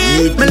bike.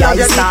 Me love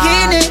your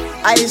bikini,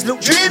 eyes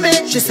look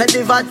dreamy. She said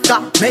the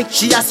vodka make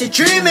she a see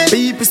dreamy.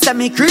 People say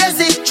me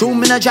crazy, true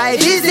me no drive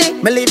easy.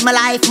 Me live my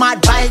life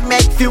mad bike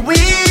make feel wheel.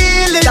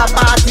 The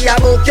party I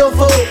book you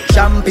for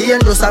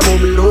champagne just a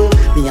bubble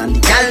up. Me and the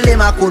gal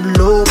them a could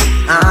love.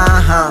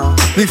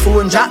 Me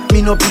phone jack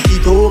me no pick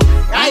it up.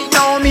 Right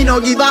now me no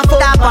give a fuck.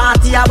 The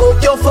party I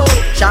book you for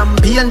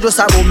champagne just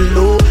a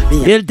bubble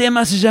up. El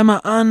tema se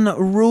llama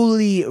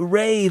Unruly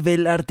Rave.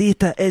 El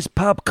artista es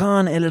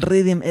Popcaan. El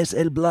rhythm es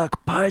el Block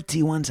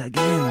Party once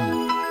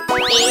again.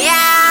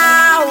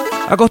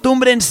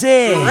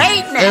 Acostúmbrense.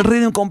 El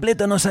rhythm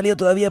completo no salió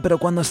todavía, pero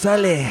cuando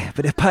sale,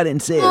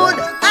 prepárense.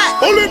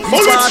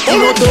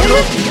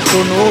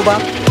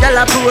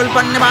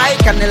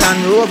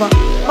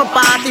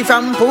 Party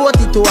from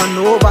 40 to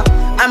Hanover.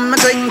 I'ma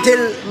drink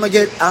till me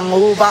get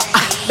hangover.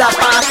 The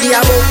party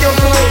about your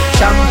flow.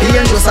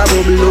 Champagne just a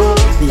bubble up.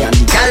 Me and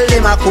the gal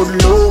dem a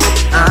cuddle up.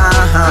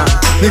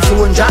 Me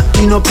phone jack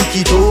me no pick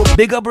it up.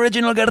 Big up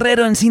Original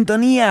Guerrero en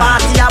sintonía.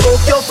 Party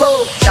about your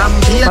flow.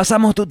 Champagne.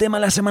 Pasamos tu tema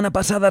la semana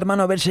pasada,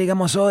 hermano, a ver si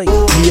llegamos hoy.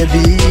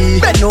 Baby,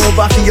 bend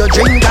over for your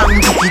drink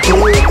and pick it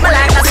up. Me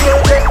like that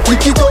slow,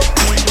 pick it up.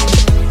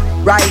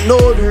 Right now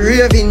the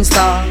raving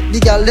star, the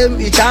girl them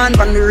each hand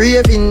from the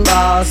raving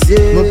boss, yeah.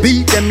 Me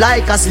beat them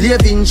like a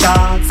slaving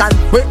shots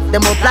and break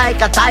them up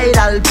like a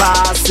tidal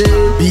pass, yeah.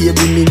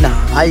 Baby me nah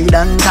hide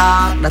and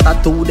talk, that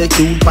I told the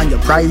cute on your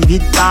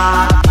private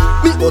car.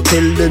 Me go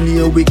tell them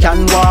here we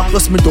can walk,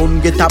 plus me don't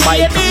get a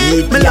bike.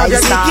 Me love your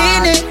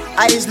bikini,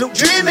 eyes look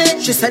dreamy.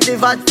 She said the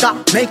vodka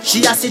make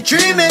she a see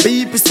dreamy.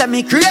 People say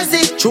me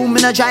crazy, true me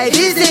no drive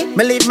easy.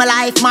 Me live my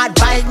life mad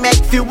bike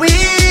make feel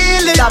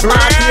wheelie. The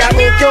party I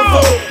book you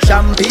for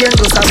champagne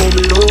just a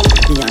bubble up.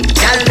 Me and the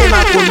gal dem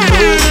a come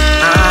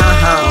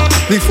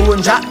up. Me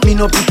phone jack me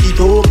no pick it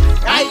up.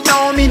 Right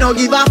now me no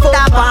give a fuck.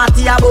 The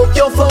party I book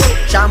you for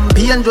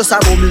champagne just a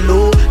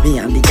bubble up. Me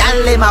and the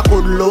gal dem a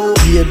cuddle up.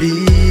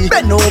 Baby,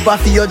 bend over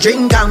for your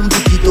drink and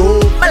pick it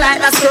up. Me like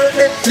that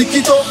skirt, flick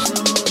it up.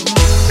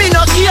 Me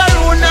no care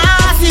who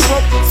nasty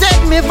up.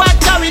 Set me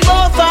vodka with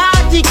more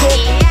 40 cup.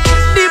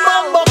 The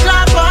bumbo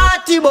clap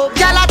party book.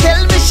 Girl a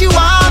tell me she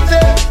want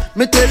it.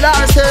 Me tell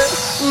her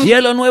say. Y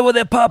a lo nuevo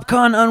de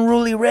Popcaan,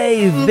 Unruly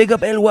Rave. Big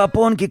up el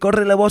guapón que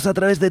corre la voz a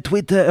través de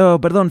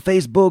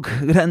Facebook.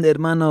 Grande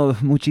hermano,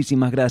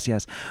 muchísimas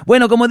gracias.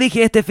 Bueno, como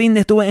dije, este fin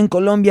de estuve en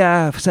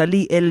Colombia.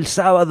 Salí el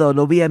sábado,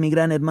 lo vi a mi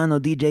gran hermano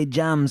DJ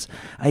Jams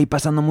ahí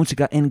pasando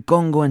música en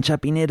Congo, en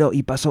Chapinero,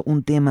 y pasó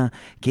un tema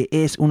que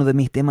es uno de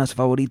mis temas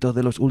favoritos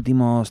de los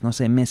últimos, no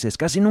sé, meses.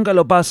 Casi nunca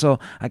lo paso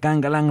acá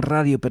en Galán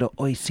Radio, pero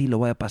hoy sí lo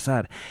voy a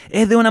pasar.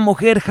 Es de una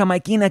mujer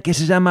jamaiquina que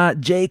se llama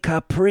J.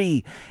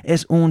 Capri.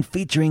 Es un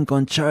featuring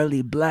con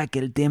Charlie Black.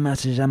 El tema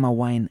se llama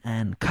Wine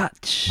and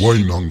Catch.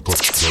 Wine and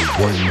Catch,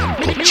 wine and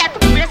Catch. Me like to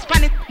brace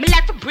pan it, me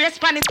like to brace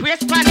pan it,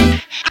 brace pan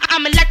it.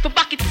 I'm like to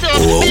back it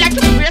too. Me like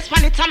to brace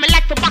pan it, I'm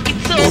like to back it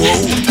too.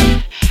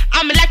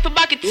 I'm like to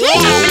back it too.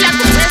 Me like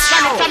to brace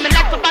pan it, I'm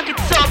like to back it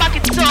too, back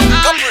it too,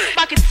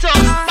 back it too,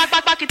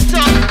 back it too.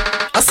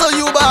 I saw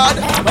you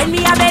bad. When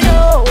me a bend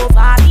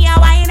over, me a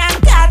wine and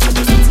catch.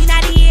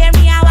 Inna the air,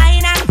 me a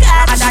wine and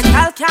catch. And that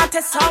girl can't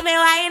test how me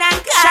wine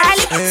and catch.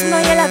 Charlie, you know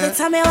you love it,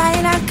 how me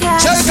wine and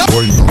catch.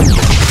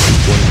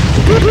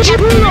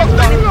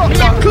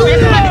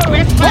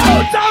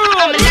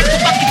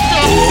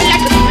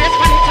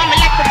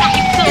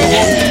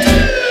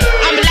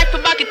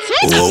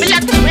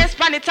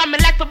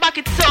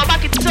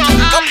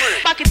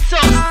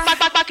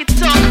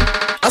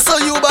 I saw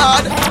you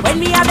bad. When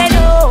me a bend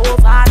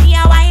over, me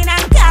a wine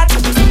and catch.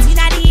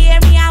 Inna the air,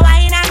 me a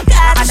wine and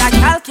catch. And that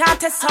girl can't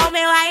test how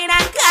me wine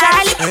and catch.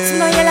 Charlie, you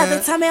know you love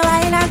it, how me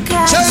wine and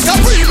catch. Shake a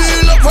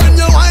freebie, look when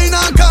you wine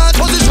and catch.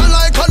 Position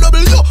like a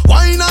W,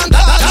 wine and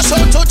catch. Dash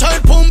out to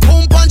tight, pum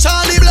pum pan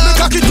Charlie Black. Me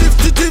cocky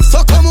tip,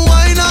 so come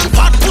wine and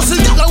fat pussy.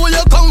 Girl, where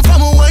you come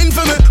from, wine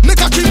for me. Me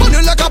cocky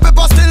money like a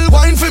pepper, still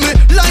wine for me.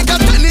 Like a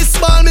tennis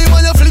ball, me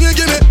when you fling it,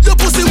 give me. Your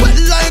pussy wet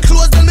like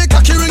clothes, then me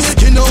cocky ring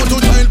it. You know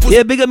to tight pussy.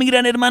 Y big a mi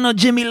gran hermano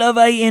Jimmy Love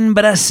ahí en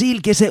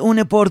Brasil, que se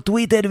une por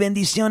Twitter.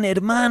 Bendición,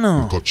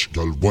 hermano. Catch,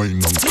 girl,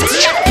 wine and catch.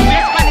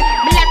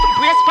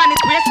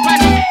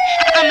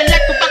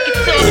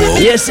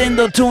 Y es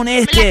siendo tune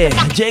este,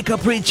 J.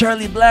 Capri,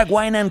 Charlie Black,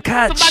 Wine and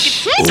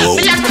Catch.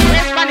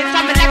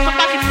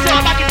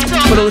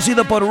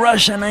 Producido por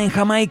Russian en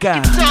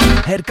Jamaica.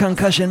 Head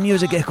Concussion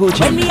Music,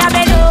 escuchen.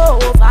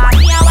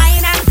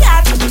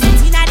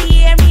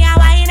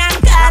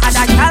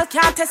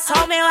 Can't test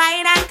how me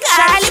wine and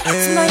catch.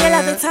 Charlie, you know you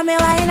love it, how me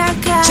wine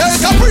and catch.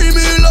 Shake a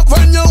premium up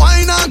when you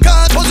wine and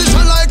catch.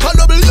 Position like a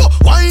W,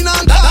 wine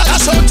and catch.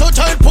 Dash out to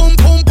tight, pum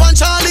pum pan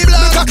Charlie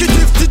Black. Me cocky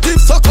tip,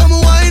 so come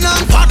wine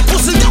and fat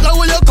pussy. Girl,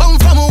 where you come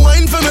from,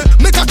 wine for me.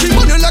 Me cocky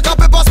money like a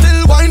pepper,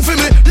 still wine for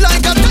me.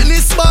 Like a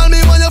tennis ball, me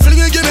when you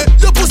fling it, give me.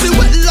 Your pussy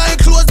wet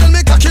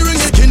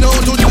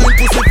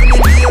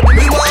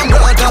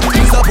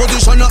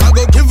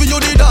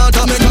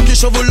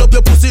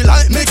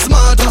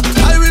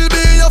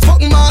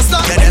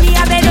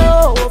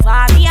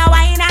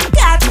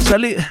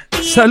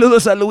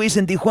Saludos a Luis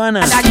en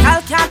Tijuana.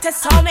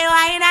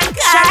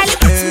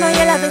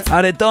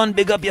 Aretón,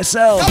 big up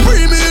yourself.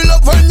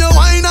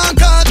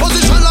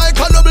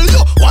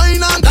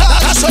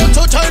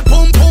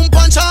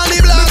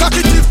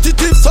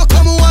 So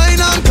come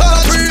wine and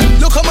coffee.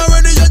 You come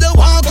already, you the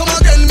one come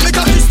again. Make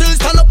a kiss still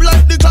stand up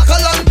like the clock of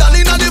London.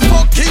 Inna the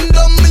fucking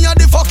dumb, me a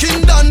the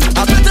fucking done.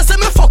 I better say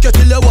me fuck you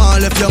till you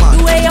want left your man.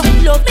 The way you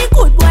love me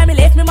good, boy, me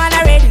left me man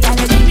already. And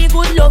you give me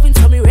good loving,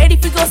 so me ready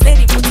for go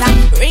steady. Put a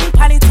ring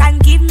pon it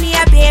and give me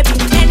a baby.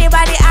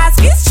 Anybody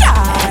ask is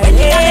Charlie.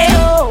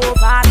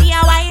 Over me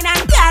a wine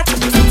and cut.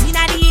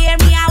 Inna the air,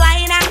 me a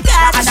wine and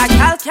cut. And a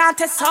girl can't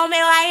test how me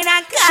wine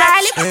and cut.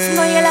 Charlie,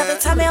 know you love it,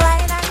 tell me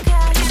wine and cut.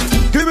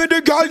 Give me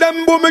the girl,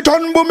 them boom it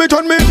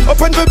on me.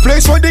 Up in the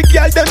place where the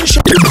girl, them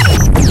shit.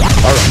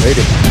 Alright,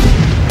 ready.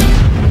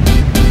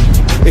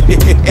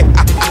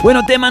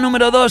 Bueno, tema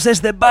número 2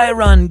 es de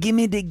Byron. Give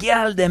me the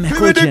girl, them.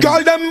 Give me the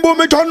girl, them boom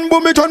it on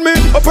me.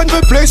 Up in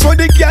the place where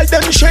the girl,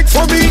 them shake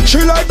for me. She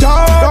like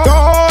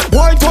that,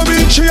 wine for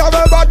me. She have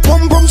a bad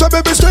pum, so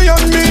baby stay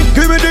on me.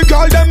 Give me the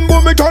girl, them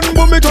boom it on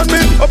me.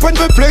 Up in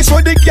the place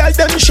where the girl,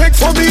 them shake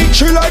for me.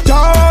 She like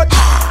that,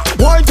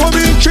 wine for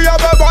me. She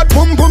have a bad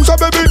pum, so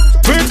baby.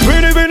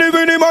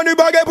 Vini, money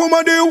bag et pour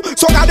mon deal.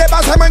 So got the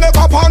bass, I'm in the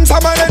cup on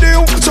some of the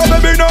deal. So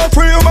baby no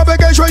free, my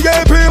vacation,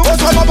 yeah, peel.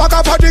 So I'm a pack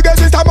of fatigue,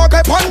 it's a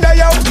market panda,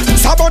 yo.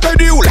 Sabote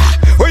deal,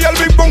 we all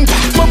be bunk.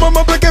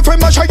 Maman blique fait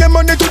ma chaille,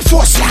 money toute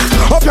force.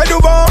 Up le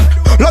devant,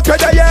 l'autre pied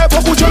derrière,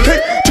 faut que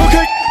choquer.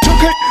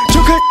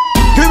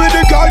 Give me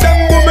the girl,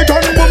 them boom it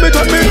on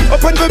me.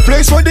 Up in the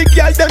place where the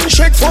girl, them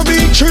shake for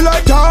me. She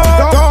like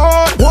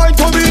that, wine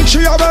for me. She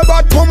have a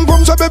bad pum,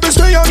 so baby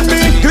stay on me.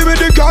 Give me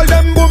the girl,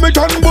 them boom it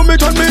on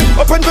me.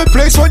 Up in the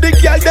place where the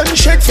girl, them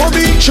shake for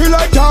me. She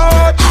like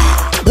that,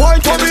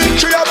 wine for me.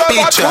 She have a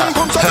bad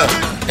pum, so baby.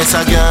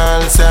 Esa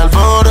girl se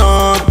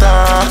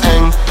alborota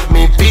en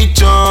mi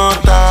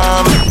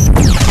pichota.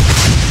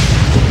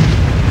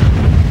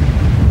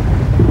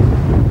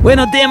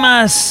 Bueno,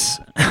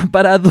 temas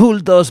para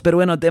adultos, pero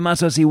bueno,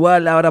 temazos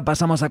igual. Ahora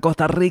pasamos a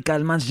Costa Rica.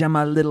 El man se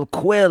llama Little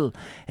Quill.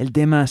 El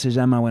tema se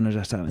llama, bueno,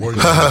 ya saben.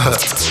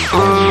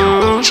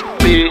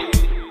 Pi.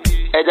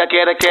 Ella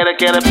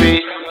quiere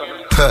pi.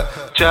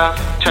 Cha.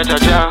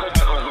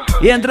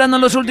 Y entrando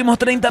en los últimos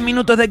 30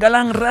 minutos de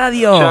Galán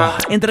Radio.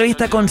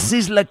 Entrevista con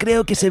Sisla,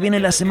 creo que se viene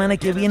la semana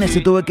que viene.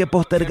 Se tuve que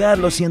postergar,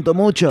 lo siento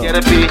mucho.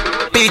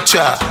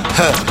 Picha,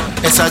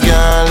 esa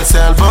girl se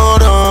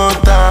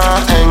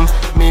alborota en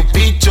mi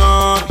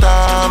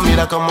pichota.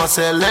 Mira cómo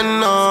se le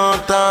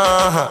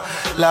nota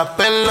la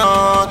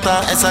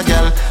pelota. Esa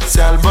girl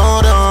se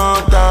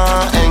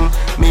alborota en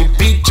mi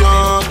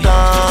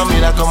pichota.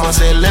 Mira cómo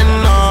se le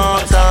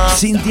nota.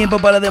 Sin tiempo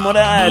para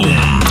demorar.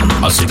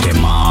 Así que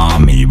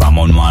mami,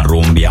 vámonos a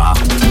rumbear,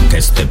 que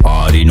este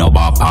party no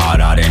va a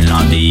parar en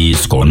la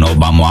disco, nos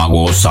vamos a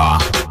gozar.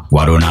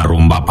 Guarda una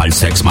rumba pa'l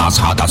sex más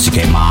hot, así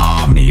que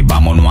mami,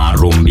 vámonos a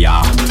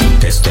rumbear,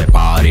 que este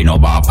party no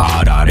va a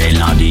parar en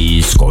la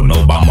disco,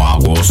 nos vamos a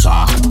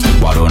gozar.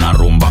 Guarda una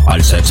rumba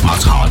pa'l sex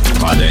más hot.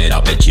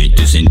 Cadera,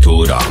 pechito y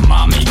cintura,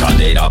 mami,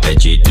 cadera,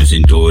 pechito y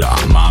cintura,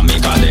 mami,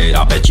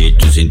 cadera,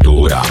 pechito y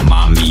cintura,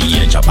 mami,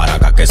 echa para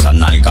acá que esa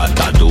nalga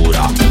está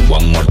dura.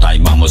 One more time,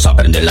 vamos a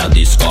prender la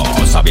disco,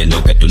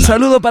 sabiendo que tú no...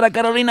 Saludo para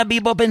Carolina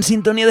Bebop en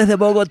sintonía desde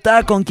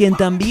Bogotá, con quien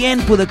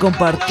también pude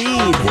compartir.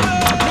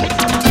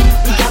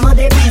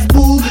 De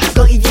Facebook,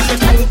 corriger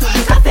cette année tout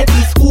du café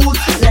biscuit.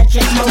 La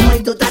check maman et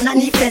Dodana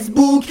ni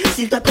Facebook.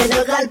 S'il te plaît ne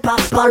râle pas,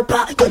 parle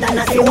pas,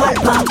 Dodana c'est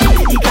Walpa.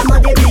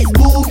 Médicament de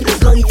Facebook,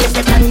 corriger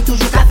cette année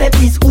toujours café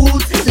biscuit.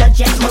 La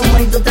check maman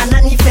et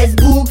Dodana ni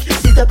Facebook.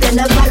 S'il te plaît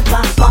ne râle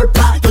pas, parle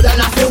pas,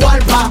 Dodana c'est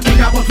Walpa. Il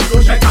y a pas tout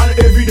le check à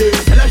l'évidé.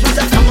 C'est la chose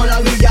d'être la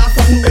rivière,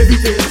 faut nous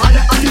éviter.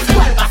 Allez,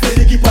 Walpa, c'est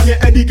l'équipe premier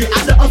éduqué.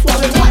 Allez, en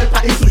soirée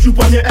Walpa, il toujours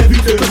premier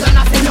évité.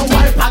 Dodana c'est le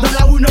Walpa, dans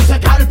la rue ne se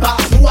cale pas.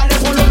 Nous allez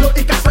pour Lolo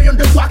et café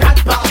de 3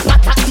 4 pas.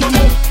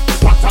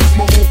 Patate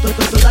momo,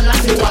 Dodana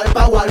c'est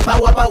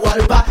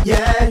Walpa,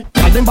 yeah.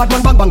 Tell them bad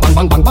man bang bang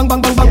bang bang bang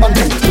bang bang bang bang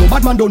them. No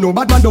bad man don't, no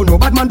bad man don't, no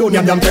bad man don't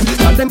yam yam them.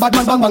 Tell them bad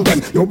man bang bang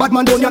them, no bad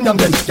man don't yam yam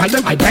them. Tell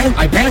them I bang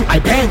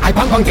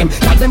bang bang them.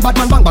 Tell them bad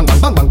man bang bang bang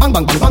bang bang bang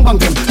bang bang bang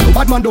them. No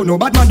bad man don't, no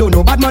bad man don't,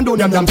 no bad man don't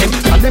yam yam them.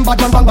 Tell them bad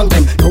man bang bang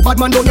them, no bad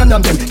man don't yam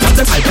yam them. Tell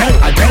them I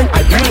bang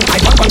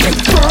bang them.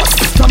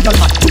 Slam gal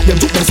back, took them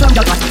slam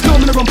gal back. No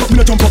me no rump up, me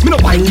no jump up, me no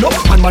whine up.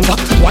 Man back,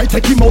 why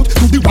take him out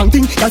to the wrong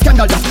thing? Gal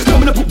scandal that. No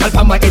me no put gal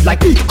on my head like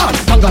big and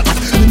tangle that.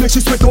 Me make she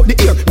sweat out the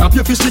air. Grab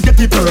your fish, she get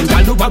the burn.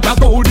 Gal no grab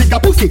gold, dig a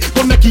pussy,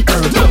 don't make it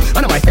earn. No,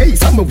 and my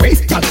face, I'm a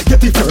waist, gal get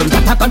the firm.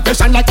 Got a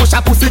confession like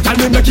Usha pussy, gal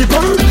me make it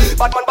burn.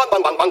 Bad man bang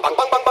bang bang bang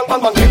bang bang bang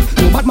bang bang them.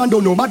 No bad man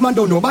don't, no bad man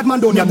don't, no bad man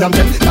don't yam yam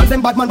them. Gal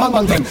them bad man bang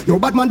bang them, no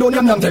bad man don't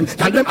yam yam them.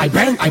 Gal them I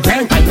bang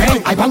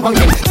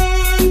them.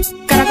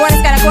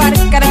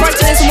 Caracual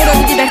tiene su modo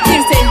de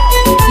divertirse.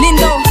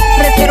 Lindo,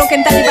 prefiero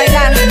cantar y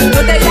bailar. No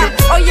te dirá,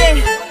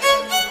 oye,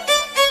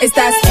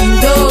 estás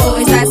lindo,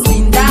 estás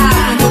linda.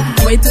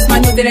 Cuando mueves tus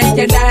manos de la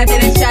izquierda a la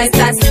derecha,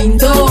 estás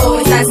lindo,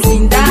 estás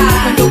linda.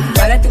 Cuando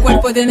para tu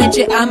cuerpo de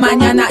noche a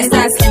mañana,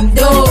 estás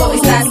lindo,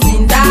 estás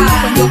linda.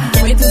 Cuando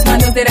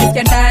manos de la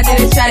izquierda a la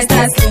derecha.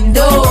 Estás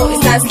lindo,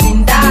 estás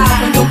linda.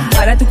 Cuando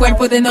para tu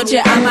cuerpo de noche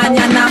a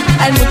mañana.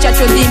 Al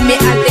muchacho dime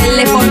al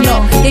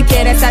teléfono que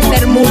quieres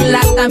hacer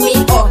mulata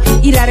mío.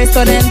 Ir al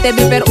restaurante,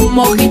 beber un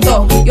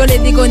mojito. Yo le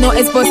digo no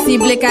es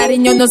posible,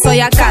 cariño, no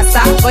soy a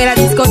casa. Voy a la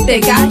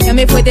discoteca, ya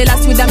me fui de la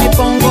ciudad, me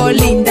pongo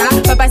linda.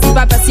 Papá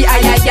sí,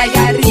 ay, ay, ay,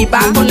 arriba.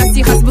 Con las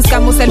hijas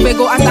buscamos el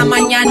juego hasta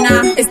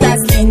mañana. Estás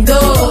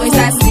lindo,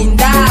 estás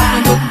linda.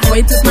 Cuando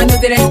mueve tus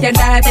manos de la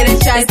izquierda a la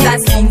derecha.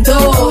 Estás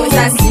lindo,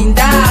 estás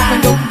linda.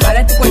 Cuando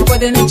para tu cuerpo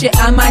de noche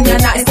a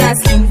mañana. Estás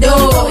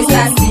lindo,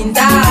 estás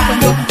linda.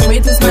 Cuando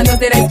mueve tus manos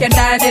de la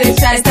izquierda a la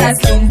derecha. Estás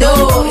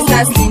lindo,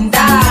 estás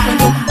linda.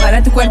 Cuando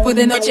para tu cuerpo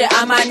de noche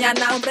a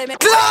mañana.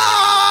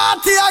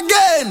 Clarty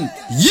again,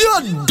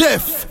 you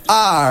deaf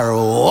are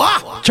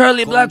what?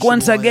 Charlie Black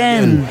once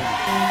again.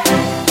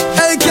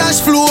 Hey,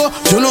 cash flow,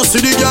 you know see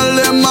the girl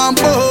them man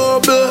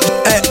bubble.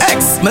 Hey,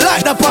 X, me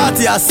like the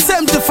party at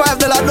 $75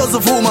 dozen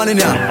of woman in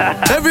here.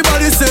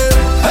 Everybody say,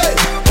 hey,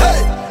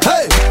 hey,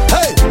 hey,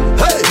 hey,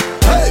 hey,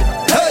 hey,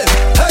 hey,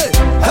 hey,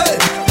 hey,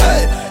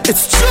 hey.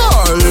 It's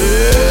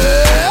Charlie.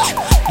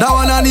 That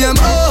one on him,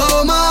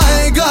 oh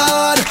my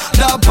God,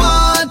 the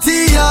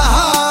party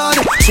hard.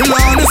 Chill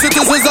on the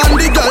citizens and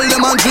the girl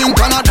them and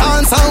drink and a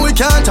dance and we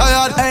can't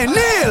tired. Hey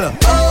Neil,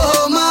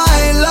 oh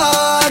my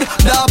Lord,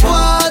 the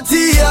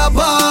party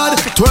bad.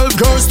 12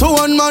 girls to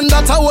one man,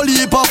 that's a whole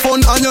heap of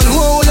fun. And you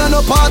know you're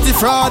no party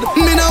fraud.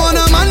 Me no want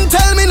a man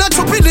tell me not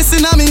to put this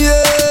in a me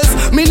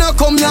ears. Me no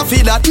come here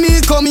for that,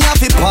 me come here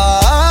for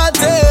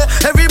party.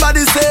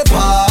 Everybody say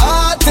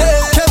party.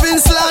 Kevin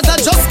Slaughter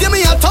just give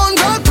me a ton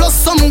girl plus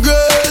some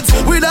grades.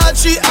 With a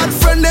she had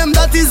friend them,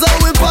 that is how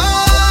we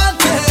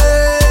party.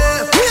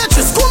 Me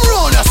just come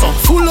round here so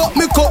full up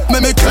me cup,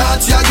 me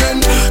clarty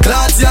again.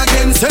 Clarty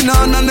again, send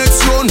on the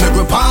next round, make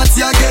we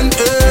party again.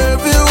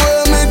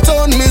 Everywhere me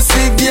turn, me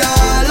see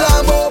girl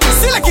above.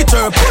 See like it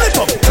her, pull it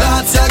up.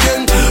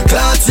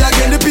 Clarty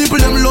again, the people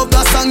them love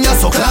that song, yeah,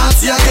 so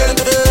clarty again.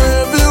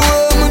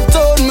 Everywhere me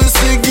turn, me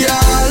see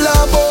girl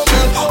above.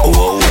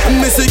 Oh,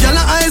 me see girl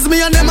eyes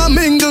me and them a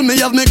mingle. Me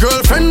have me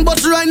girlfriend,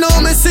 but right now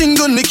me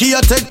single. Me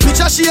can't take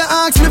picture, she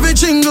ask me fi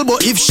jingle,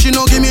 but if she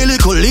no give me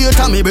little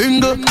later, me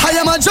bingo. I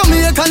am a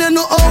Jamaican, you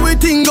know how we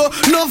tingo.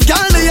 Enough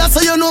girl there,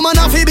 so you know man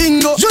a fi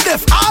bingo. You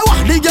deaf,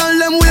 the girl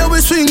them where we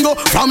swing go.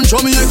 From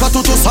Jamaica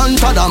to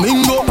Santo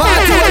Domingo.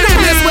 Party at the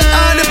place where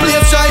all the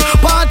place shy.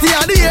 Party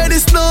at the air,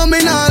 this no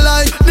me nah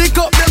lie. The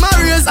cup them a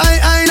raise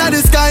high in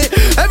the sky.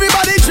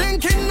 Everybody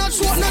drinking, not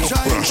short, not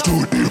shy.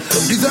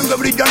 Dicen que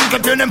brillan, que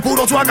tienen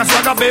puro swagga.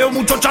 Veo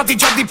mucho chati,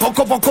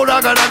 poco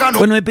raga.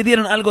 Bueno, me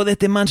pidieron algo de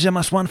este man, se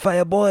llama Swan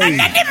Fireboy.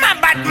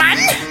 Batman?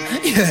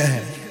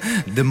 Yeah,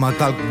 de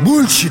matar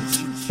bullshit.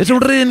 Es un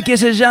rhythm que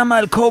se llama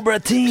el Cobra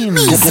Team.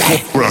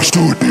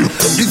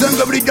 Dicen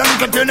que brillan,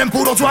 que tienen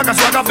puro swagga.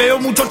 Veo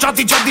mucho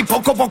chati,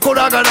 poco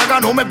raga.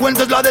 No me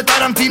cuentes la de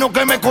Tarantino,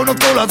 que me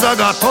conozco la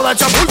saga. Toda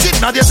hecha bullshit,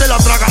 nadie se la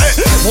traga,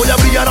 Voy a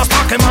brillar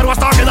hasta quemar o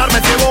hasta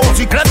quedarme ciego.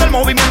 Si crece el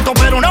movimiento,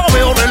 pero no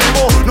veo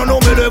relevo. No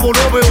me elevo,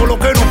 no veo lo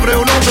que no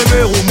creo, no te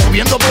veo.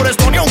 Moviendo por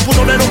Estonia, un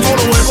putonero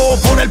solo luego.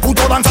 Por el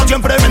puto danza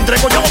siempre me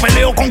entrego. Yo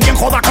peleo con quien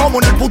joda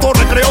como en el puto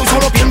recreo. Y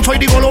solo pienso y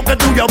digo lo que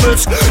tú ya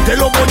ves. Te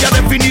lo voy a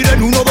definir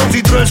en 1, 2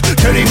 y 3.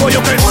 Te digo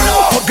yo que no,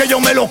 porque yo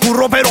me lo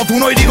curro, pero tú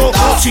no. Y digo,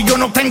 si yo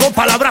no tengo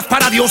palabras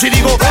para Dios. Y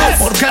digo,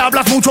 porque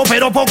hablas mucho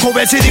pero poco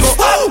ves. Y digo,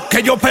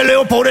 que yo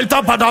peleo por el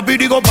tapatapi. Y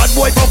digo, bad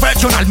boy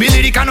professional. Mi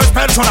lírica no es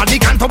personal, ni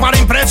canto para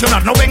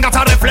impresionar. No vengas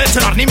a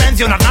reflexionar, ni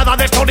mencionar nada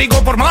de esto.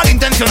 Digo por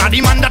malintencionar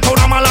y manda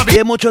toda mala vida. Y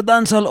hay mucho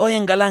dancehall hoy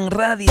en Galán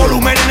Radio.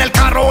 Volumen en el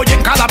carro, hoy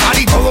en cada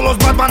party. Todos los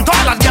Batman,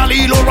 todas las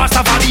Yali y los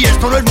Rastafari.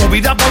 Esto no es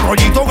movida por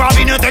rollito,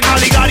 gabinete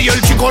Caligari.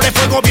 El chico de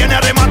fuego viene a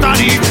rematar.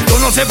 Y yo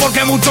no sé por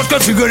qué muchos que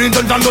siguen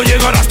intentando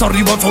llegar hasta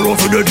arriba solo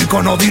se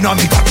dedican a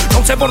dinamitar.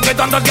 No sé por qué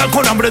tantas que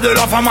con hambre de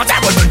la fama se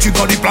vuelven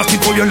chicas y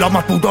plástico y en la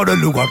más puta del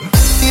lugar.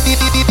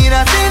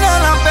 Mira si no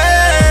la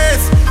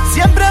ves,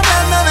 siempre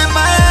hablando de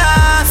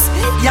más.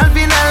 Y al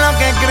final lo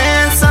que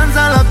creen son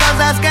solo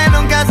cosas que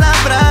nunca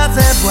sabrás.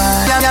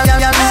 Ya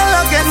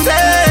lo que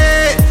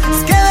sé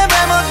es que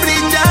debemos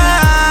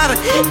brillar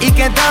y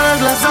que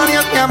todos los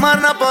odios mi amor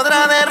no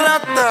podrá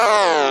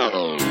derrotar.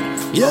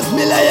 Yes,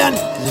 me lion,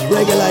 this is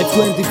Reggae Life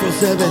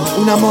 24/7,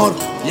 un amor.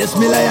 Yes,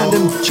 me lion,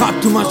 them chat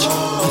too much.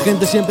 La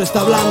gente siempre está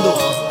hablando,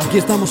 aquí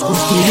estamos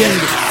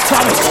construyendo,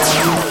 ¿sabes?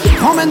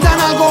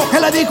 Comentan algo que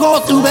le dijo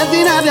tu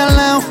vecina de al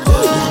lado.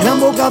 Gran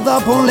bocata,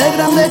 ponle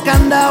grande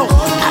candado.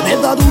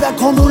 Cabeza dura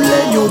como un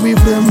leño, mi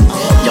friend.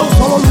 Yo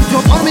solo lucho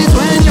por mi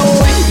sueño.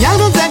 Ya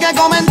no sé qué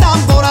comentan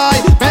por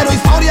ahí, pero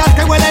historias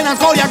que huelen a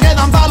escoria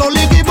quedan para los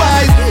liquid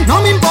boys.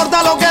 No me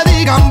importa lo que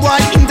digan, boy.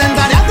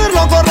 Intentaré hacer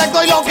lo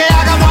correcto y lo que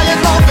hagan, boy, es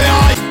lo que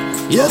hay.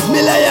 Yes,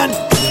 me lion,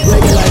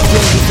 Reggae Life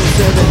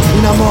 24/7,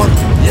 un amor.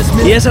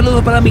 Y un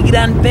saludo para mi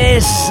gran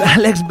pez,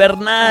 Alex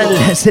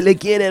Bernal. Se le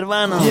quiere,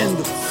 hermano.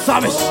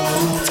 ¿Sabes?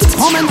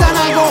 Comentan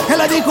algo que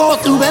le dijo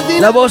tu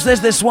vecina. La voz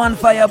es de Swan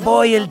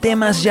Fireboy. El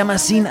tema se llama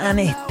Sin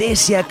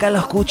Anestesia. Acá lo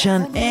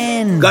escuchan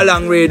en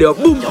Galán Radio.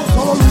 Boom. Yo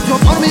solo lucho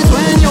por mi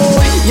sueño.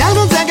 Ya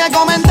no sé qué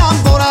comentan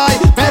por ahí,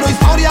 pero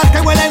historias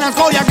que huelen a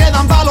escoria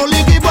quedan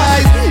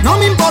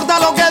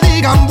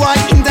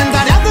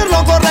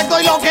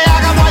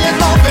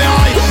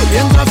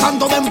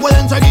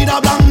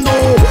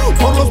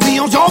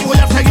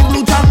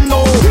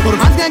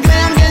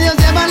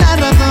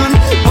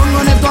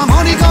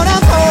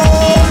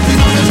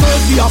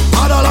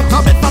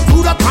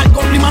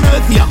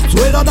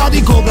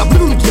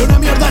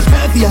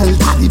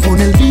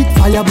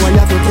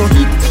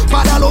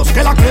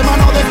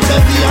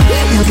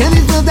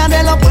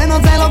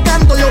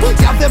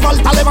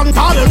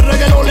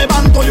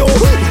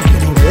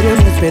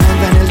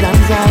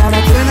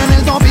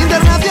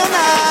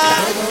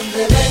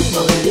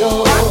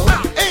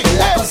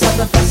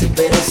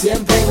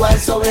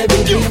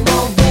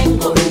sobrevivimos,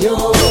 vengo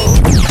yo.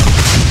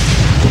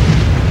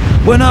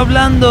 Bueno,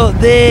 hablando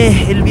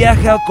del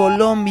viaje a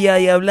Colombia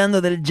y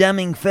hablando del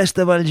Jamming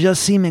Festival, yo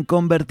sí me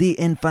convertí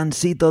en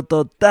fancito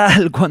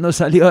total cuando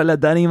salió a la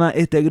tarima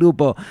este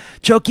grupo.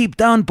 Chucky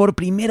Town, por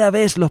primera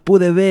vez los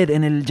pude ver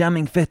en el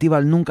Jamming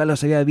Festival, nunca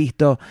los había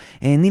visto,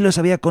 ni los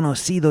había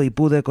conocido y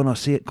pude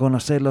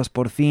conocerlos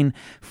por fin.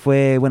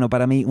 Fue, bueno,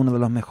 para mí uno de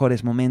los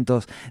mejores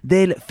momentos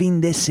del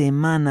fin de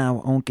semana,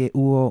 aunque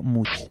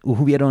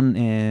hubieron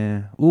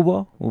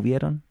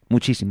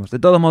muchísimos. De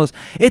todos modos,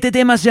 este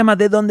tema se llama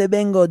De Donde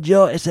Vengo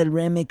Yo, es el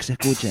remix,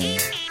 escuchen.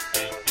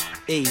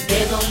 ¿De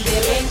dónde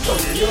vengo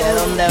yo?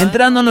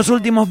 Entrando en los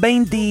últimos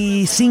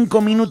 25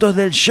 minutos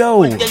del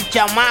show. El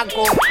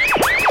chamaco,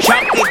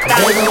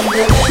 ¿de dónde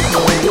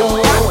vengo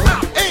yo?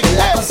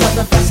 La cosa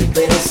no es fácil,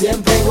 pero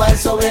siempre igual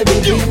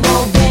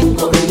sobrevivimos,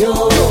 vengo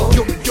yo.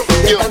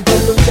 De tanto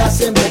luchar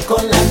siempre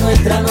con la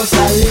nuestra nos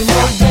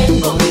salimos,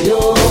 vengo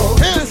yo.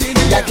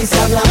 Ya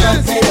quizá hablamos,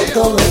 pero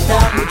todo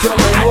está mucho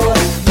mejor,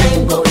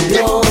 vengo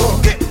yo.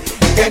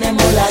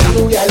 Tenemos la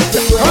lluvia, el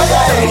frío, el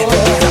calor.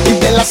 Y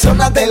de la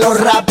zona de los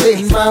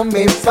rappers,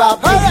 mami,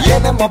 papi,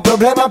 tenemos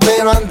problemas,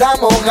 pero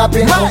andamos happy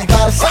en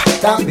comparsa.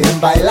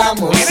 También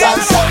bailamos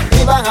salsa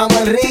y bajamos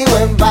el río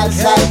en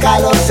balsa. El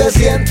calor se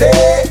siente,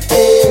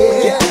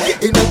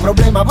 y no hay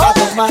problema para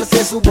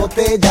tomarse su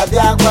botella de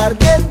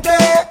aguardiente.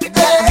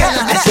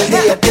 Ese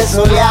día que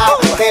soleado,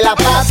 te la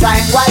pasas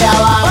en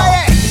Guayabao.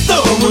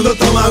 Todo el mundo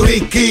toma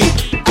whisky,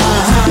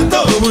 ajá.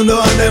 Todo el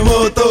mundo anda en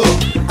moto,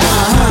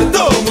 ajá.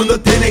 Todo el mundo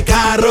tiene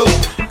carro,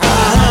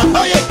 ajá.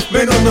 Oye,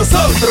 menos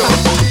nosotros,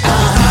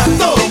 ajá.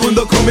 Todo el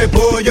mundo come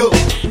pollo,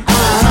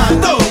 ajá.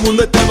 Todo el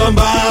mundo está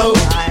bambao,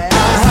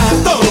 ajá.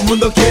 Todo el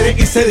mundo quiere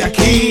irse de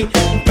aquí,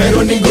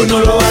 pero ninguno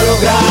lo ha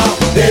logrado.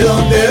 De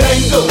donde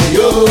vengo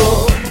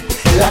yo,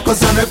 la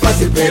cosa no es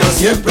fácil, pero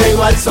siempre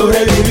igual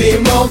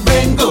sobrevivimos,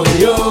 vengo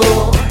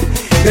yo.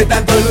 De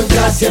tanto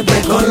luchar siempre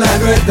con la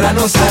nuestra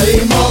nos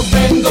salimos,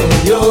 vengo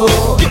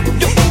yo.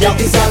 Ya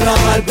quizá habrá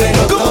mal,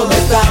 pero todo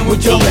está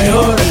mucho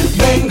mejor,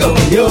 vengo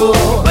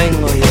yo.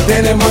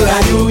 Tenemos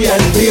la lluvia,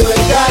 el frío,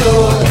 el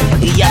calor.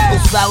 Y ya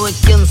tú sabes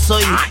quién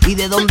soy y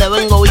de dónde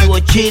vengo, vivo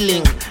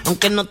chilling.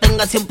 Aunque no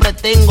tenga, siempre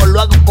tengo,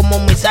 lo hago como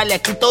me sale.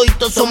 Aquí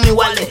toditos son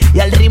iguales y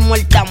al ritmo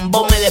el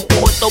tambor me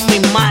despojo todos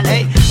mis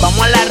males.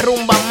 Vamos a la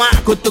rumba más,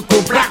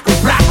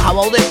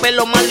 jabao de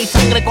pelo malo y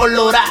sangre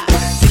colorada.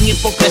 Sin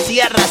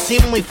hipocresía,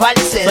 racismo y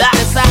falsedad.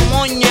 Esa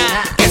moña,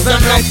 que eso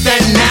no es de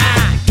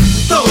nada.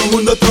 Todo el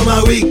mundo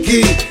toma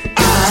whisky,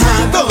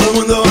 ajá. Todo el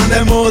mundo anda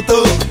en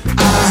moto,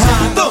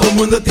 ajá. Todo el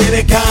mundo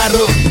tiene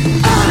carro,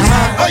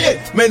 ajá. Oye,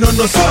 menos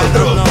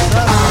nosotros,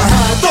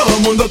 ajá. Todo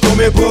el mundo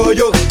come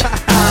pollo,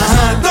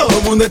 ajá. Todo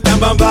el mundo está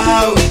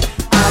embambao,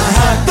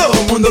 ajá. Todo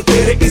el mundo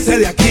quiere irse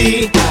de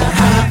aquí,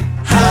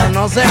 ajá.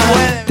 No se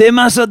puede.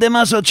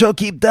 Temazo,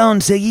 Chucky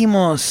Town,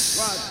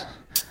 seguimos.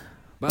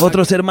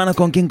 Otros hermanos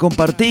con quien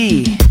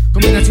compartí.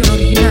 Combinación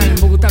original en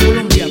Bogotá,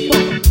 Colombia.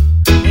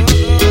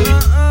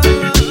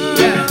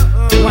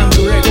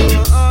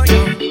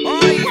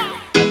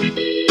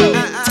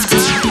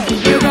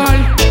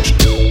 Legal,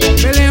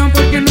 pelean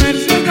porque no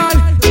eres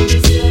legal.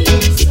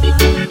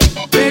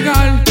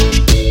 Legal,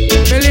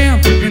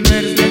 pelean porque no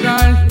eres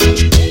legal.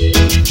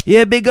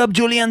 Yeah, big up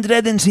Julian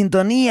Dredd en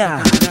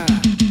sintonía.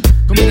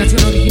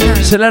 Combinación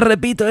original. Se la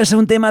repito, es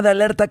un tema de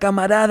Alerta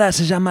Camarada,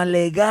 se llama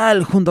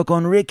Legal, junto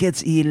con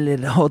Ricketts y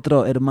el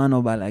otro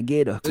hermano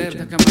Balaguero. Escuchen.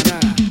 Alerta Camarada.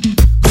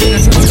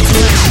 Combinación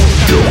original.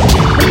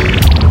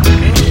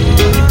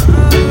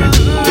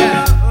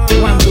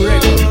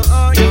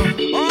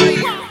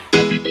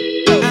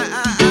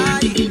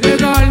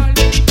 Legal,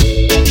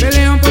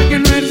 pelean porque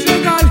no eres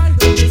legal.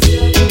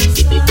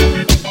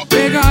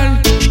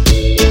 Legal,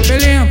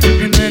 pelean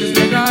porque no eres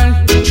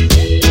legal.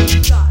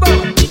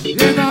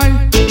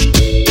 Legal,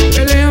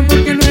 pelean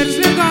porque no eres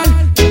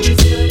legal.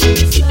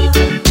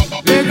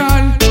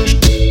 Legal,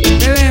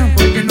 pelean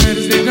porque no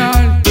eres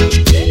legal.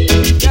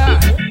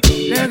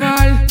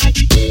 Legal,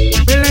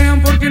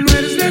 pelean porque no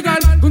eres legal.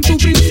 Con tu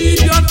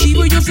principio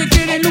activo ellos se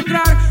quieren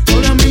lucrar.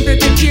 Solamente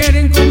te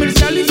quieren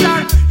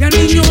comercializar y a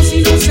niños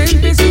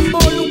inocentes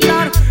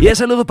involucrar. Y el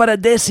saludo para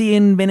Desi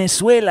en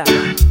Venezuela.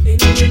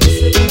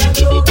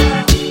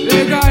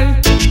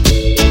 Legal,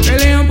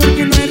 pelean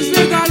porque no eres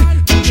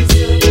legal.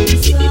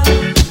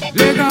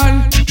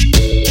 Legal,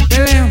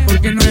 pelean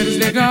porque no eres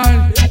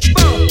legal.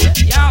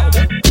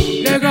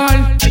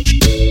 Legal,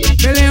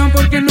 pelean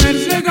porque no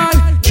eres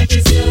legal.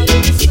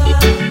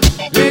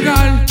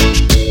 Legal,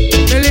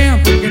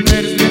 pelean porque no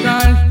eres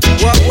legal.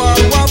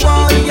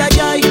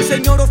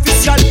 Señor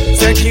oficial,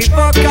 se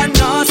equivoca,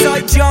 no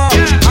soy yo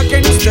a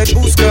quien usted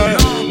busca.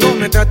 No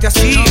me trate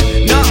así,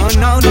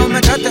 no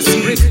me trate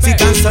así. Si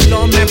tan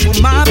solo me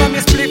fumaba mi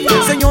split.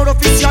 Señor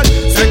oficial,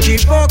 se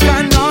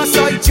equivoca, no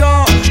soy yo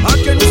a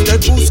quien usted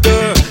busca.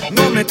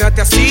 No me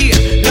trate así,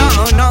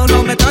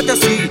 no me trate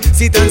así.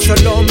 Si tan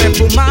solo me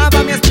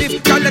fumaba mi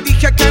split. Ya le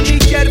dije que mi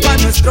hierba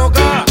no es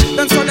droga,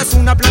 tan solo es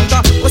una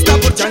planta puesta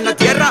por ya en la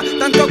tierra.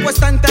 Tanto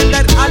cuesta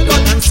entender algo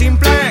tan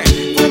simple.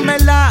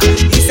 Fúmela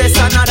y se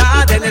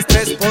sanará del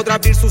estrés, podrá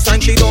abrir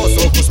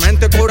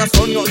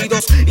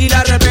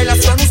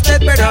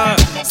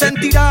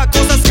dirá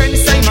cosas que ni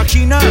se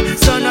imagina.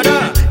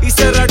 Sanará y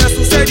cerrará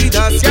sus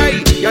heridas. Y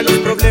ahí ya los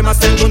problemas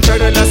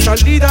encontrarán la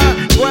salida.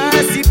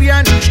 Pues si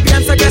bien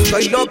piensa que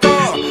estoy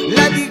loco,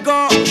 le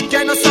digo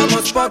que no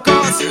somos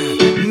pocos.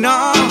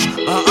 No,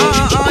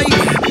 ay.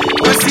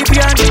 Pues si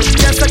bien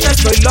piensa que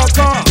estoy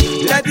loco,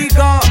 le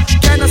digo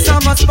que no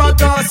somos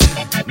pocos.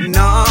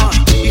 No,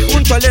 y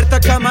junto a alerta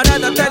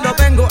camarada te lo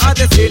vengo a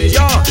decir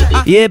yo.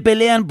 Y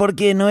pelean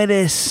porque no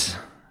eres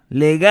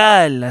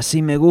legal,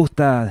 así me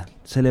gusta,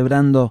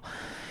 celebrando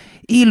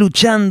y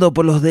luchando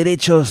por los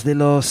derechos de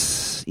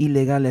los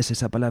ilegales,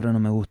 esa palabra no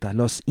me gusta,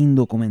 los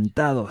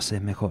indocumentados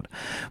es mejor.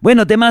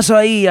 Bueno, temazo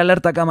ahí,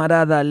 alerta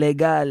camarada,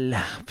 legal.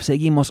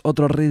 Seguimos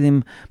otro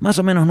rhythm más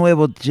o menos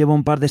nuevo, llevo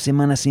un par de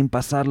semanas sin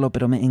pasarlo,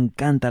 pero me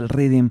encanta el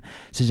rhythm,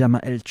 se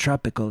llama el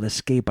Tropical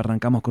Escape.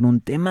 Arrancamos con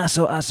un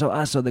temazo,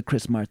 aso de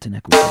Chris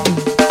Martin.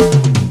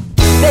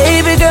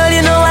 Baby girl,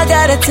 you know I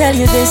gotta tell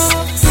you this,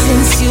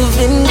 since you've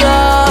been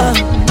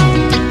gone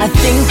I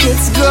think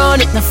it's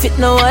grown, it no fit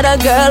no other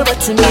girl, but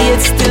to me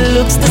it still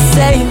looks the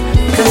same,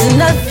 cause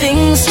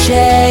nothing's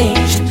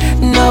changed.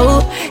 No,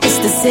 it's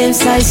the same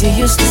size you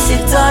used to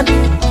sit on,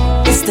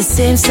 it's the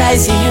same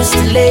size you used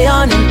to lay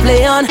on and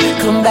play on.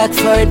 Come back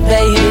for it,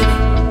 baby,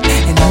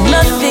 and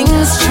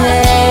nothing's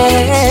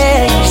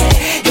changed.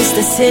 It's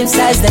the same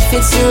size that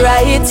fits you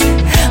right,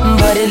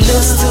 but it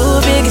looks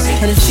too big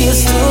and it feels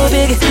too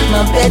big.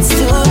 My bed's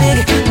too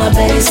big, my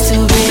bed is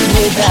too big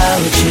without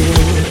you.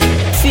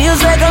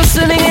 Feels like I'm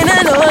swimming in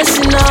an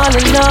ocean all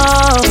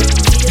alone.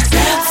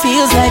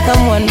 Feels like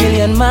I'm 1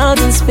 million miles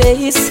in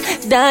space,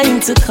 dying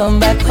to come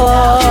back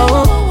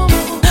home.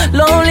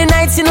 Lonely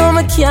nights, you know,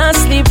 I can't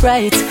sleep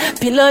right.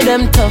 Pillow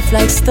them tough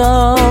like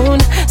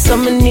stone. So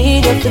me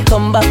need you to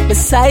come back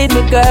beside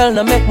me, girl.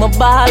 Now make my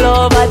ball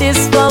over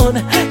this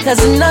phone,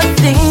 cause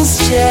nothing's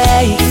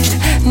changed.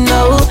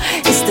 No,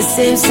 it's the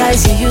same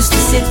size you used to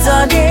sit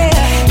on.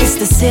 It's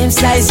the same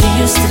size you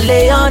used to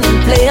lay on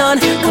and play on.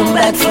 Come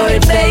back for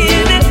it, baby,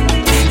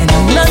 and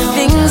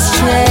nothing's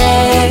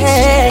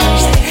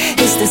changed.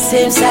 It's the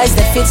same size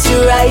that fits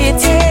you right,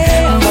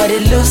 but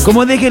it looks.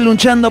 Como dejen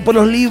luchando por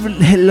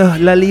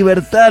la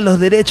libertad, los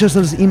derechos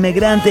de los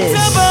inmigrantes.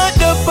 What's about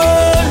the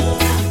ball?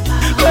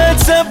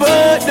 What's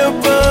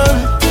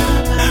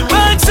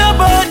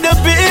about the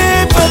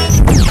people?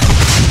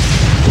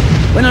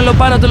 Bueno, lo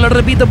paro, te lo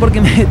repito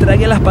porque me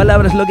tragué las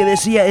palabras. Lo que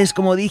decía es,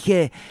 como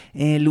dije,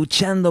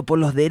 luchando por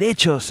los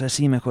derechos,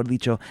 así mejor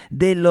dicho,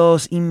 de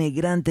los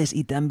inmigrantes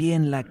y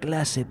también la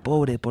clase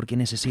pobre, porque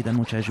necesitan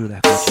mucha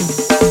ayuda.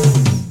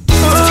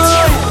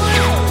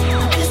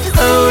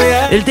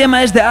 El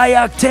tema es de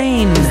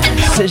I-Octane,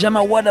 se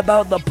llama What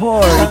About the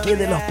Poor, y que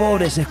de los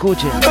pobres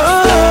escuchen.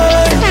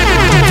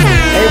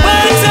 Hey,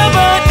 what's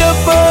about the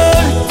poor?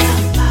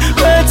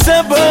 What's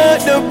about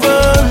the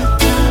poor?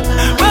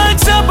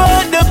 What's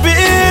about the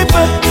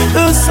people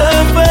who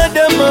suffer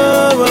the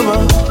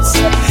most?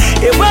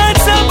 Hey,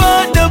 what's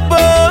about the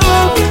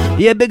poor?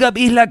 Y el Big Up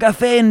Isla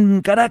Café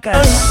en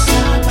Caracas,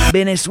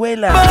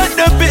 Venezuela,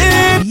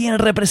 bien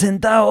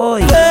representado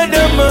hoy.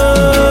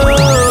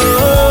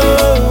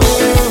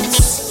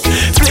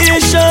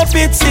 Please show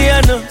pity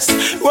on us,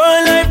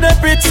 one life not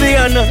pretty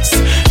on us.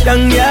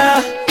 Down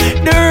yeah,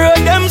 the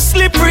road them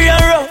slippery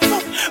and rough.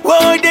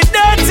 Wow, the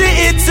dirty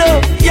it's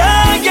up,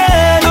 yeah,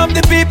 yeah. Of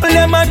the people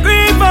them a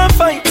grieve and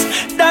fight,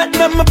 that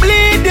them a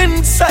bleed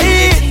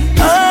inside.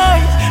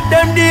 Aye,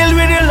 them deal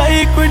with it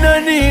like we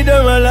don't need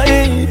them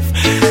alive.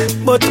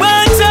 But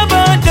what's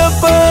about the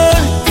poor?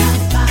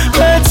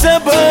 What's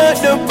about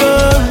the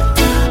poor?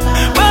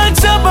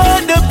 What's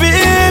about the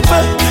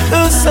people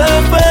who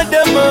suffer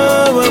the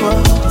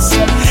most?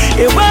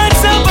 Yeah,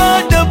 what's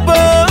about the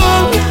poor?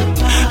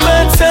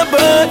 What's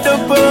about the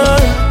poor?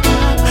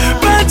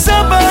 What's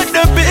about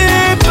the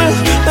people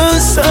who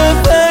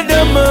suffer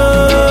the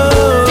most?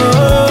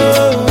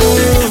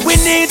 We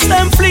need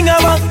some fling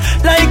around,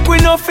 like we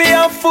no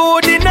fear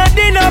food in a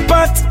dinner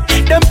pot.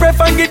 Them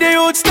prefer give the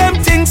youths them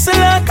things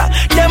like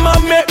them a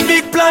make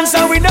big plans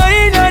and we no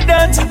in a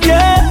that.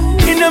 Yeah,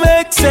 it no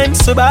make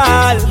sense to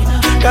ball,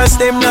 cause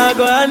them not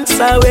go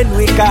answer when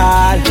we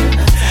call.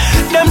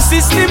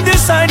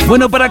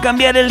 Bueno, para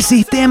cambiar el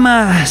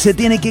sistema se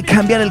tiene que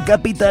cambiar el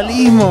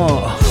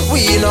capitalismo.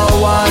 We no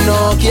want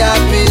no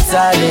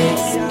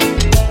capitalist.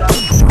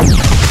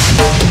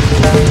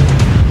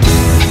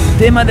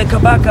 Tema de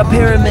Kabaka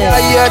Pyramid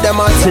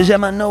se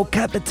llama No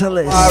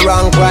Capitalist.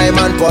 Around crime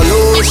and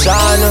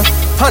pollution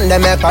and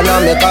them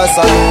economical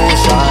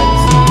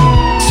solutions.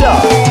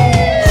 Sure.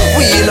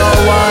 We no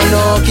want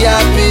no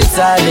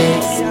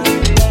capitalist.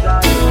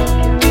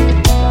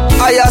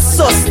 I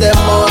assess them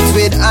out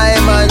with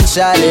I'm and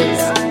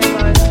chalice.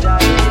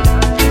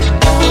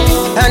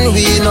 And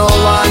we no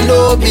want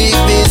no big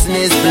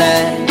business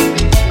plan.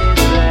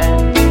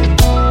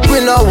 We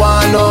no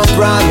want no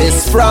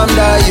promise from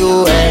the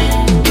UN.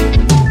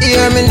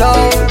 Hear me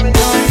now.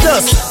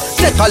 Just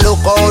take a look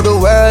how the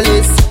world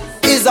is.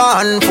 Is a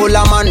handful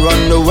of man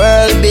run the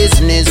world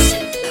business.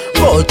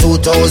 For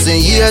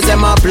 2,000 years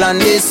them a plan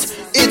this.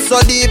 It's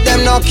so deep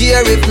them no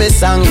care if me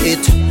sang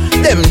it.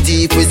 Them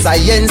deep with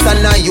science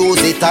and I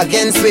use it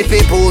against we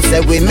people.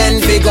 Say we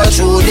men we go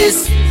through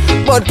this.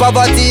 But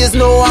poverty is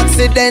no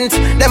accident.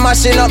 They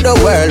mashing up the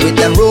world with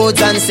them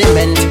roads and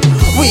cement.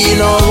 We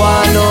no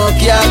want no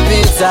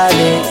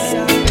capitalist.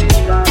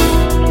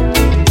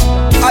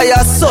 I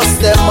assess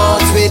them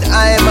out with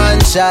I'm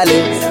and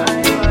chalice.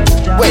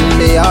 When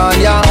they on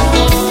ya,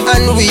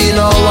 and we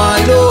no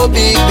want no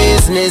big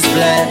business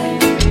plan.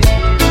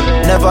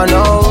 Never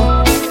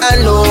know,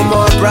 and no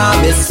more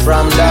promise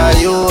from the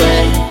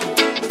UN.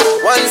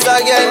 Once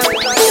again.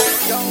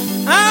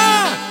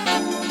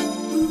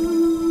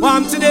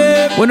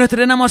 Bueno,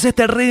 estrenamos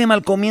este rhythm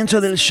al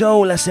comienzo del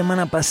show la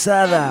semana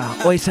pasada.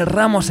 Hoy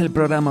cerramos el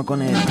programa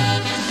con él.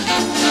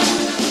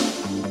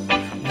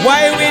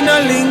 Why we no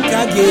link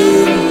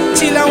again?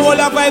 Chill and hold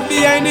a vibe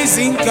behind the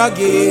zinc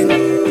again.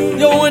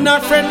 You and a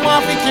friend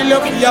want to kill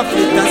up for your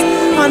flitters.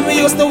 And we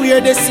used to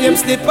wear the same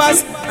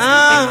slippers.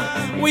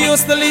 We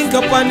used to link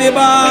up on the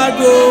bar,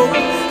 bro.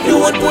 You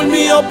would pull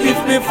me up if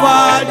me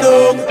fall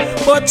down.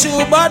 But you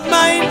bad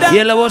mind that.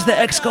 Y la voz de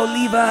Exco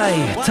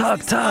Levi.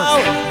 Talk,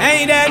 talk.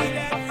 Hey then.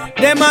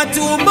 Them a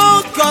two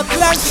mouth cut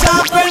like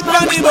sharpened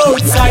on the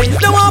both side.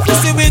 They want to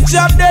see we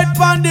drop dead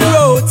on the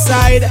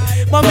roadside.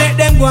 But make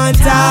them go and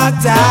talk,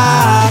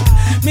 talk.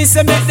 Me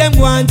say make them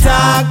go and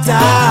talk,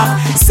 talk.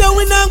 So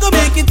we not gonna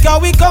make it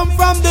cause we come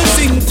from the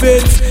sing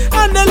fence.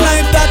 And the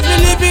life that we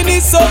living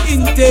is so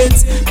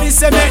intense. Me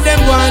say make them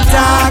go and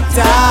talk,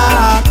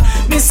 talk.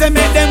 Me say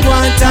make them go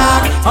and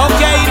talk.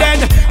 Okay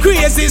then,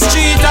 crazy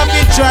street of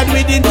it tread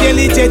with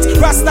intelligence.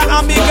 Rasta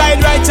and me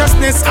guide,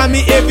 righteousness and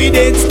me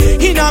evidence.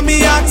 Inna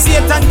me heart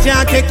Satan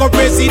can't take a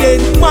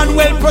president. Man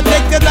well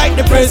protected like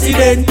the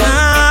president.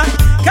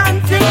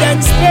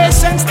 Confidence,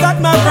 patience, that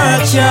my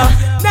virtue.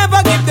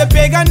 Never give the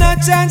pagan a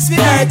chance to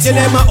hurt you.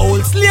 Them a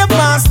old slave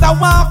master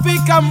want to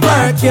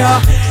convert you.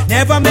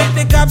 Never make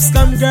the cops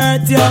come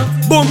hurt you.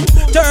 Boom,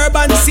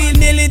 turban seal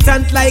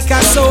militant like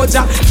a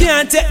soldier.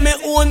 Can't take me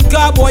own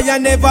car boy, I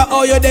never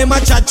owe you. Them a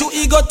chat you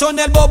ego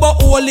tunnel bobo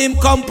hold him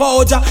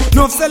composure.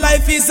 No say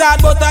life is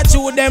hard but I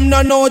chew them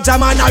no know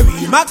jam. And a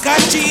real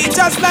macachi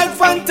just like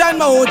Fantan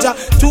Moja.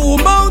 Two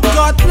mouth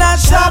cut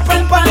flash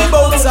sharpen pon the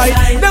both side.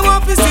 They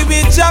want to see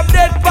we drop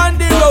dead pon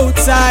the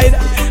roadside.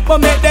 But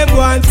make them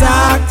go and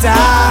talk,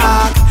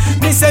 talk.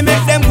 Me say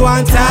make them go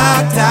and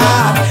talk,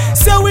 talk.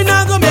 So we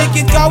not gonna make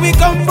it cause we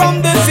come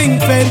from the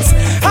zinc fence.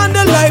 And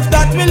the life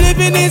that we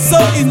living is so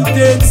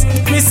intense.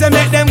 Me say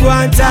make them go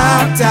and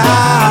talk,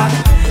 talk.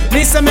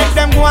 Me say make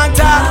them go and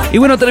talk. Y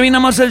bueno,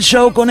 terminamos el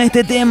show con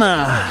este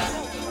tema.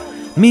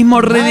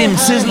 Mismo rhythm,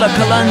 Sizzla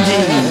Kalonji.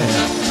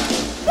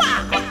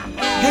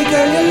 Hey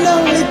girl, your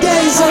lonely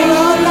days are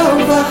all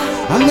over.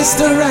 I'm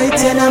Mr. Right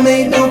and I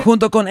made no.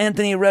 Junto con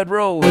Anthony Red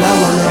Rose. Well, I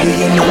wanna be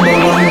your number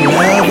one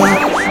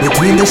lover.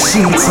 Between the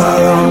sheets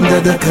or under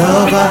the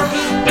cover.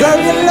 Girl,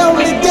 your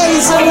lonely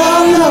days are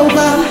all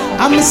over.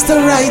 I'm Mr.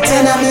 Right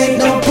and I make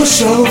no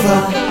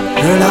pushover.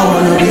 Girl, I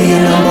wanna be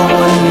your number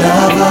one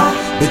lover.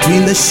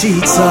 Between the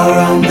sheets or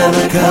under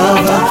the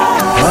cover.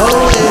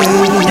 Oh, yeah.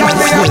 Girl,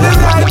 me have the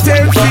right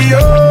thing for you.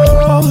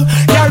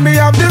 Girl, me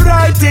have the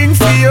right thing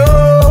for you.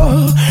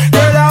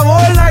 Girl, I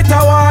whole night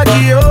I want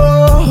you.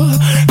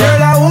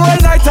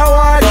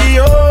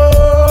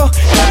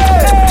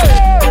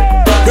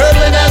 Girl,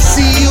 when I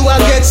see you, I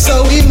get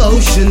so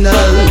emotional.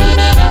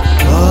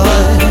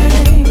 Boy,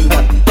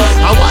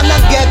 I wanna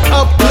get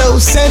up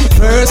close and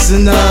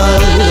personal.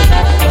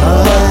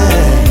 Boy,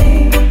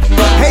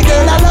 hey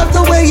girl, I love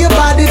the way your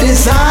body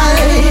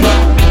design.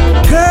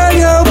 Girl,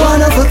 you're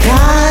one of a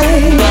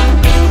kind.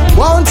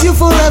 Won't you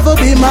forever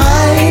be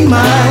mine,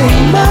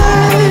 mine,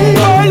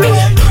 mine?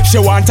 She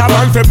want a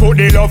man to put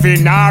the love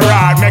in her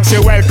heart. Make she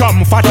well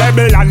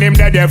comfortable and him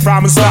there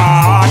from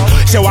start.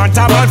 She want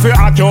a man to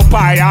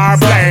occupy her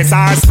place,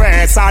 her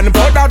space, and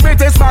put that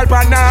pretty smile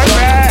on her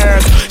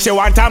face. She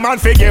want a man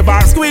to give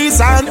her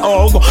squeeze and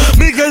hug.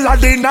 Middle of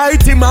the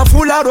night him a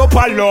full her up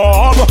a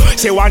love.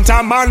 She want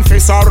a man to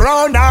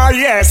surround her,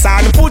 yes,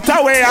 and put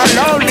away her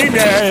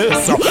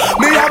loneliness.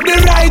 Me have the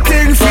right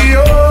thing for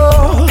you.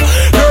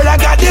 Girl, I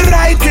got the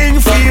right thing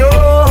for you.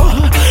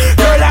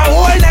 Girl, a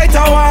whole night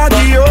I want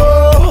you.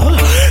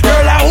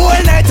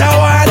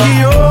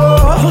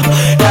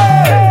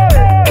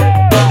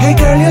 Hey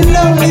girl, your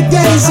lonely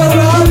days are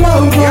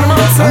all over.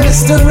 I'm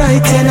Mr.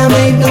 Right and I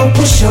made no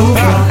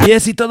pushover. Y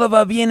así todo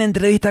va bien,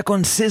 entrevista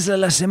con Sizzla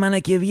la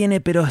semana que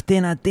viene, pero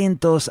estén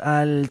atentos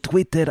al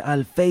Twitter,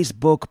 al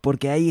Facebook,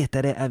 porque ahí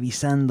estaré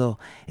avisando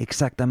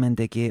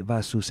exactamente qué va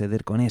a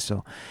suceder con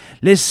eso.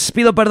 Les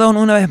pido perdón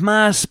una vez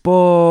más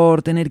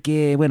por tener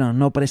que,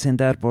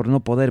 por no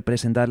poder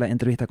presentar la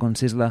entrevista con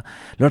Sizzla.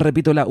 Lo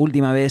repito la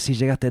última vez, si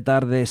llegaste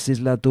tarde,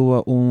 Sizzla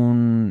tuvo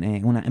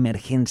una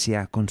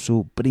emergencia con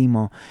su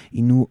primo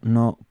y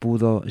no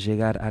pudo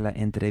llegar a la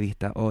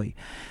entrevista hoy.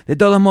 De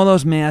todos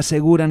modos, me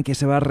aseguran que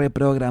se va a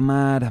reprogramar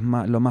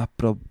lo más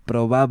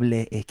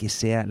probable es que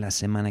sea la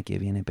semana que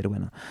viene, pero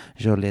bueno,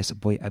 yo les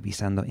voy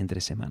avisando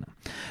entre semana.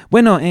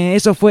 Bueno,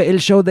 eso fue el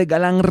show de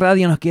Galán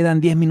Radio. Nos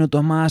quedan 10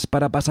 minutos más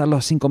para pasar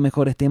los 5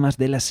 mejores temas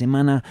de la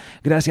semana.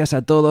 Gracias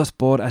a todos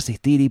por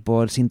asistir y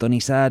por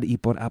sintonizar y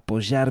por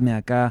apoyarme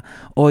acá.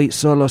 Hoy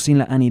solo sin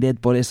la Aniret,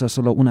 por eso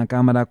solo una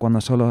cámara.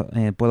 Cuando solo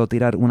puedo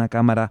tirar una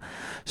cámara,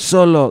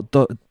 solo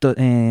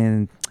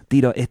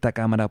tiro esta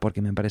cámara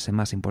porque me parece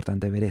más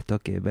importante ver esto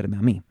que verme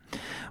a mí.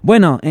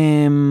 Bueno,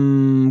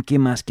 ¿qué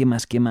más?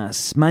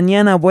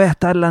 Mañana voy a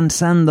estar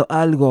lanzando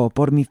algo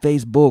por mi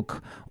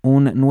Facebook,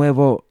 un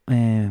nuevo,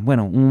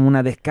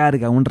 una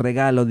descarga, un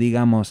regalo,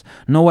 digamos.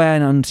 No voy a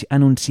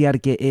anunciar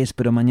qué es,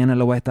 pero mañana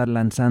lo voy a estar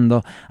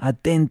lanzando.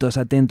 Atentos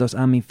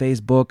a mi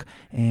Facebook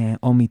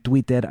o mi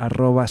Twitter,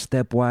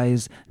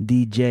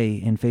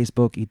 @StepwiseDJ en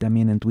Facebook y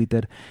también en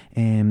Twitter.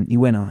 Y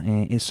bueno,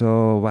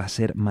 eso va a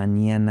ser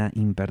mañana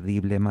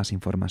imperdible. Más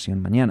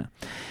información mañana.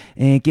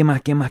 ¿Qué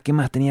más?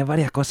 Tenía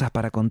varias cosas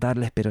para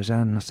contarles, pero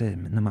ya no sé,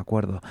 no me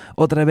acuerdo.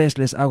 Otra vez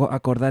les hago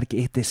acordar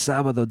que este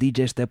sábado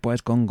DJ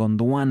Stepwise con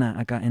Gondwana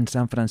acá en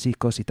San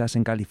Francisco. Si estás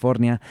en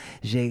California,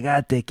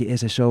 llegate, que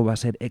ese show va a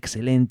ser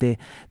excelente.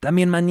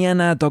 También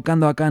mañana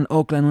tocando acá en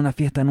Oakland una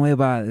fiesta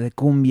nueva de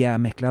cumbia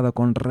mezclado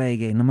con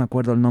reggae. No me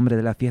acuerdo el nombre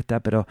de la fiesta,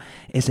 pero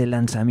es el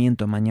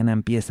lanzamiento. Mañana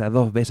empieza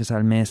 2 veces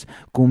al mes,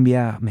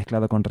 cumbia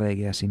mezclado con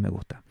reggae, así me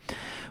gusta.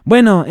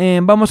 Bueno,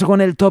 vamos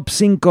con el top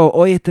 5.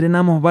 Hoy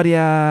estrenamos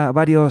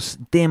varios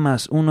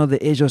temas. Uno de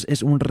ellos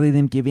es un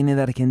rhythm que viene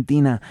de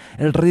Argentina.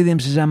 El rhythm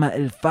se llama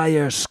el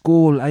Fire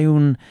School.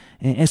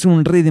 Es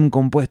un rhythm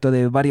compuesto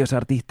de varios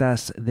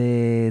artistas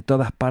de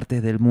todas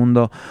partes del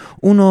mundo.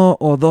 1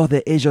 o 2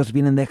 de ellos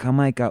vienen de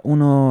Jamaica.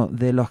 Uno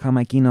de los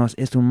jamaiquinos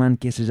es un man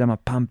que se llama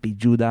Pumpy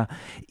Judah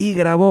y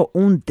grabó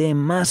un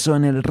temazo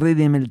en el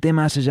rhythm. El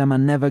tema se llama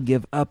Never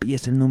Give Up y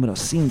es el número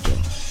 5.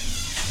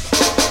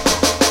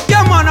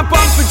 Yeah, man, a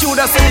Pumpy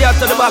Judah say the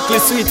after the buckle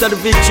sweet of the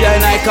victory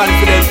and I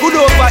confident. Good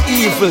over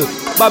evil.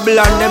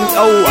 Babylon them,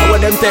 I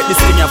want them take this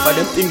thing up for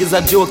them think it's a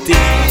joke thing.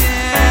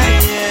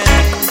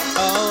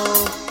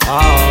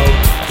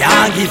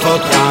 Can't give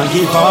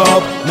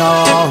up,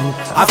 no.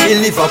 I feel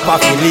live up,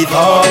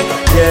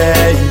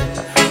 yeah.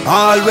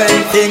 All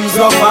when things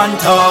rough and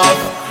tough,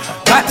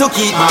 got to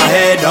keep my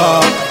head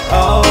up,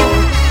 oh.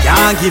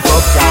 Can't give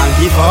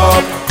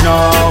up,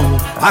 no.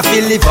 I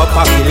feel live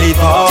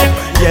up,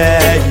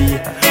 yeah.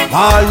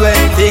 All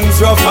when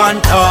things rough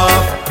and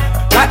tough,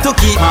 got to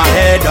keep my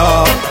head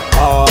up,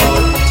 oh.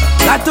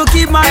 Got to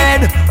keep my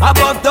head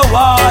above the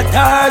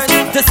waters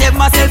to save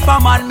myself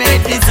from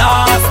man-made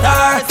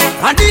disasters.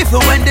 And even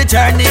when the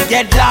journey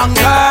get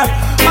longer,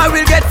 I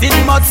will get it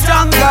much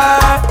stronger,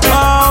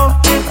 oh.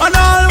 And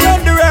all when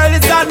the world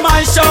is on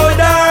my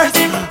shoulders,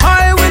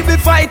 I will be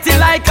fighting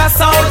like a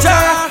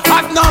soldier.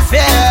 Have no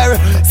fear,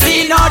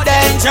 see no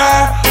danger,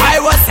 I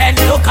was sent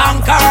to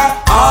conquer,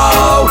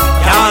 oh.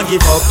 Can't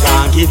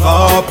give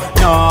up,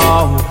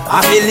 no.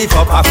 I feel live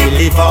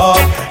up,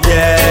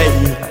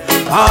 yeah.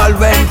 All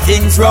when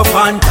things rough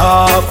and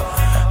tough,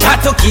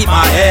 got to keep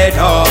my head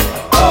up,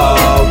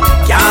 oh.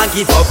 Can't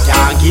give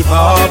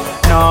up,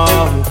 no.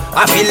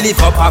 I feel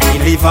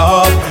live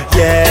up,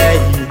 yeah.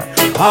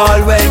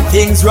 All when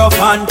things rough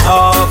and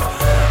tough,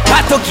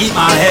 got to keep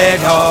my head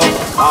up,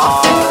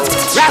 oh.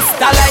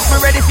 Rasta like me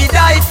ready to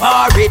die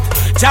for it.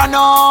 Jah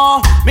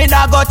know, me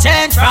nah go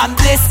change from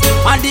this.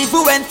 And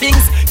even when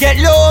things get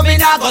low, me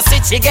nah go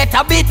sit, she get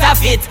a bit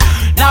of it,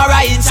 nor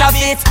a inch of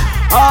it.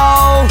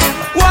 Oh,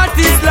 what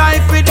is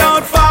life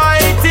without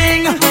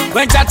fighting?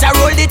 When Jaja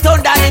roll the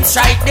thunder and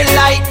strike the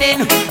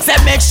lightning, say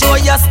make sure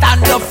you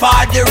stand up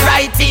for the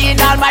right thing.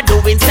 All my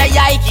doing say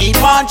I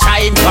keep on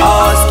trying.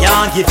 Cause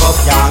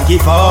can't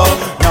give up,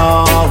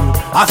 no.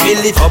 I feel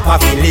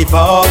live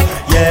up,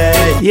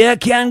 yeah. Yeah,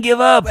 can't give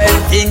up.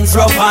 When things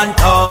rough and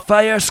tough.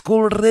 Fire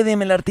School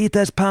Rhythm, el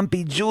artista es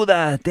Pumpy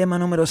Judah, tema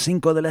número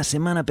 5 de la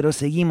semana, pero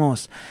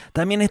seguimos.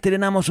 También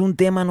estrenamos un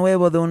tema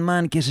nuevo de un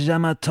man que se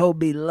llama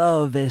Toby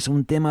Love, es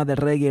un tema de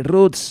reggae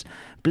roots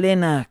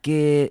plena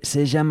que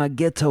se llama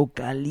Ghetto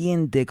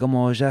Caliente.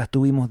 Como ya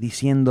estuvimos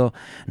diciendo,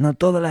 no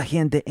toda la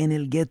gente en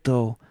el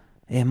ghetto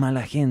es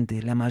mala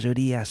gente, la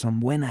mayoría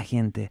son buena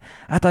gente,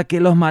 hasta que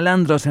los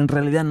malandros en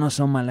realidad no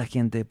son mala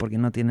gente porque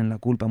no tienen la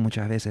culpa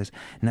muchas veces,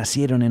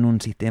 nacieron en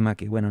un sistema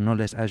que no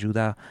les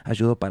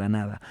ayudó para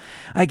nada.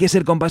 Hay que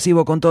ser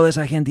compasivo con toda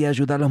esa gente y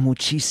ayudarlos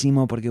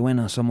muchísimo porque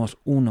somos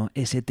uno.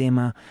 Ese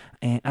tema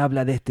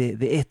habla de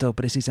esto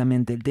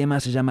precisamente. El tema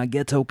se llama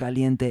Ghetto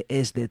Caliente,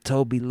 es de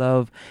Toby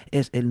Love,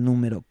 es el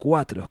número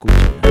 4, escuchen.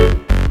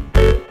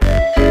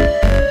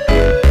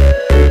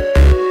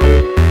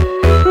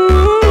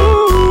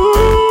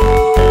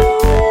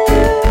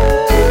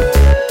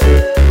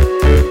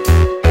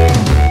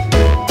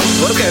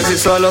 Si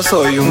solo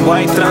soy un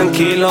boy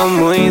tranquilo,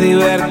 muy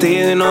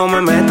divertido y no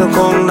me meto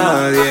con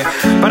nadie.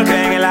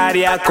 Porque en el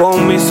área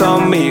con mis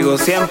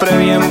amigos, siempre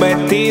bien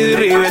vestido y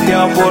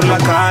ribeteado por la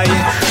calle.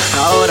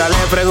 Ahora le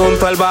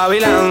pregunto al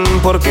Babilán,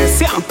 porque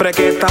siempre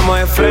que estamos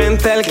de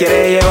frente él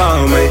quiere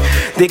llevarme.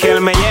 Di que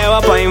él me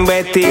lleva pa'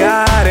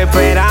 investigar,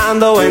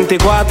 esperando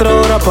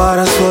 24 horas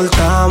para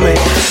soltarme.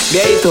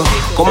 Viejito,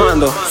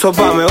 comando,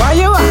 sopa me va a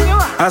llevar.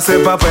 Hace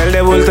papel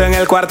de bulto en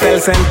el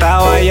cuartel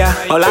sentado allá.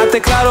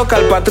 Hablate claro que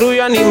al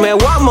patrulla ni me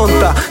voy a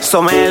montar,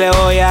 so me le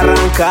voy a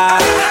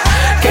arrancar.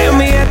 Que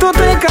mi esto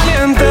te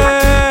caliente,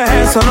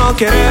 eso no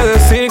quiere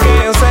decir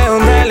que yo sea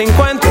un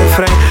delincuente,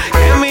 friend.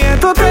 Que mi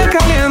esto te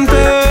caliente,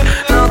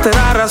 no te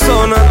da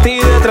razón a ti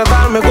de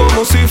tratarme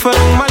como si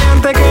fuera un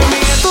maleante. Que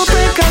mi esto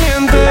te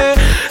caliente,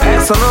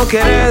 eso no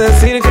quiere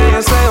decir que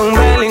yo sea un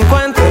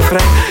delincuente,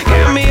 friend.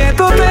 Que mi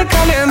esto te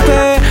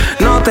caliente,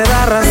 no te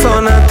da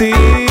razón a ti.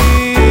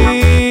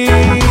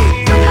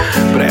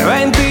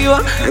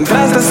 Preventiva,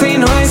 entraste si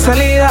no hay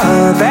salida.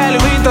 Te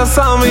limitas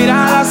a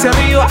mirar hacia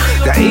arriba.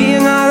 De ahí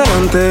en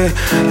adelante,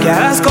 ¿qué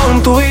harás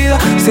con tu vida?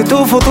 Si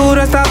tu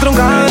futuro está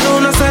truncado en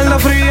una celda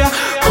fría,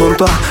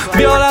 junto a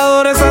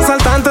violadores,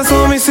 asaltantes,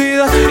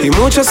 homicidas y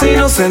muchos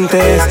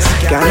inocentes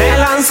que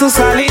anhelan su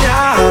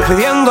salida,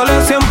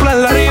 pidiéndole siempre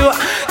al de arriba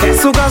que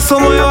su caso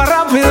mueva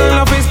rápido en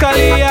la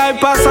fiscalía. Y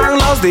pasan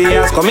los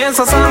días,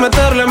 comienzas a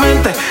meterle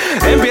mente,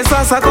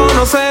 empiezas a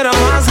conocer a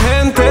más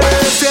gente.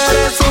 Si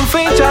eres un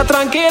ficha,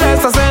 tranquila,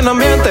 estás en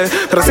ambiente,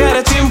 pero si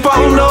eres chimpa,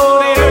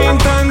 no lo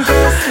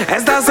intentes.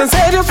 Estás en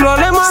serios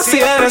problemas si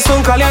eres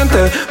un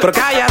caliente, porque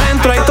allá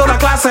adentro hay toda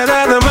clase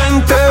de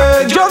demente.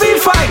 Yo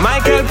DeFi,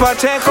 Michael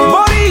Pacheco,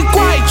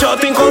 Boricua y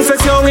Chotin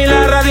Concepción y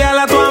la radial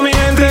a toda mi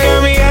gente. Que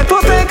mi gueto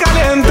te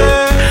caliente,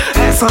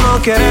 eso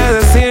no quiere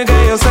decir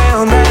que yo sea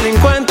un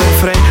delincuente,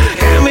 friend.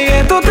 Que mi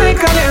gueto te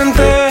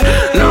caliente,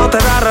 no te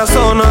da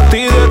razón a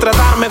ti de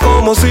tratarme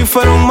como si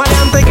fuera un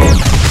maleante.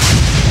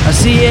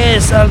 Así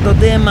es, alto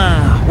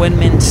tema, buen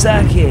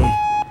mensaje.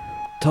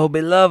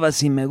 Toby Love,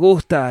 así me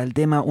gusta. El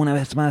tema una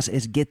vez más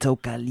es Ghetto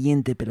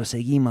Caliente, pero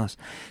seguimos.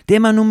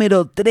 Tema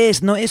número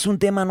 3, no es un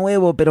tema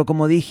nuevo, pero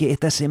como dije,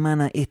 esta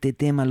semana este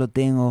tema lo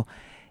tengo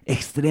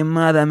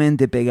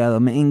extremadamente pegado.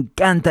 Me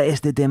encanta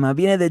este tema.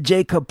 Viene de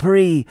Jacob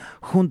Pree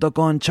junto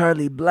con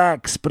Charlie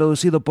Blacks,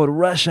 producido por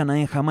Russian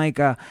en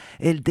Jamaica.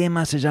 El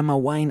tema se llama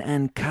Wine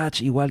and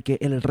Catch, igual que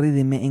el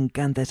rhythm. Me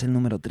encanta, es el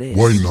número 3.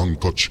 Wine and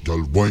catch,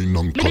 girl, wine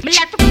and catch. Me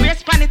like to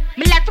brace pan it,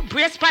 me like to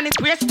brace pan it,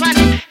 brace pan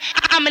it.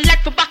 I'm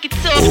like to back it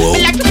too.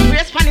 Me like to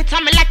brace pan it,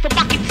 I'm like to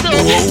back it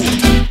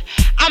too.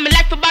 I'm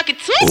like to back it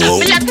too.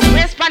 Me like to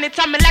brace pan it,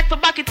 I'm like to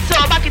back it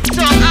too, back it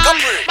too,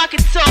 back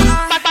it too,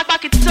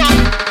 back it too.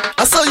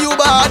 I saw you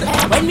bad.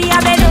 When me a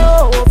bend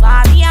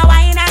over, me a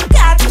wine and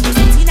catch.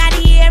 Sitting at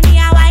the air, me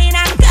a wine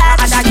and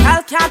catch. And that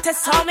girl can't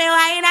test how me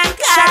wine and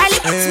catch.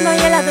 Charlie, know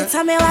you love it,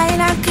 how me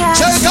wine and catch.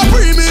 Check a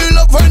premium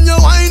love when you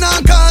wine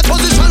and catch.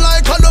 Position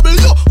like a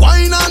W,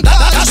 wine and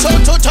catch. That's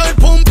out to tight,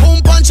 pum pum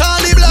pan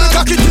Charlie Black.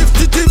 Make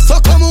a tip, so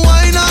come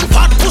wine and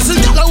fat pussy.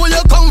 That's where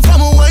you come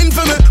from, wine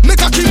for me.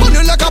 Make a keep on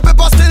you like a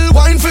pepper, still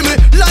wine for me.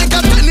 Like a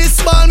tennis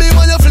ball, me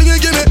when you fling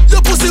it, give me. Your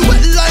pussy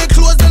wet like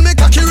clothes, then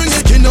make a key ring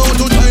it. Skin out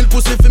to tight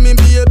pussy for me,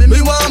 baby. Me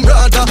want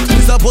brother.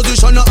 This a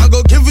position I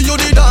go give you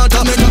the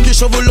data. Make a key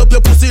shovel up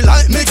your pussy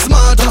like mix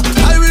smarter.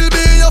 I will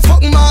be your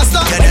fucking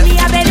master. When me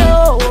a bend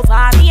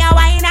over, me a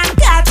wine and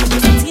catch.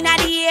 Sitting at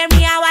the air,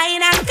 me a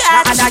wine and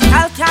catch. And that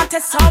girl can't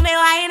test how me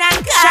wine and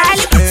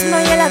catch. Charlie,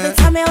 know you love it,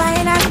 how me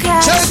wine and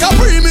catch. Check a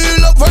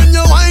premium love when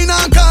you wine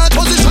and catch.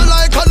 Position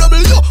like a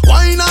W,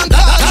 wine and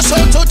catch. That's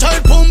out to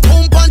tight, pum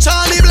pum pan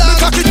Charlie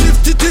Black. Make a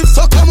key tip,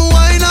 so come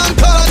wine and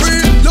catch.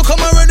 Look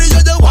come already,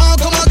 you just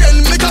want come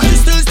again. Make a key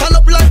still stand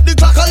up like the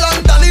clock of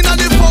London. Inna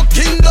the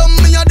fucking dumb,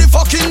 me a the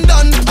fucking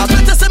done. I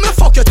better say me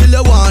fuck you till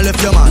you want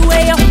left your man. The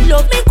way you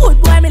love me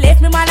good, boy, me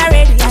left me man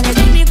already. And you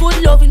give me good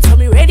loving, so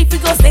me ready for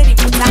go steady.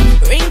 Put a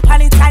ring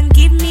pan it and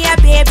give me a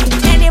baby.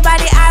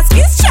 Anybody ask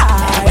is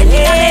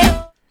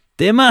Charlie.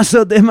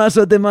 Temazo,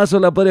 temazo, temazo.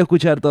 La puedo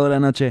escuchar toda la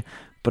noche.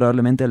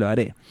 Probablemente lo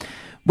haré.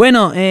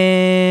 Bueno,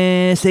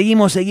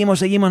 seguimos,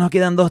 nos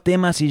quedan 2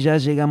 temas y ya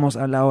llegamos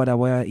a la hora,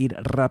 voy a ir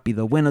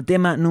rápido. Bueno,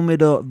 tema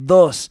número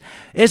 2,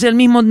 es el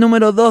mismo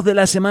número 2 de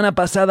la semana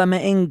pasada,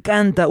 me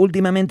encanta,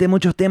 últimamente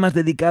muchos temas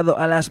dedicados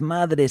a las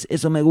madres,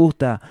 eso me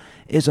gusta,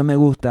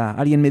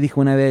 alguien me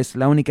dijo una vez,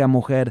 la única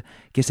mujer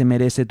que se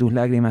merece tus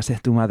lágrimas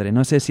es tu madre,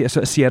 no sé si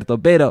eso es cierto,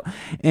 pero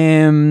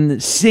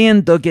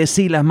siento que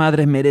sí, las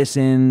madres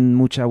merecen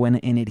mucha buena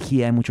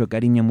energía, y mucho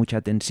cariño, mucha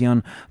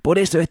atención, por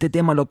eso este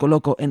tema lo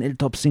coloco en el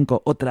top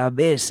 5 otra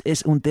vez,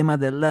 es un tema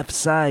de Left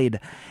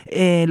Side.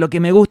 Lo que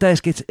me gusta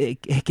es que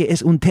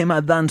es un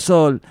tema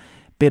dancehall,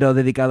 pero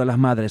dedicado a las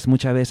madres.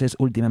 Muchas veces,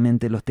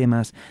 últimamente, los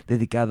temas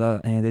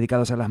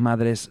dedicados a las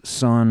madres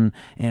son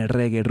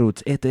reggae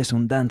roots. Este es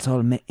un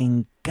dancehall, me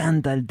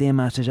encanta el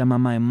tema, se llama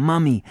My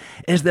Mommy.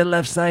 Es de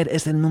Left Side,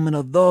 es el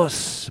número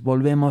 2.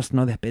 Volvemos,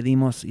 nos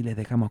despedimos y les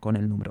dejamos con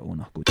el número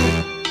 1. Escuchen.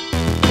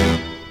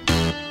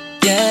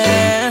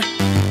 Yeah,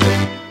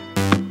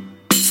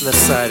 it's Left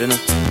Side, innit?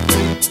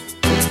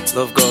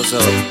 Love goes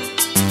up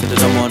to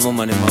the number one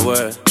woman in my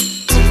world,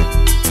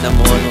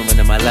 number one woman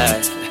in my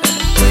life.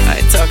 I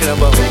ain't talking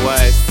about my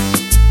wife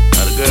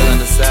or the girl on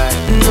the side.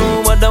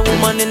 No other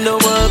woman in the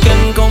world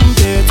can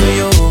compare to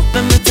you.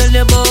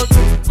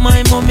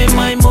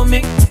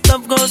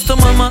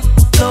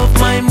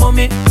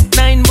 mommy.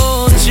 9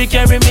 months, she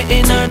carry me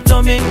in her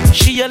tummy.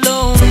 She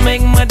alone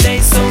make my day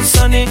so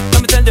sunny.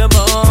 Let me tell you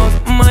about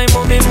my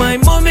mommy, my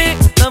mommy.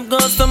 Love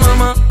goes to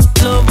mama,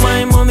 love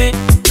my mommy.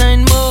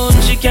 9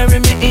 months, she carry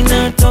me in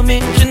her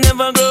tummy. She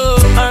never grow,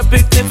 her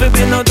picture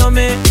be no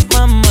dummy.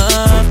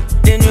 Mama,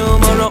 the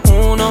numero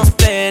uno,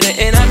 lady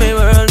in my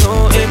world,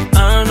 no if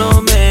or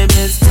no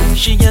babies.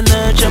 She can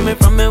nurture me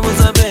from me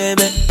was a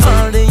baby.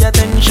 All the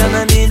attention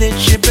I needed,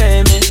 she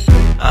pay me.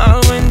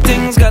 All when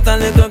things got a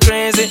little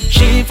crazy,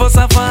 she first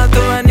of all to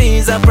her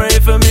knees and pray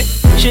for me.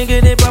 She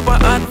give the proper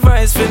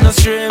advice for no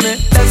stray me.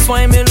 That's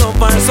why me love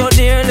her so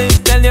dearly.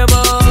 Tell you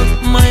about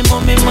my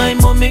mommy, my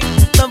mommy.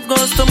 Love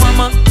goes to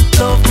mama,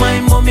 love my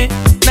mommy.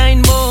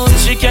 9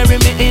 months, she carry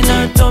me in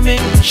her tummy.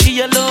 She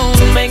alone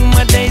make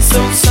my day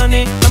so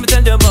sunny. Let me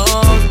tell you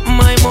about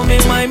my mommy,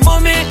 my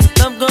mommy.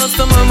 Love goes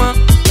to mama,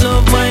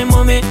 love my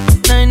mommy.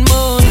 9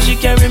 months, she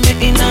carry me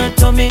in her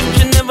tummy.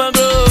 She never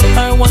grow,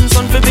 her one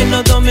son for be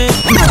no dummy.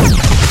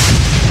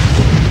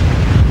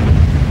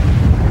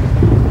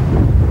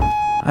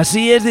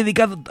 Así es,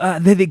 dedicado.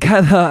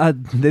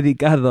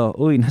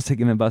 Uy, no sé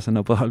qué me pasa,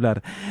 no puedo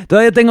hablar.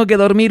 Todavía tengo que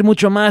dormir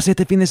mucho más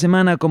este fin de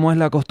semana, como es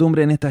la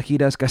costumbre en estas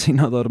giras. Casi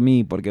no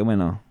dormí, porque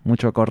bueno,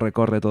 mucho corre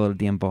todo el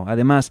tiempo.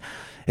 Además,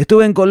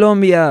 estuve en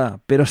Colombia,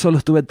 pero solo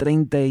estuve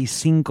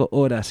 35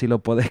 horas, si lo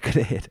podés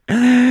creer.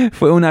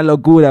 Fue una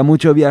locura,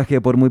 mucho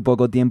viaje por muy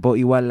poco tiempo.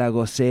 Igual la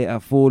gocé a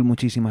full.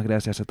 Muchísimas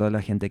gracias a toda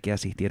la gente que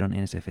asistieron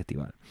en ese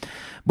festival.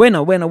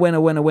 Bueno,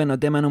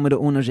 tema número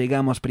 1,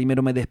 llegamos.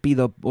 Primero me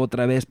despido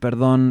otra vez,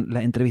 perdón,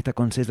 la entrevista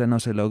con César no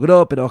se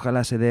logró, pero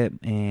ojalá se dé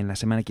la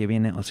semana que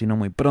viene, o si no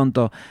muy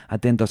pronto.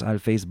 Atentos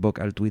al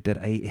Facebook, al Twitter,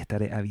 ahí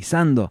estaré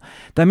avisando.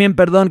 También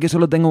perdón que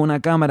solo tengo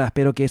una cámara,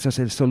 espero que eso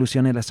se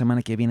solucione la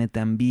semana que viene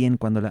también,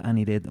 cuando la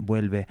Anired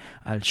vuelve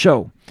al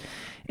show.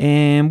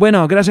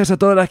 Bueno, gracias a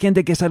toda la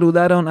gente que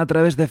saludaron a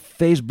través de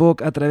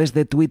Facebook, a través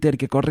de Twitter,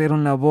 que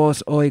corrieron la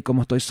voz. Hoy,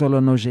 como estoy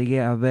solo, no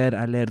llegué a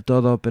leer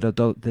todo, pero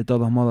de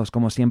todos modos,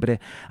 como siempre,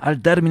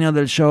 al término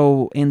del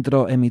show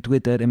entro en mi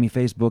Twitter, en mi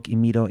Facebook y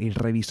miro y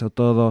reviso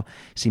todo.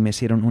 Si me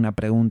hicieron una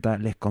pregunta,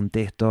 les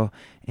contesto.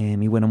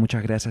 Y bueno,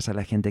 muchas gracias a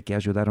la gente que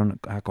ayudaron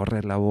a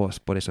correr la voz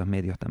por esos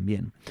medios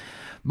también.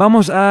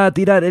 Vamos a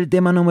tirar el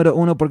tema número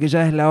 1 porque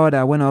ya es la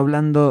hora. Bueno,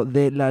 hablando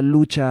de la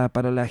lucha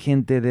para la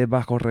gente de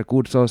bajos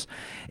recursos,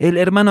 el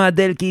hermano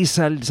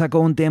Adelkis sacó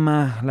un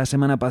tema la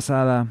semana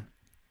pasada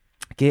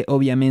que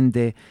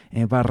obviamente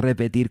va a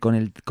repetir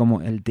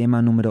como el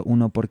tema número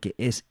 1 porque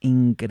es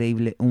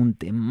increíble, un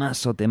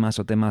temazo.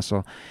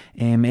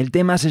 El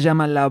tema se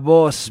llama La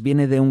Voz,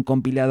 viene de un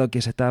compilado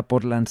que se está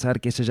por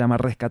lanzar que se llama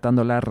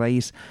Rescatando la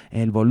Raíz,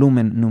 el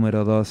volumen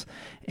número 2.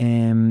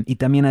 Y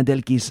también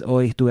Adelkis,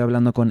 hoy estuve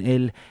hablando con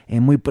él,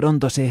 muy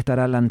pronto se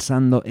estará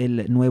lanzando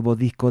el nuevo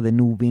disco de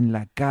Nubin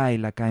Lakai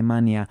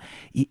Mania,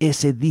 y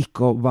ese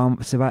disco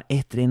se va a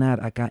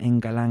estrenar acá en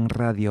Galán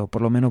Radio.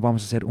 Por lo menos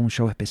vamos a hacer un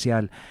show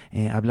especial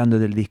hablando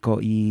del disco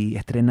y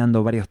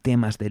estrenando varios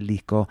temas del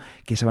disco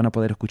que se van a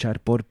poder escuchar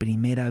por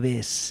primera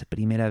vez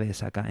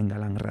acá en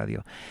Galán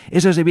Radio.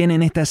 Eso se viene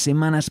en estas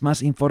semanas,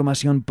 más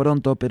información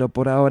pronto, pero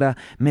por ahora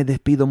me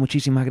despido.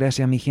 Muchísimas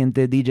gracias, mi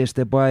gente. DJ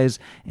Stepwise,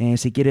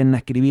 si quieren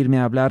escribirme,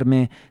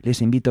 hablarme,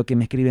 les invito a que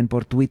me escriben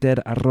por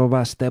Twitter,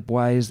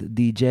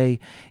 @StepwiseDJ,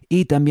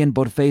 y también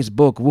por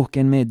Facebook,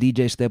 búsquenme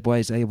DJ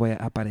Stepwise, ahí voy a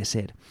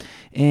aparecer.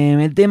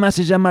 El tema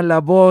se llama La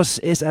Voz,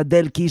 es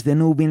Adelkis de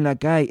Nubin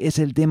Lakai, es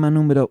el tema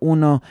número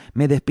 1.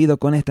 Me despido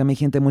con esta, mi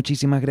gente,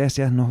 muchísimas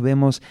gracias, nos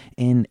vemos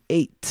en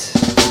 8.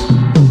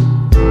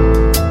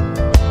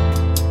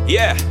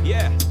 Yeah.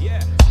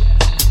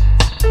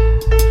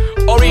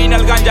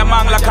 Original Ganja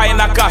Man Lakai en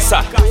la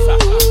casa.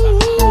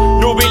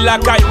 Nubin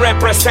Lakai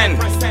represent.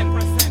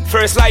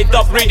 First light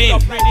up reading.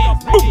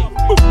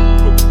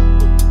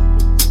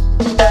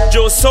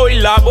 Yo soy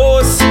la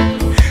voz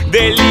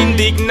del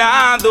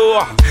indignado,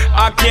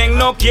 a quien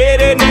no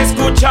quieren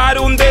escuchar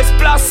un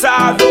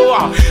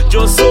desplazado.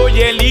 Yo soy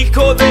el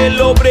hijo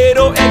del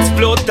obrero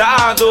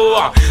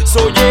explotado.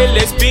 Soy el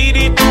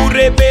espíritu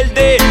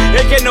rebelde,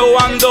 el que no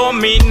han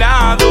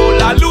dominado.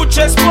 La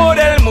lucha es por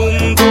el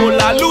mundo,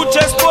 la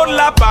lucha es por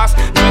la paz.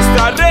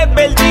 Nuestra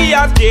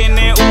rebeldía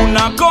tiene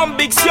una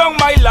convicción: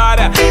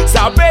 bailar.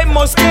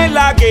 Sabemos que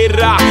la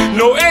guerra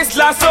no es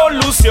la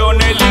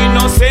solución. El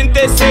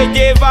inocente se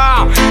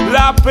lleva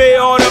la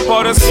peor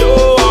porción.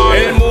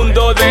 El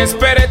mundo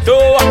despertó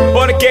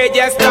porque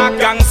ya está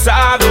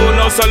cansado.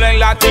 No solo en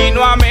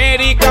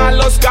Latinoamérica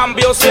los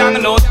cambios se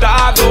han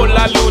notado.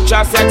 La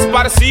lucha se ha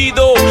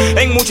esparcido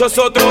en muchos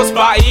otros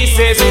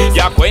países.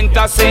 Ya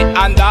cuentas se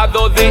han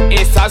dado de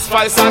esas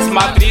falsas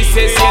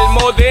matrices y el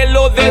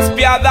modelo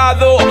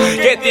despiadado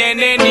que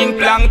tienen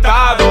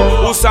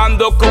implantado,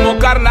 usando como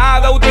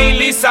carnada,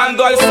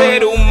 utilizando al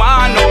ser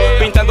humano,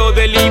 pintando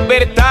de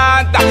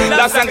libertad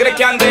la sangre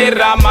que han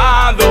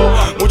derramado.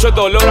 Mucho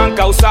dolor han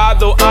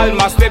causado,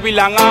 almas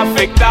débiles han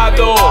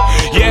afectado,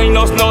 y en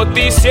los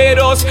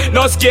noticieros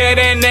nos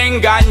quieren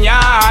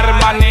engañar.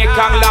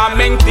 Manejan la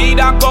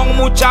mentira con con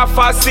mucha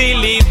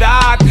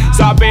facilidad.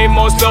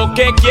 Sabemos lo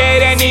que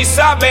quieren y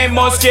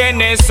sabemos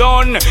quiénes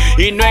son,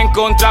 y no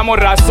encontramos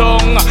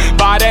razón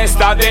para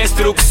esta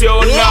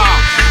destrucción.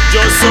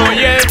 Yo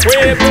soy el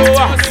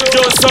pueblo,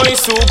 yo soy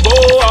su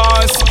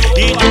voz,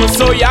 y yo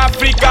soy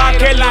África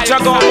que lucha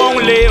como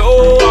un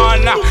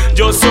león.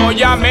 Yo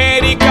soy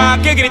América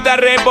que grita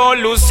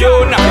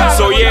revolución.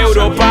 Soy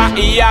Europa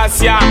y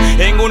Asia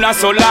en una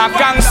sola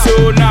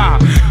canción.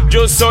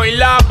 Yo soy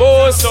la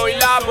voz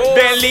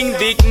del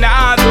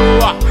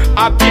indignado,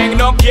 a quien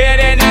no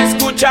quieren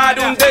escuchar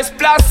un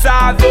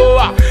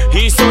desplazado.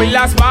 Y soy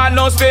las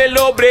manos del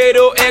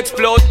obrero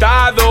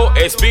explotado,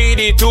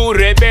 espíritu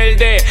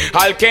rebelde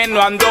al que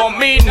no han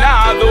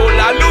dominado.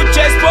 La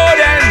lucha es por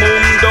el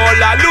mundo,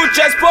 la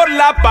lucha es por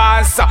la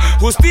paz,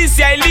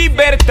 justicia y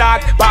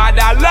libertad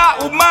para la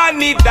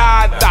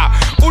humanidad.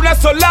 Una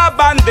sola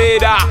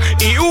bandera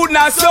y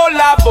una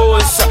sola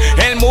voz,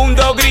 el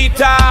mundo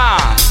grita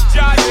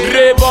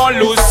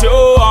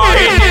revolución.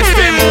 En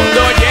este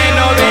mundo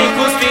lleno de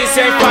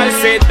injusticia y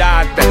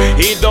falsedad,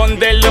 y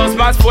donde los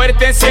más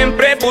fuertes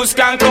siempre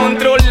buscan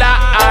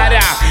controlar,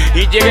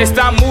 y llega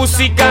esta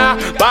música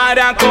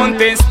para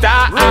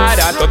contestar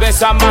a toda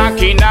esa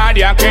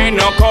maquinaria que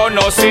no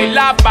conoce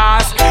la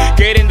paz,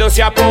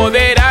 queriéndose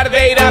apoderar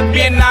de Irak,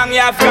 Vietnam y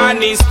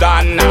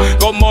Afganistán,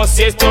 como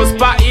si estos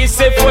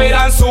países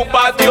fueran su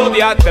patio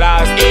de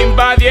atrás,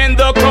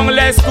 invadiendo con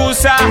la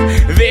excusa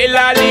de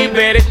la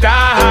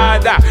libertad.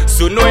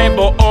 Su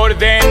nuevo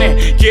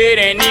orden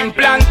quieren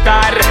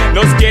implantar,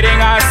 nos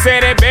quieren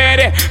hacer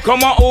ver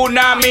como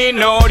una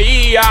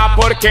minoría,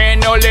 porque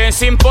no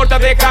les importa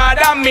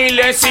dejar a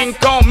miles sin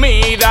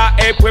comida.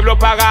 El pueblo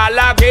paga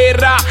la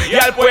guerra y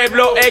al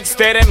pueblo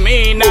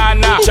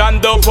exterminan.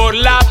 Luchando por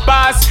la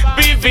paz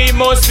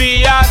vivimos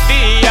día a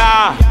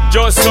día.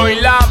 Yo soy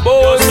la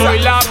voz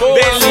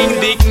del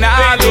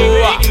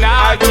indignado,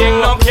 a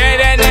quien no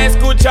quieren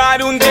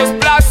escuchar un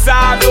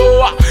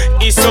desplazado.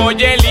 Y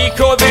soy el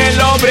hijo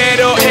del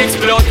obrero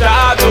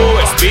explotado,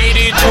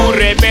 espíritu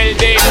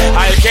rebelde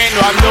al que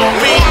no han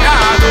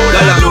dominado.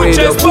 La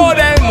lucha es por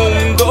el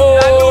mundo,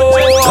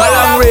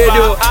 la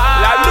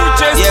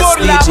lucha es por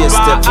la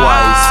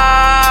paz,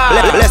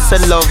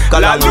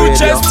 la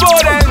lucha es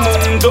por el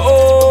mundo,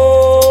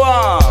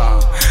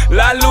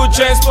 la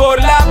lucha es por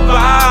la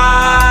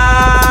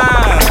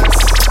paz.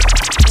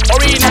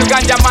 Original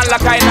ganja man la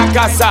cae en la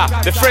casa,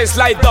 the fresh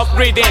light of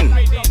breathing.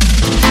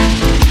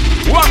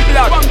 One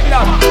blood,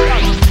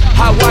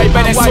 Hawaii,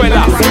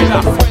 Venezuela,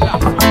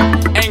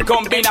 en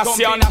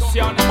combinación.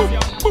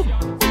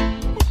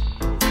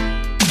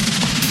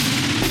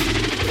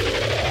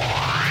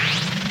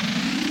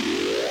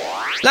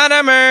 Lot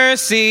of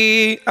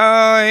mercy,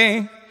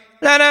 oh,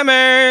 lot of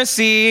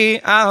mercy,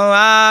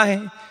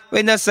 oh,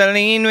 with the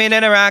saline, with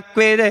the rock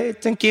with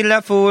it, and kill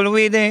a fool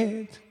with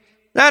it.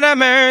 Lot of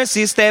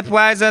mercy,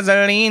 stepwise as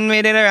a lean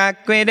with it,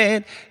 rock with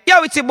it.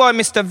 Yo, it's your boy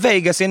Mr.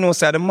 Vegas, you know,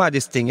 sir, the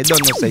maddest thing. You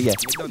don't know, say yeah.